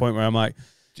got to the point where I'm like,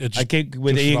 I gig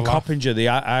with Ian Coppinger, the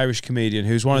Irish comedian,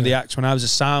 who's one of the acts when I was a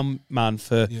sound man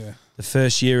for the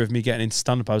first year of me getting into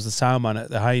stand-up. I was the sound man at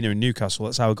the Hyena in Newcastle.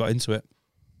 That's how I got into it.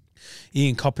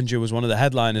 Ian Coppinger was one of the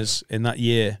headliners in that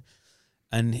year,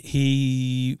 and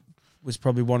he was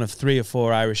probably one of 3 or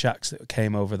 4 Irish acts that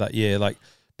came over that year, like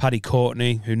Paddy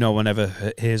Courtney, who no one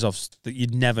ever hears of, that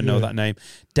you'd never know that name,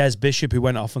 Des Bishop, who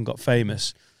went off and got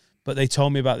famous. But they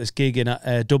told me about this gig in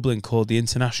Dublin called the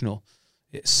International.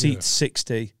 It seats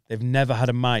 60. They've never had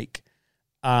a mic,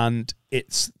 and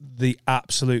it's the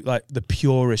absolute, like, the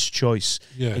purest choice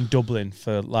in Dublin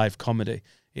for live comedy.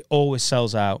 It always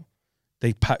sells out.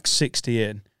 They pack 60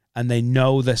 in, and they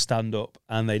know their stand-up,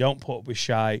 and they don't put up with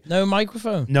shy. No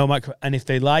microphone. And if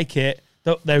they like it,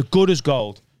 they're good as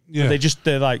gold. Yeah.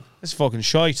 They're like, it's fucking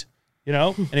shite, you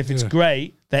know? And if it's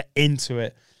great, they're into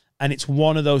it. And it's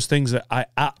one of those things that I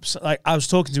was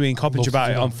talking to Ian Coppinger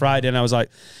about it on Friday, and I was like,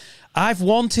 I've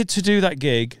wanted to do that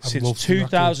gig since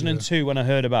 2002 when I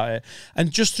heard about it.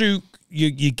 And just through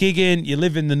you gigging, you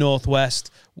live in the Northwest.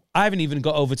 I haven't even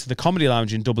got over to the Comedy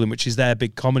Lounge in Dublin, which is their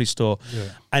big comedy store.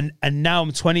 Yeah. And now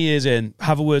I'm 20 years in,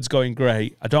 Have a Word's going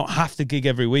great. I don't have to gig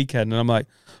every weekend. And I'm like,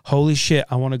 holy shit,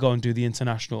 I want to go and do the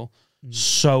International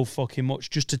so fucking much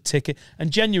just to ticket.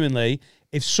 And genuinely,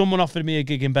 if someone offered me a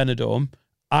gig in Benidorm,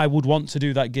 I would want to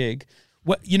do that gig.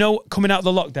 Well, you know, coming out of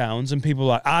the lockdowns, and people are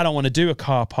like, I don't want to do a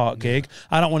car park gig.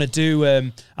 I don't want to do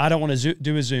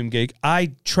a Zoom gig.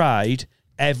 I tried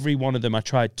every one of them. I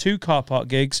tried 2 car park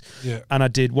gigs, and I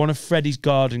did one of Freddie's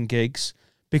garden gigs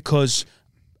because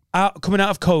coming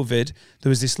out of COVID, there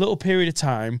was this little period of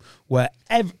time where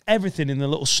everything in the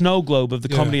little snow globe of the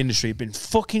comedy industry had been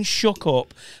fucking shook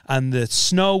up, and the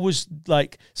snow was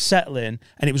like settling,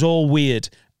 and it was all weird.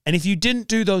 And if you didn't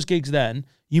do those gigs then,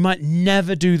 you might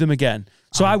never do them again.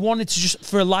 So I wanted to just,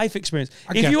 for a life experience,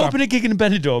 if you open a gig in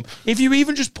Benidorm, if you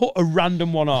even just put a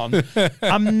random one on,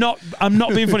 I'm not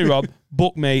being funny, Rob,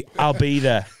 book me, I'll be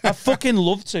there. I fucking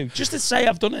love to, just to say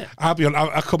I've done it. I'll be on,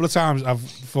 a couple of times I've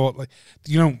thought, like,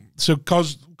 you know, so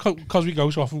cause we go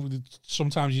so often,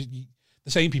 sometimes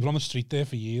the same people on the street there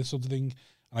for years, sort of thing,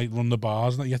 and I run the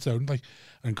bars and I get to own, like,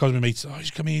 and cause my mates,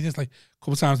 he's comedians, like, a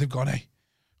couple of times they've gone, hey,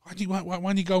 why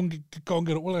don't you go and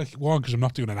get up? Well, like, 1, because I'm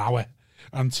not doing an hour,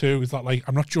 and 2, is that, like,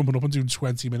 I'm not jumping up and doing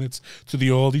 20 minutes to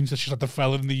the audience. That's just like the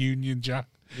fella in the Union Jack,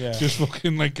 just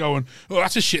fucking like going, oh,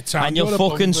 that's a shit time. And you'll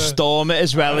fucking storm it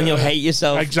as well, and you'll hate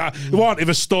yourself. Exactly. 1, if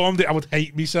I stormed it, I would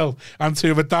hate myself, and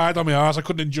 2, if I died on my arse, I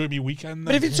couldn't enjoy my weekend.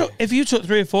 But if you took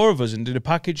 3 or 4 of us and did a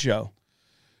package show,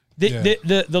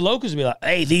 the locals would be like,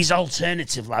 hey, these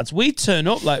alternative lads, we'd turn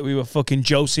up like we were fucking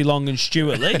Josie Long and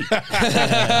Stuart Lee. He's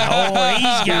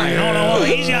going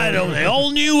on the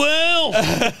whole new world.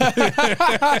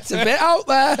 It's a bit out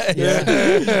there.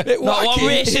 Not one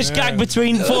racist gag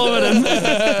between 4 of them.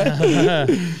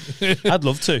 I'd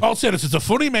love to. Alternatives are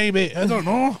funny, maybe. I don't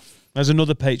know. There's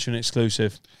another Patreon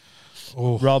exclusive.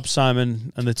 Rob,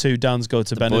 Simon, and the 2 Dans go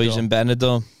to Benidorm. Boys in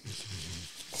Benidorm.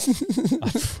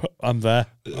 I'm there.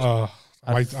 Oh,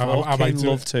 I might do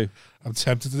love it. to. I'm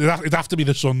tempted. It'd have to be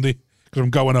the Sunday because I'm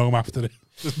going home after it.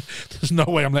 There's no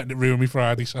way I'm letting it ruin me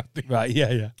Friday, Saturday. Right,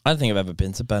 yeah. I don't think I've ever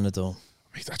been to Benidorm.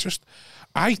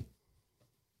 I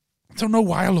don't know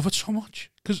why I love it so much,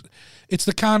 because it's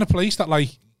the kind of place that,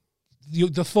 like,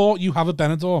 the thought you have a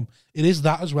Benidorm, it is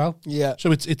that as well. Yeah.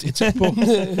 So it's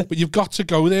but you've got to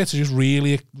go there to just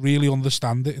really, really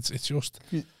understand it. It's just.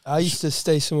 I used to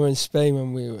stay somewhere in Spain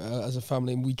when we were as a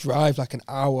family, and we drive like an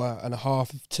hour and a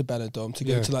half to Benidorm to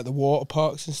go to like the water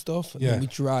parks and stuff, and then we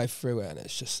drive through it, and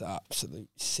it's just absolute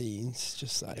scenes,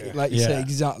 just like you say,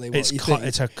 exactly what you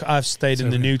think. I've stayed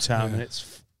in the new town, and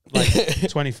it's like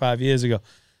 25 years ago,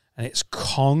 and it's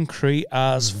concrete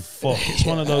as fuck. It's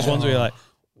one of those ones where you're like,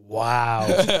 wow.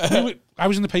 I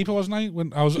was in the paper, wasn't I?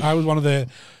 When I was one of the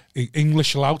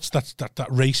English louts that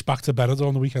raced back to Benidorm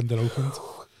on the weekend that opened.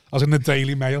 I was in the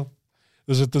Daily Mail.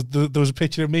 There was a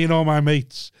picture of me and all my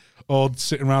mates all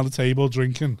sitting around the table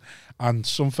drinking, and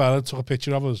some fella took a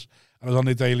picture of us, and it was on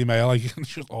the Daily Mail. Like,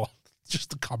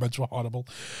 just the comments were horrible.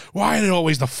 Why are they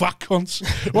always the fat cunts?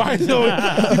 Why are they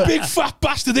always, you big fat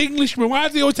bastard Englishman? Why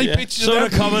do they always take pictures of them?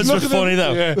 The comments were funny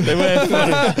though. Yeah. They were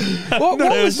funny. What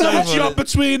was that job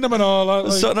between them and all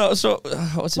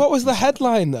that? What was the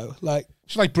headline though? Like,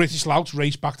 it's like British louts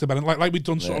race back to Benidorm, like we'd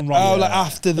done something wrong. Oh, like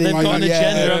after they've got an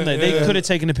agenda, haven't they? They could have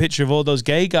taken a picture of all those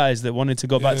gay guys that wanted to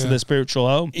go back to their spiritual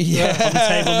home. Yeah. On the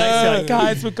table next to, like,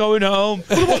 guys, we're going home.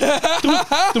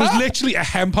 There was literally a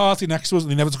hen party next to us,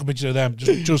 and they never took a picture of them.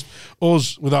 Just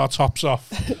us with our tops off.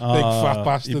 Big fat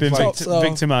bastards. You've been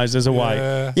victimised as a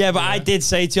white. Yeah, but I did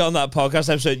say to you on that podcast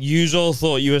episode, you all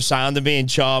thought you were sound and being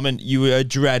charming. You were a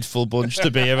dreadful bunch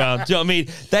to be around. Do you know what I mean?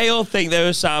 They all think they were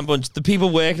a sound bunch. The people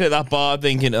working at that bar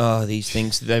thinking, oh, these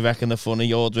things, they reckon they're funny.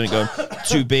 You're doing going,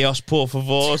 tu bios, por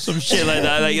favor, some shit like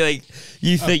that. Like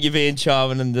you think you're being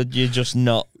charming and that you're just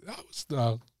not.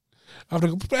 But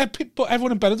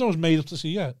everyone in Benidorm was made up to see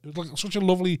you. It was like such a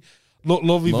lovely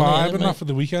vibe and that for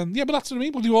the weekend. Yeah, but that's what I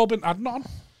mean. But they've all been adding on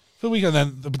for the weekend.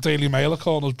 Then the Daily Mail are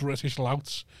calling us British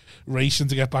louts racing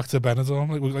to get back to Benidorm.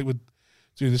 Like we're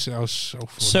doing this. I was so funny.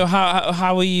 So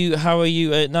how are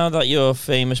you now that you're a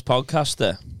famous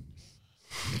podcaster?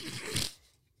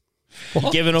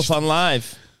 Giving up on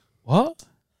live. What?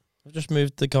 I've just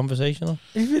moved the conversation on.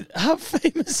 How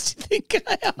famous do you think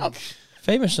I am?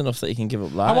 Famous enough that you can give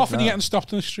up live. How often are you getting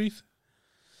stopped in the street?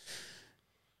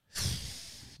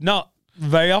 Not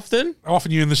very often. How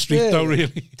often are you in the street though,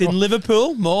 really? In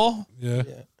Liverpool, more. Yeah.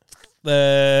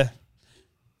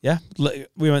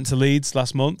 We went to Leeds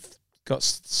last month. Got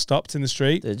stopped in the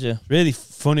street. Did you? Really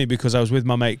funny because I was with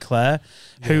my mate Claire,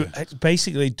 who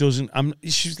basically doesn't.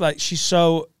 She's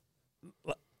so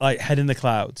like head in the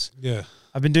clouds. Yeah.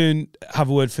 I've been doing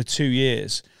Have a Word for 2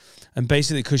 years, and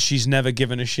basically because she's never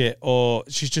given a shit or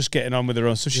she's just getting on with her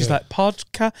own. So she's like,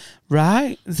 podcast,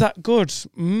 right? Is that good?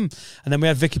 And then we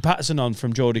had Vicky Patterson on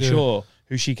from Geordie Shore,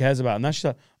 who she cares about, and now she's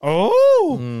like,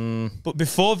 oh. But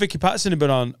before Vicky Patterson had been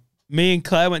on, me and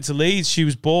Claire went to Leeds. She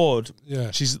was bored.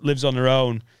 Yeah. She lives on her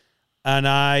own. And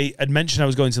I had mentioned I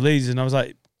was going to Leeds, and I was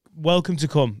like, welcome to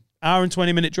come. Hour and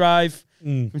 20-minute drive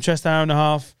from Chester, hour and a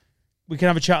half. We can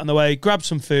have a chat on the way, grab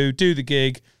some food, do the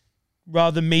gig,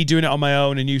 rather than me doing it on my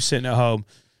own and you sitting at home.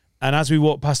 And as we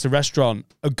walked past the restaurant,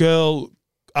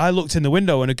 I looked in the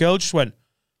window and a girl just went,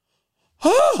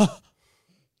 oh!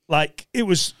 Like, it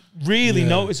was really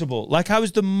noticeable. Like, I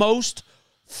was the most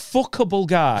fuckable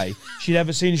guy she'd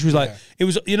ever seen. She was like, it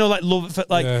was, like love,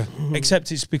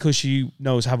 except it's because she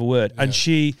knows Have a Word.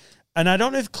 And I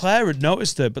don't know if Claire had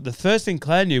noticed her, but the first thing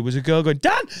Claire knew was a girl going,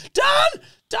 Dan,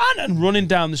 and running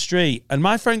down the street. And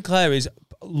my friend Claire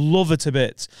love her to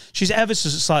bits. She's ever so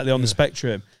slightly on the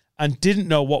spectrum and didn't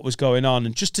know what was going on.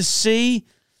 And just to see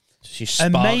a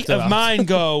mate of mine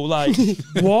go like,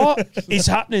 what is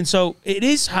happening? So it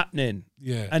is happening.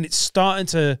 Yeah. And it's starting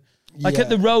to, like at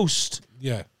the roast.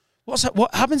 Yeah.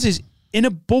 What happens is in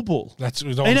a bubble,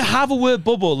 in a Have a Word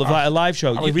bubble of like a live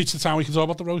show. We reached the time we can talk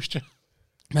about the roast,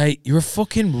 Mate, you're a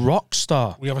fucking rock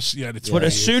star. We have but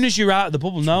as soon as you're out of the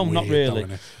bubble, no, not really.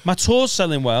 My tour's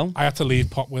selling well. I had to leave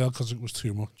Pop World because it was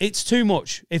too much. It's too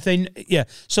much.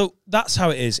 So that's how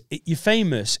it is. You're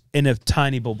famous in a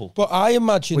tiny bubble. But I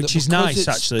imagine which is nice,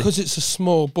 actually, because it's a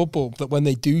small bubble. That when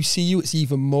they do see you, it's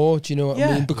even more. Do you know what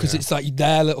I mean? Because it's like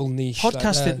their little niche.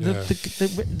 Podcasting.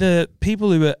 The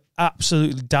people who are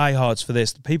absolutely diehards for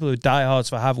this, the people who are diehards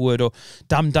for Have a Word or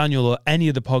Damn Daniel or any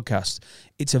of the podcasts,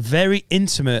 it's a very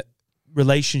intimate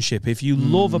relationship. If you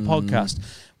love a podcast,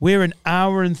 we're an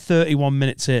hour and 31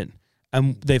 minutes in,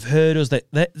 and they've heard us.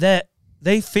 They're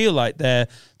they feel like they're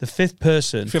the fifth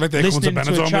person. Feel like they're coming to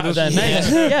listening to a Benetton chat with of us. their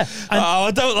mates. Yeah. And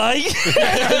I don't like.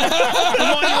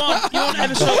 what you want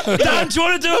episode? Dan, do you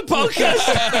want to do a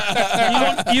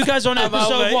podcast? You guys on I'm out,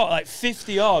 episode mate. what, like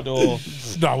 50 odd or?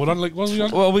 No, we're on like, what are we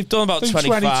on? Well, we've done about I think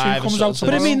 25. 22 comes out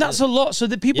But I tomorrow. mean, that's a lot. So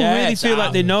that people Yeah, really it's feel like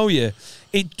out. they know you.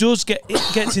 It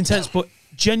gets intense. But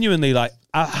genuinely, like,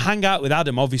 I hang out with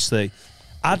Adam. Obviously,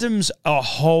 Adam's a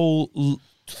whole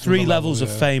 3 levels of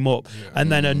fame up, and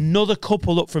then another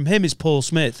couple up from him is Paul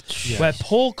Smith, where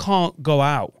Paul can't go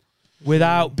out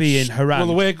without being harangued. Well,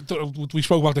 the way we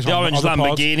spoke about this The on orange the pod.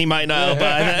 Lamborghini might not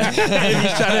have,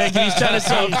 but he's trying to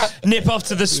sort of nip off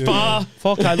to the spa.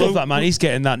 Fuck, I love that, man. He's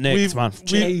getting that nicked, man.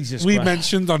 Jesus we Christ.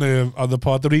 mentioned on the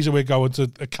pod the reason we're going to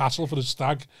a castle for the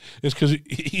stag is because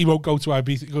he won't go to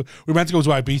Ibiza. We're meant to go to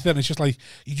Ibiza, and it's just like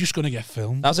you're just going to get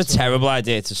filmed. That was a terrible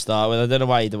idea to start with. I don't know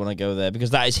why you don't want to go there, because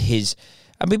that is his.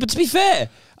 I mean, but to be fair,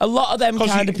 a lot of them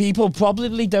kind of people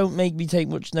probably don't make me take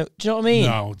much note. Do you know what I mean?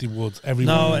 No, they would.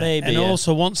 Everyone. No, Maybe, and yeah.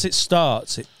 also once it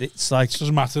starts, it's like It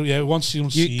doesn't matter. Yeah, once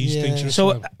someone sees things.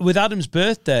 so. With Adam's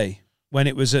birthday, when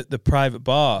it was at the private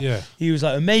bar, he was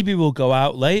like, "Maybe we'll go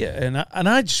out later," and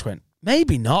I just went,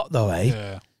 "Maybe not, though, eh?"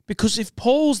 Yeah. Because if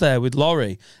Paul's there with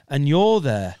Laurie and you're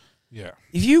there, Yeah.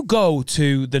 if you go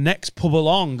to the next pub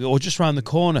along or just around the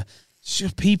corner, it's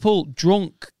just people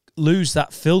drunk lose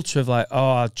that filter of like,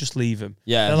 oh, I'll just leave him.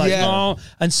 Yeah. They're like, Yeah. no.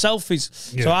 And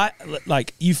selfies. Yeah. So I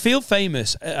like, you feel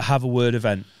famous at a Have a Word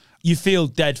event. You feel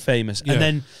dead famous. Yeah. And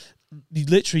then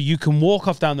literally you can walk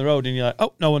off down the road and you're like,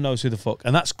 oh, no one knows who the fuck.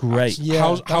 And that's great.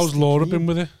 Yeah, How's Laura been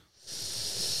with it?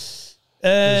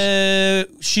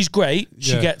 She's great.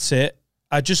 She Yeah. gets it.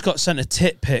 I just got sent a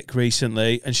tit pic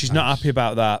recently and she's not happy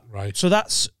about that. Right. So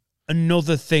that's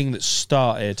another thing that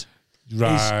started.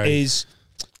 Right. Is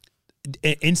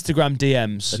Instagram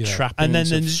DMs. The Yeah. trappings And then of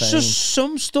there's fame. just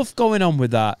some stuff going on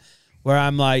with that where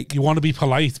I'm like, You want to be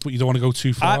polite, but you don't want to go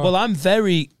too far. I'm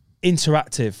very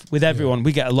interactive with everyone.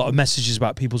 We get a lot of messages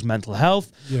about people's mental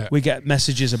health. Yeah. We get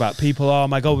messages about people, oh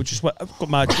my God, I've just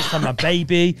had my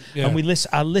baby. Yeah. And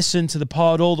I listen to the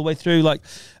pod all the way through. Like,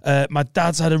 my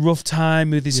dad's had a rough time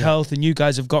with his health and you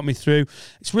guys have got me through.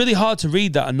 It's really hard to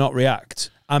read that and not react.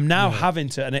 I'm now having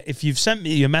to, and if you've sent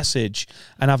me your message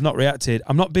and I've not reacted,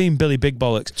 I'm not being Billy Big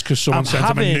Bollocks. It's because someone sent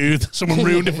him a nude. Someone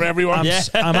ruined it for everyone.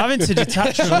 I'm having to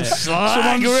detach from it.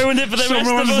 Someone ruined it for the rest of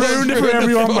Someone's us. ruined it for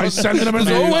everyone by sending them a There's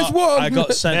nude. always one. I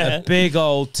got sent a big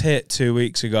old tit 2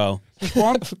 weeks ago.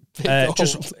 What?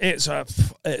 It's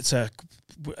a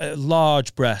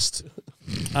large breast,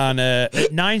 and at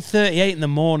 9:38 in the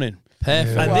morning.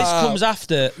 Perfect. And this Wow. comes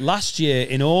after last year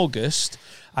in August.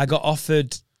 I got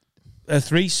offered a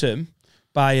threesome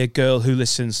by a girl who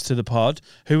listens to the pod,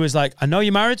 who was like, "I know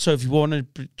you're married, so if you wanted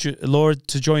Laura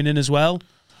to join in as well."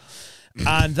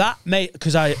 And that made,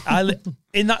 because I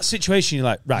in that situation, you're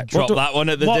like, right, Drop that one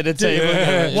at the dinner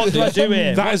table. What do I do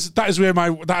here? That is where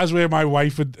my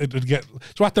wife would get.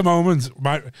 So at the moment,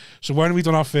 so when we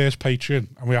done our first Patreon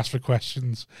and we asked for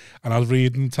questions, and I was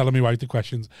telling my wife the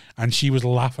questions, and she was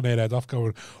laughing her head off,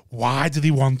 going, "Why do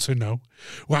they want to know?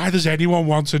 Why does anyone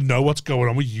want to know what's going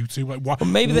on with you two? Like, why,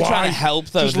 Maybe they're trying to help,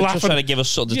 though. Just They're just laughing. trying to give us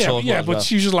something to Yeah, talk yeah, about. but as well.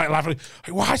 she was just like laughing.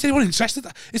 Like, why is anyone interested?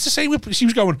 It's the same with. She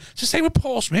was going. It's the same with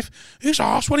Paul Smith. Who's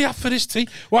asked what he had for his tea?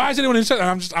 Why is anyone interested?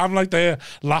 And I'm like there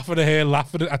laughing at her,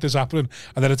 laughing at this happening.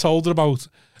 And then I told her about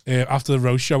after the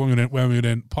roast show when we were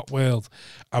in Pop World,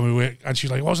 and she's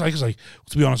like, "What was it like?" I was like,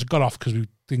 to be honest, I got off because we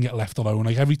didn't get left alone.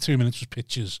 Like every 2 minutes was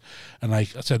pictures, and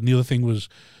like I said, and the other thing was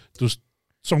there was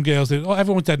some girls.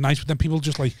 Everyone was dead nice, but then people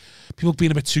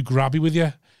being a bit too grabby with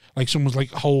you. Like someone's like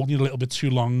holding you a little bit too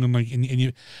long, and like and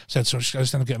you said, so I just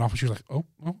ended up getting off, and she was like, "Oh,"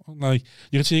 like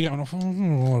you can see you getting off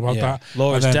about that.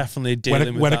 Laura's And then definitely dealing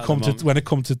with that. When it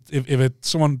comes to if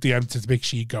someone DM'd to make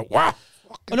sure you go, "Wow."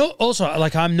 And also,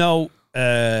 like, I'm no.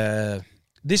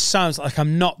 This sounds like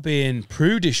I'm not being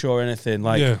prudish or anything.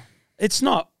 Like, it's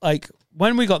not like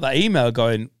when we got that email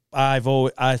going. I've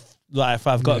got a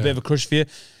bit of a crush for you.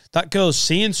 That girl's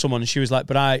seeing someone, and she was like,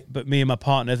 "But me and my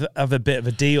partner have a bit of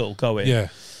a deal going." Yeah.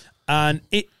 And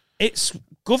it's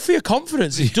good for your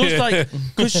confidence. It does, like,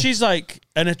 because she's like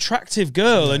an attractive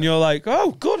girl, and you're like,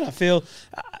 oh, good. I feel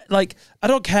like I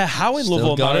don't care how in love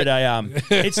Still or got married it. I am.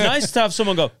 It's nice to have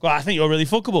someone go, well, I think you're really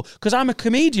fuckable, because I'm a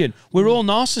comedian. We're all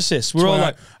narcissists. We're all why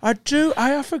like, I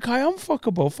think I am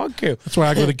fuckable. Thank you. That's why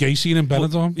I go to the gay scene in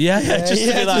Benidorm. Yeah, just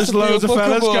to be like, There's loads of fuckable.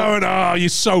 fellas going, "Oh, you're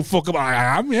so fuckable."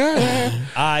 I am, yeah.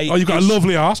 Oh, you've got a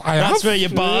lovely ass. I That's have. where your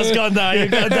bar's gone now.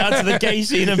 You've gone down to the gay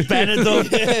scene in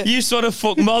Benidorm. You sort of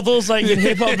fuck models like in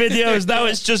hip hop videos. Now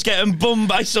it's just getting bummed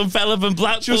by some fella from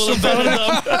Blackpool Just some and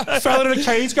Benidorm. fella in a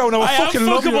cage going, "Oh, I am fucking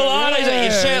love you." fuckable, aren't I? He's like,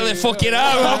 you certainly fucking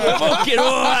are, Rob. Fucking,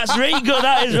 that's really good,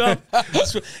 that is, Rob.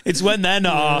 It's when they're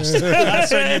not asked.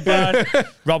 That's when you're bad.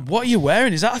 Rob, what are you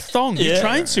wearing? Is that a thong? You're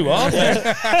trying to, aren't you?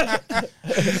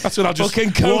 That's when I just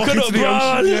fucking walk coconut into the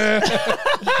brown. ocean. Yeah.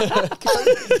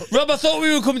 Rob, I thought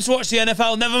we were coming to watch the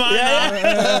NFL. Never mind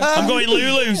that. I'm going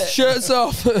Lulu's. Shirts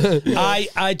off.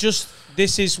 I just,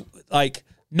 this is like,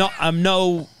 I'm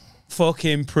no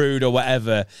fucking prude or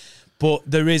whatever, but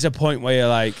there is a point where you're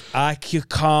like, you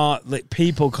can't, like,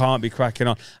 people can't be cracking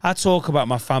on. I talk about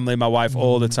my family, my wife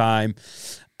all the time,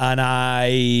 and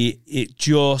it's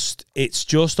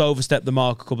just overstepped the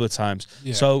mark a couple of times.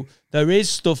 Yeah. So there is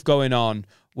stuff going on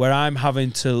where I'm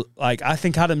having to, like, I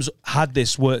think Adam's had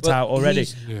this worked out already.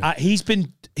 He's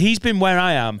been where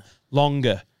I am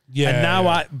longer. Yeah, and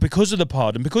now because of the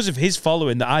pod and because of his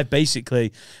following that I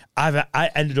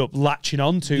ended up latching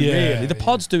onto. Really, the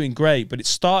pod's doing great, but it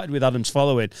started with Adam's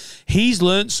following. He's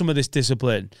learnt some of this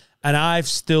discipline, and I've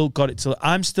still got it to.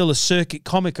 I'm still a circuit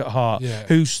comic at heart,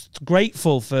 who's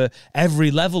grateful for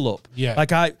every level up. Yeah,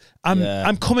 like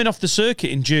I'm coming off the circuit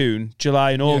in June,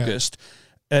 July, and August.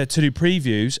 To do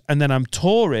previews, and then I'm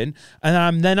touring,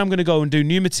 and then I'm going to go and do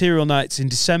new material nights in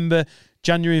December,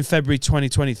 January and February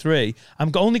 2023.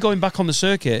 I'm only going back on the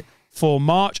circuit for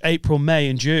March, April, May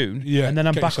and June, and then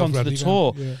I'm back onto the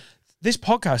tour. Yeah. This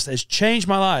podcast has changed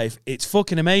my life. It's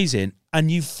fucking amazing.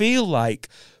 And you feel like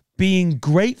being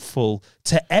grateful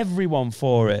to everyone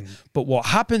for it. But what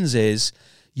happens is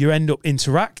you end up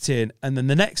interacting, and then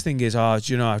the next thing is,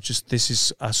 this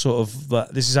is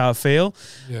how I feel.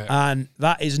 Yeah. And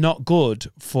that is not good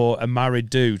for a married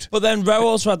dude. But then Ro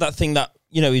also had that thing that,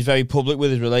 he's very public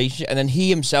with his relationship, and then he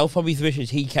himself probably wishes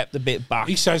he kept a bit back.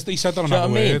 He said that on that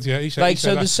word, yeah. He said, like,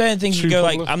 so there's certain things you go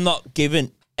like, I'm not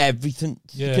giving everything,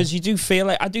 because you do feel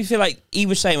like, I do feel like he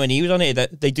was saying when he was on here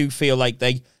that they do feel like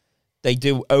they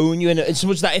do own you, and so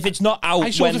much that if it's not out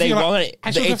when they want it,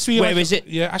 where is it?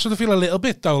 Yeah, I sort of feel a little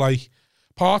bit though, like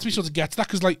part of me sort of gets that,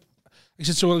 because like I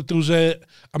said, so there was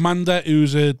Amanda,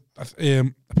 who's a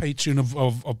patron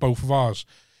of both of ours.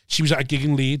 She was at a gig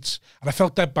in Leeds, and I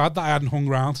felt dead bad that I hadn't hung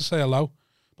around to say hello.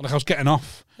 But like I was getting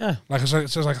off. Yeah. Like I was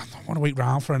like, I don't want to wait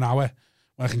around for an hour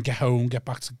when I can get home, get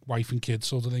back to wife and kids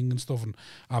sort of thing and stuff, and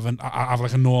have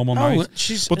like a normal night.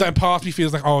 But then part of me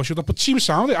feels like, oh, should I? But she was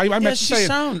sound. I meant to say,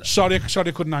 sorry,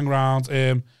 I couldn't hang around.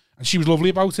 And she was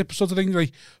lovely about it, sort of thing.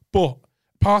 Like, but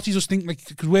parties just think like,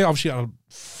 because we're obviously at a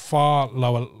far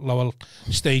lower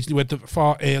stage, we're at the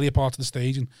far earlier part of the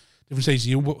stage and different stages of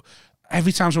you, but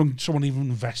every time someone even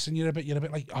invests in you, you're a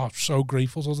bit like, oh, so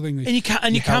grateful, sort of thing. And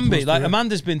you can be like,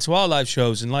 Amanda's been to our live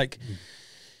shows, and like,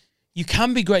 you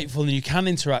can be grateful and you can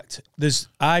interact.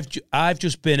 I've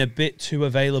just been a bit too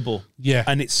available. Yeah,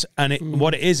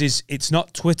 what it is it's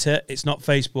not Twitter, it's not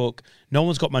Facebook. No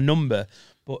one's got my number,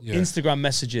 but Instagram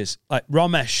messages. Like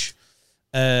Ramesh,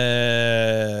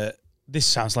 this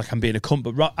sounds like I'm being a cunt,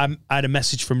 but I had a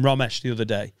message from Ramesh the other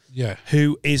day. Yeah,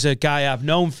 who is a guy I've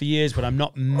known for years, but I'm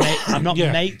not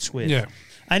mates with. Yeah,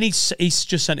 and he's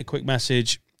just sent a quick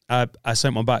message. I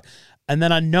sent one back, and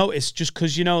then I noticed, just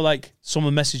because like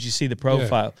someone messaged, you see the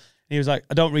profile, and he was like,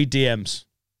 I don't read DMs,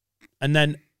 and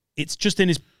then it's just in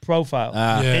his profile,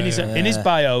 in his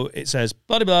bio, it says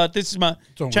blah blah blah. This is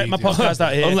check my podcast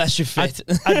out here. Unless you're fit.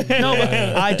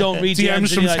 I don't read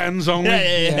DMs from tens only.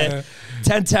 Yeah.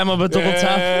 10 on a double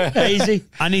tap. Easy.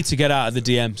 I need to get out of the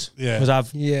DMs. Yeah. Because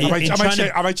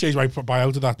I might change my bio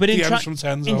to that. But DMs from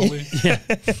tens only. Yeah.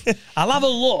 I'll have a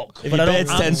look. If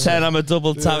it's 10 on a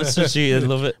double tap, sushi, I'd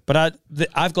love it. But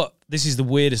I've got, this is the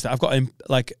weirdest. I've got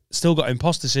still got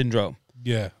imposter syndrome.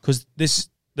 Yeah. Because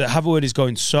the Haverwood is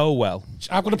going so well.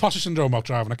 I've got imposter syndrome about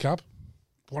driving a cab.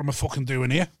 What am I fucking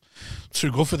doing here?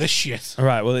 Too good for this shit. All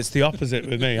right, well, it's the opposite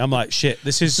with me. I'm like, shit,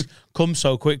 this has come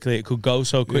so quickly. It could go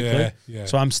so quickly. Yeah.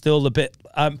 So I'm still a bit,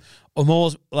 I'm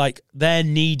almost like they're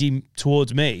needy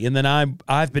towards me, and then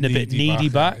I've been a bit needy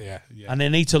back. Yeah. And I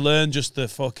need to learn just the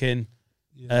fucking,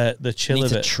 the chill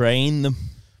of it. To train them.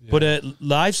 Yeah. But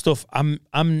live stuff,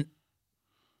 I'm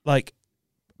like,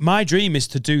 my dream is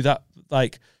to do that,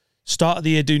 like, start of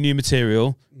the year, do new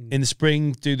material. In the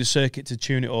spring, do the circuit to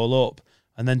tune it all up,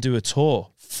 and then do a tour.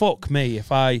 Fuck me if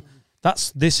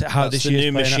that's this year's the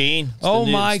new machine. Oh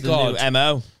my God. The new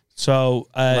MO. So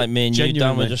like me and you,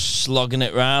 Dan, we're just slogging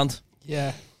it round.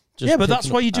 Yeah. But that's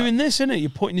why you're doing this, isn't it? You're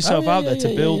putting yourself out there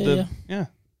to build the. Yeah.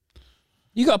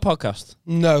 You got a podcast?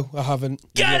 No, I haven't.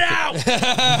 Get out!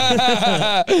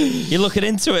 You're looking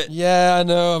into it. Yeah, I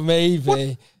know,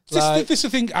 maybe. This is the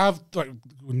thing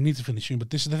we need to finish soon, but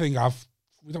this is the thing I've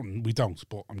We don't.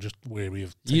 But I'm just wary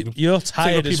of. You're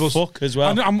tired as fuck as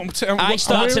well. I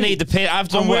start to need the pit. I've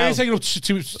done well. I'm taking up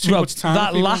too much time.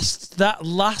 That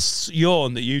last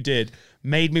yawn that you did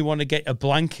made me want to get a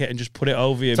blanket and just put it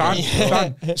over you.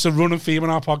 Dan, it's a running theme on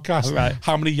our podcast. Right.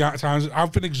 How many times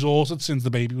I've been exhausted since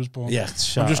the baby was born. Yeah,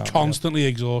 I'm just constantly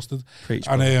exhausted. Preach,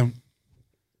 and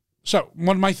so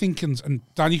one of my thinkings, and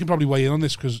Dan, you can probably weigh in on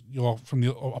this because you're from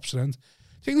the opposite end.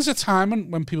 I think there's a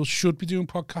time when people should be doing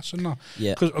podcasts and not.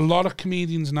 Yeah. Because a lot of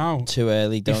comedians now, too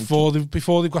early, before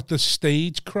they've got the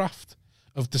stagecraft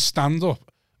of the stand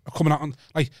up, are coming out on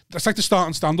it's like to start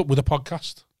and stand up with a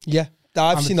podcast. Yeah.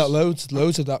 I've seen that loads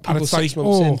of that. People 6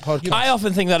 months in podcast. I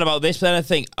often think that about this, but then I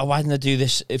think, why didn't I do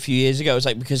this a few years ago? It's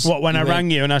like because when I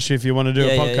rang you and asked you if you want to do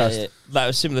a podcast. Yeah. That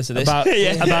was similar to this.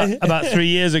 About 3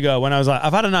 years ago when I was like,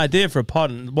 I've had an idea for a pod,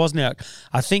 and Wozniak,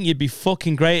 I think you'd be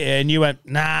fucking great here, and you went,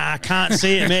 nah, I can't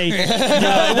see it, me. No, it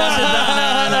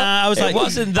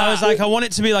wasn't that. Nah. I was like, I want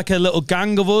it to be like a little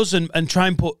gang of us and try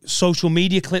and put social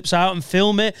media clips out and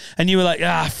film it. And you were like,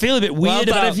 I feel a bit weird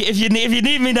about if you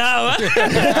need me now.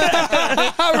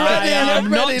 I'm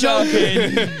not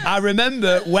joking. I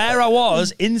remember where I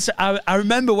was. I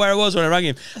remember where I was when I rang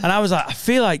him, and I was like, I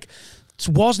feel like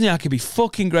Wozniak could be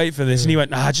fucking great for this. And he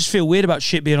went, I just feel weird about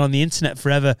shit being on the internet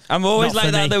forever. I'm always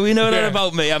like that, though. We know that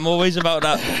about me. I'm always about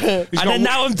that. And then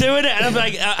now I'm doing it, and I'm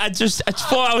like, it's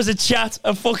 4 hours of chat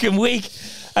a fucking week.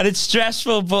 And it's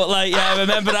stressful, but I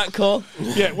remember that call.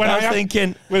 Yeah, when I was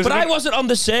thinking, but I wasn't on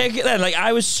the circuit then. Like,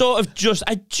 I was sort of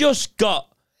I just got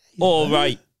all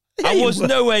right. I was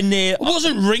nowhere near. I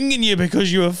wasn't ringing you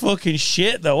because you were fucking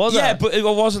shit, though, was I? Yeah, but it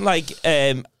wasn't like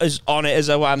as on it as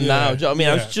I am now. Do you know what I mean?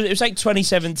 It was like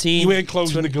 2017. You weren't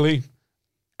closing the glee.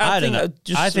 I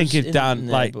think it's Dan.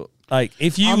 Like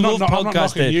if you love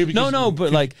podcasting, but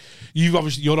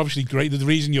you're obviously great. The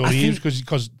reason you're here is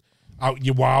because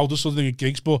you're wild or something at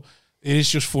gigs, but it is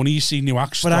just funny. You see new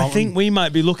acts. But I think we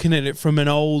might be looking at it from an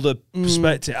older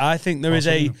perspective. I think there is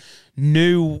a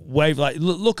new wave. Like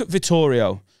look at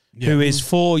Vittorio. Who is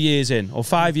 4 years in or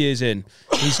 5 years in.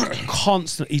 He's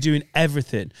constantly doing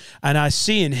everything. And I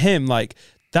see in him,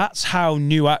 that's how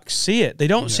new acts see it. They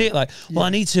don't see it I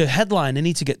need to headline, I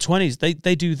need to get 20s.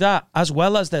 They do that as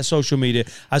well as their social media,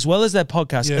 as well as their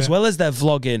podcast, as well as their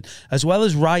vlogging, as well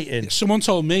as writing. Someone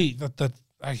told me that the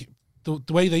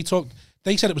way they talked,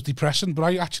 they said it was depressing, but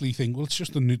I actually think, it's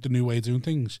just the new way of doing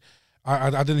things.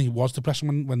 I didn't think it was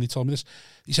depressing when they told me this.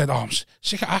 He said, I'm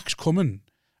sick of acts coming.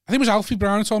 I think it was Alfie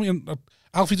Brown who told me, and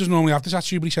Alfie doesn't normally have this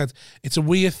attitude, but he said, it's a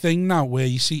weird thing now where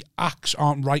you see acts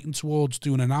aren't writing towards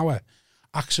doing an hour.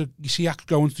 You see acts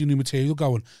going to do new material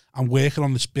going, I'm working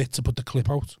on this bit to put the clip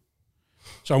out.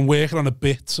 So I'm working on a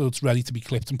bit so it's ready to be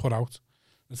clipped and put out.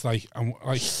 It's like,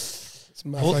 it's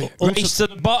race to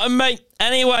the bottom, mate.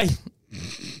 Anyway.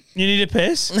 You need a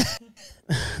piss?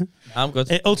 I'm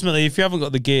good. Ultimately, if you haven't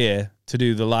got the gear to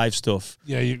do the live stuff,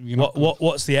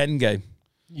 what's the end game?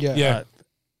 Yeah.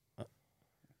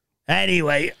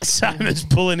 Anyway, Simon's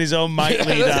pulling his own mic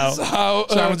lead out.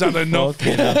 Simon's had enough.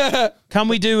 Can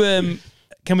we do?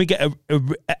 Can we get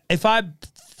if I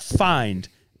find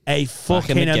a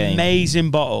fucking amazing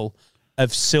bottle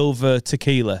of silver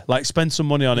tequila, spend some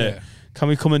money on it? Can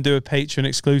we come and do a Patreon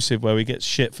exclusive where we get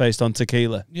shit faced on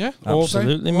tequila? Yeah,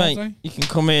 absolutely, mate. You can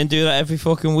come here and do that every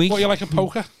fucking week. What, you like a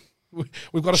poker?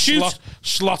 We've got a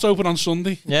slot open on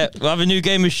Sunday. Yeah, we'll have a new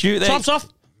game of shoot there. Tops off.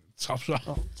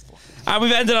 And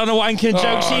we've ended on a wanking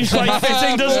joke. Seems quite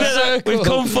fitting, doesn't it? We've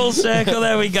come full circle.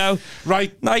 There we go.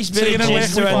 Right. Nice bit of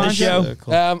cheers to end the show.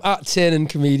 At Tiernan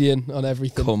Comedian on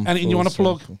everything. Anything you want to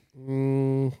plug?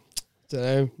 Don't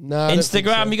know. No,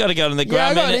 Instagram. You got to go on the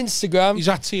gram. Yeah, I got an Instagram. He's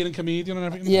at Tiernan Comedian and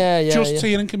everything. Yeah. Just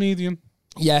Tiernan Comedian.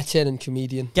 Yeah, Tiernan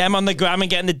Comedian. Get him on the gram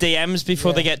and get in the DMs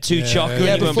before they get too chocolate.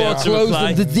 Yeah, before I close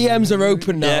them. The DMs are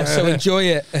open now, so enjoy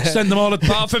it. Send them all.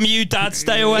 Apart from you, Dad,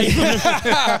 stay away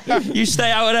from them. You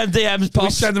stay out of them DMs,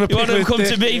 Pops. Send them you want them to come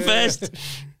to me first?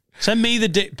 Send me the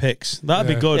dick pics.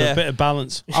 That'd be good. A bit of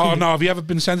balance. Oh no, have you ever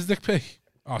been sent a dick pic?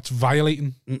 Oh, it's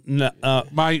violating. No,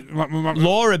 my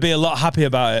Laura would be a lot happy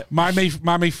about it. My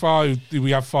mate Far, who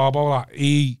we have Farball at,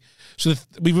 we've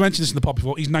mentioned this in the pod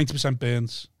before, he's 90%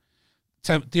 burns.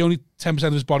 The only 10%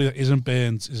 of his body that isn't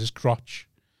burns is his crotch.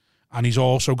 And he's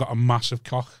also got a massive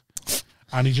cock.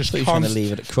 And he just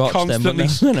constantly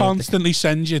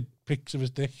sends you pics of his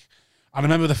dick. And I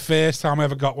remember the first time I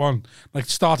ever got one,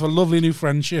 start of a lovely new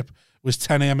friendship, was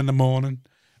 10 a.m. in the morning.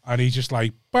 And he just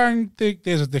bang,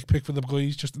 there's a dick pic for the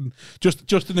boys, just in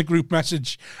the group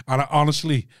message. And I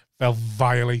honestly felt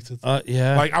violated.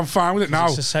 Yeah. Like, I'm fine with it now.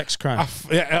 It's a sex crime. I'm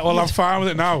fine with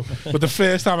it now. But the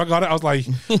first time I got it, I was like,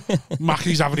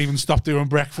 Mackies haven't even stopped doing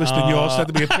breakfast, and you're said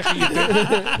to be a picky.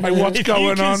 Like, what's going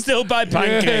you can on? still buy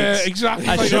pancakes. Yeah, exactly.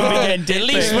 I should be getting At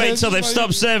least wait till they've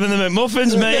stopped serving them at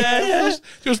muffins, mate.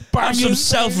 Just Have banging. some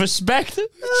self-respect.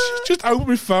 Just open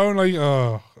my phone, like, it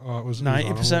was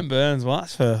 90% burns. Well,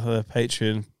 that's for the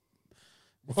Patreon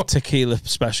tequila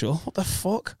special. What the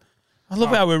fuck? I love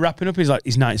how we're wrapping up. He's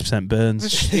 90%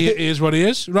 burns. It is what it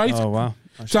is, right? Oh, wow.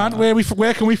 Dan,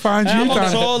 where can we find you, I'm on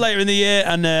Dan? tour later in the year,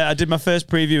 and I did my first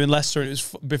preview in Leicester, and it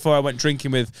was before I went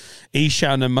drinking with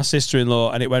Ishan and my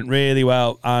sister-in-law, and it went really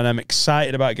well, and I'm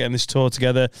excited about getting this tour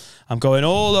together. I'm going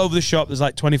all over the shop. There's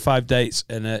like 25 dates,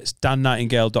 and it's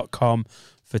dannightingale.com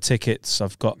for tickets.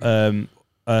 I've got a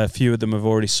few of them have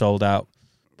already sold out,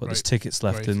 but there's tickets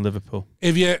left in Liverpool.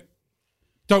 If you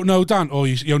don't know Dan, or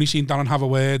you only seen Dan on Have a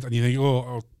Word, and you think,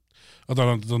 I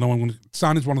don't know.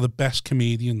 Dan is one of the best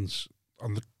comedians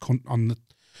on the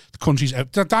country's.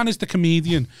 Dan is the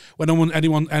comedian when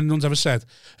anyone's ever said,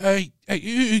 "Hey,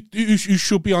 you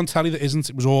should be on telly." That isn't.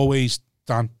 It was always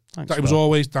Dan. Thanks, It was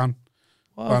always Dan.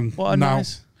 Wow, what a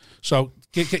nice. So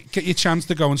get your chance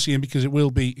to go and see him, because it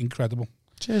will be incredible.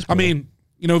 Cheers. I mean,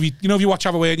 if you watch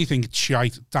Have a Word and you think it's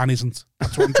shite, Dan isn't.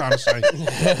 That's what I'm trying to say.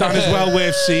 Dan is well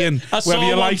worth seeing, whether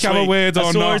you like Have a Word or not.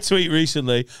 I saw a tweet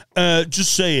recently,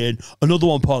 just saying, another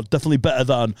one pod, definitely better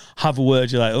than Have a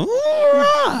Word. You're like, all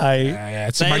right. Yeah,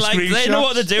 it's in my screenshot. They know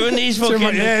what they're doing, these fucking...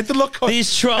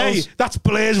 These trolls. Hey, that's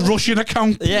Blair's Russian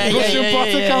account. Russian bot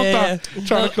account.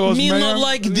 Trying to cause me mayhem. not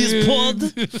like this pod.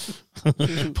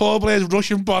 Paul Blair's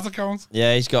Russian bot account.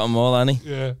 Yeah, he's got them all, hasn't he?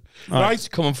 Yeah. Right,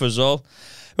 coming for us all.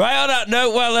 Right, on that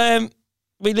note, well,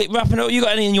 we wrapping up. You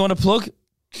got anything you want to plug?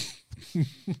 We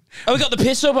got the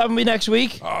piss up, haven't we, next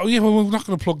week? Oh, yeah, well, we're not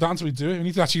going to plug that until we do it. We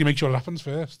need to actually make sure it happens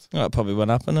first. Well, that probably won't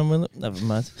happen, then, will it? Never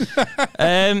mind. To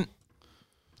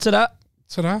that.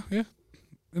 Ta-da, yeah.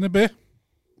 In a bit.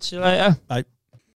 See you later. Bye.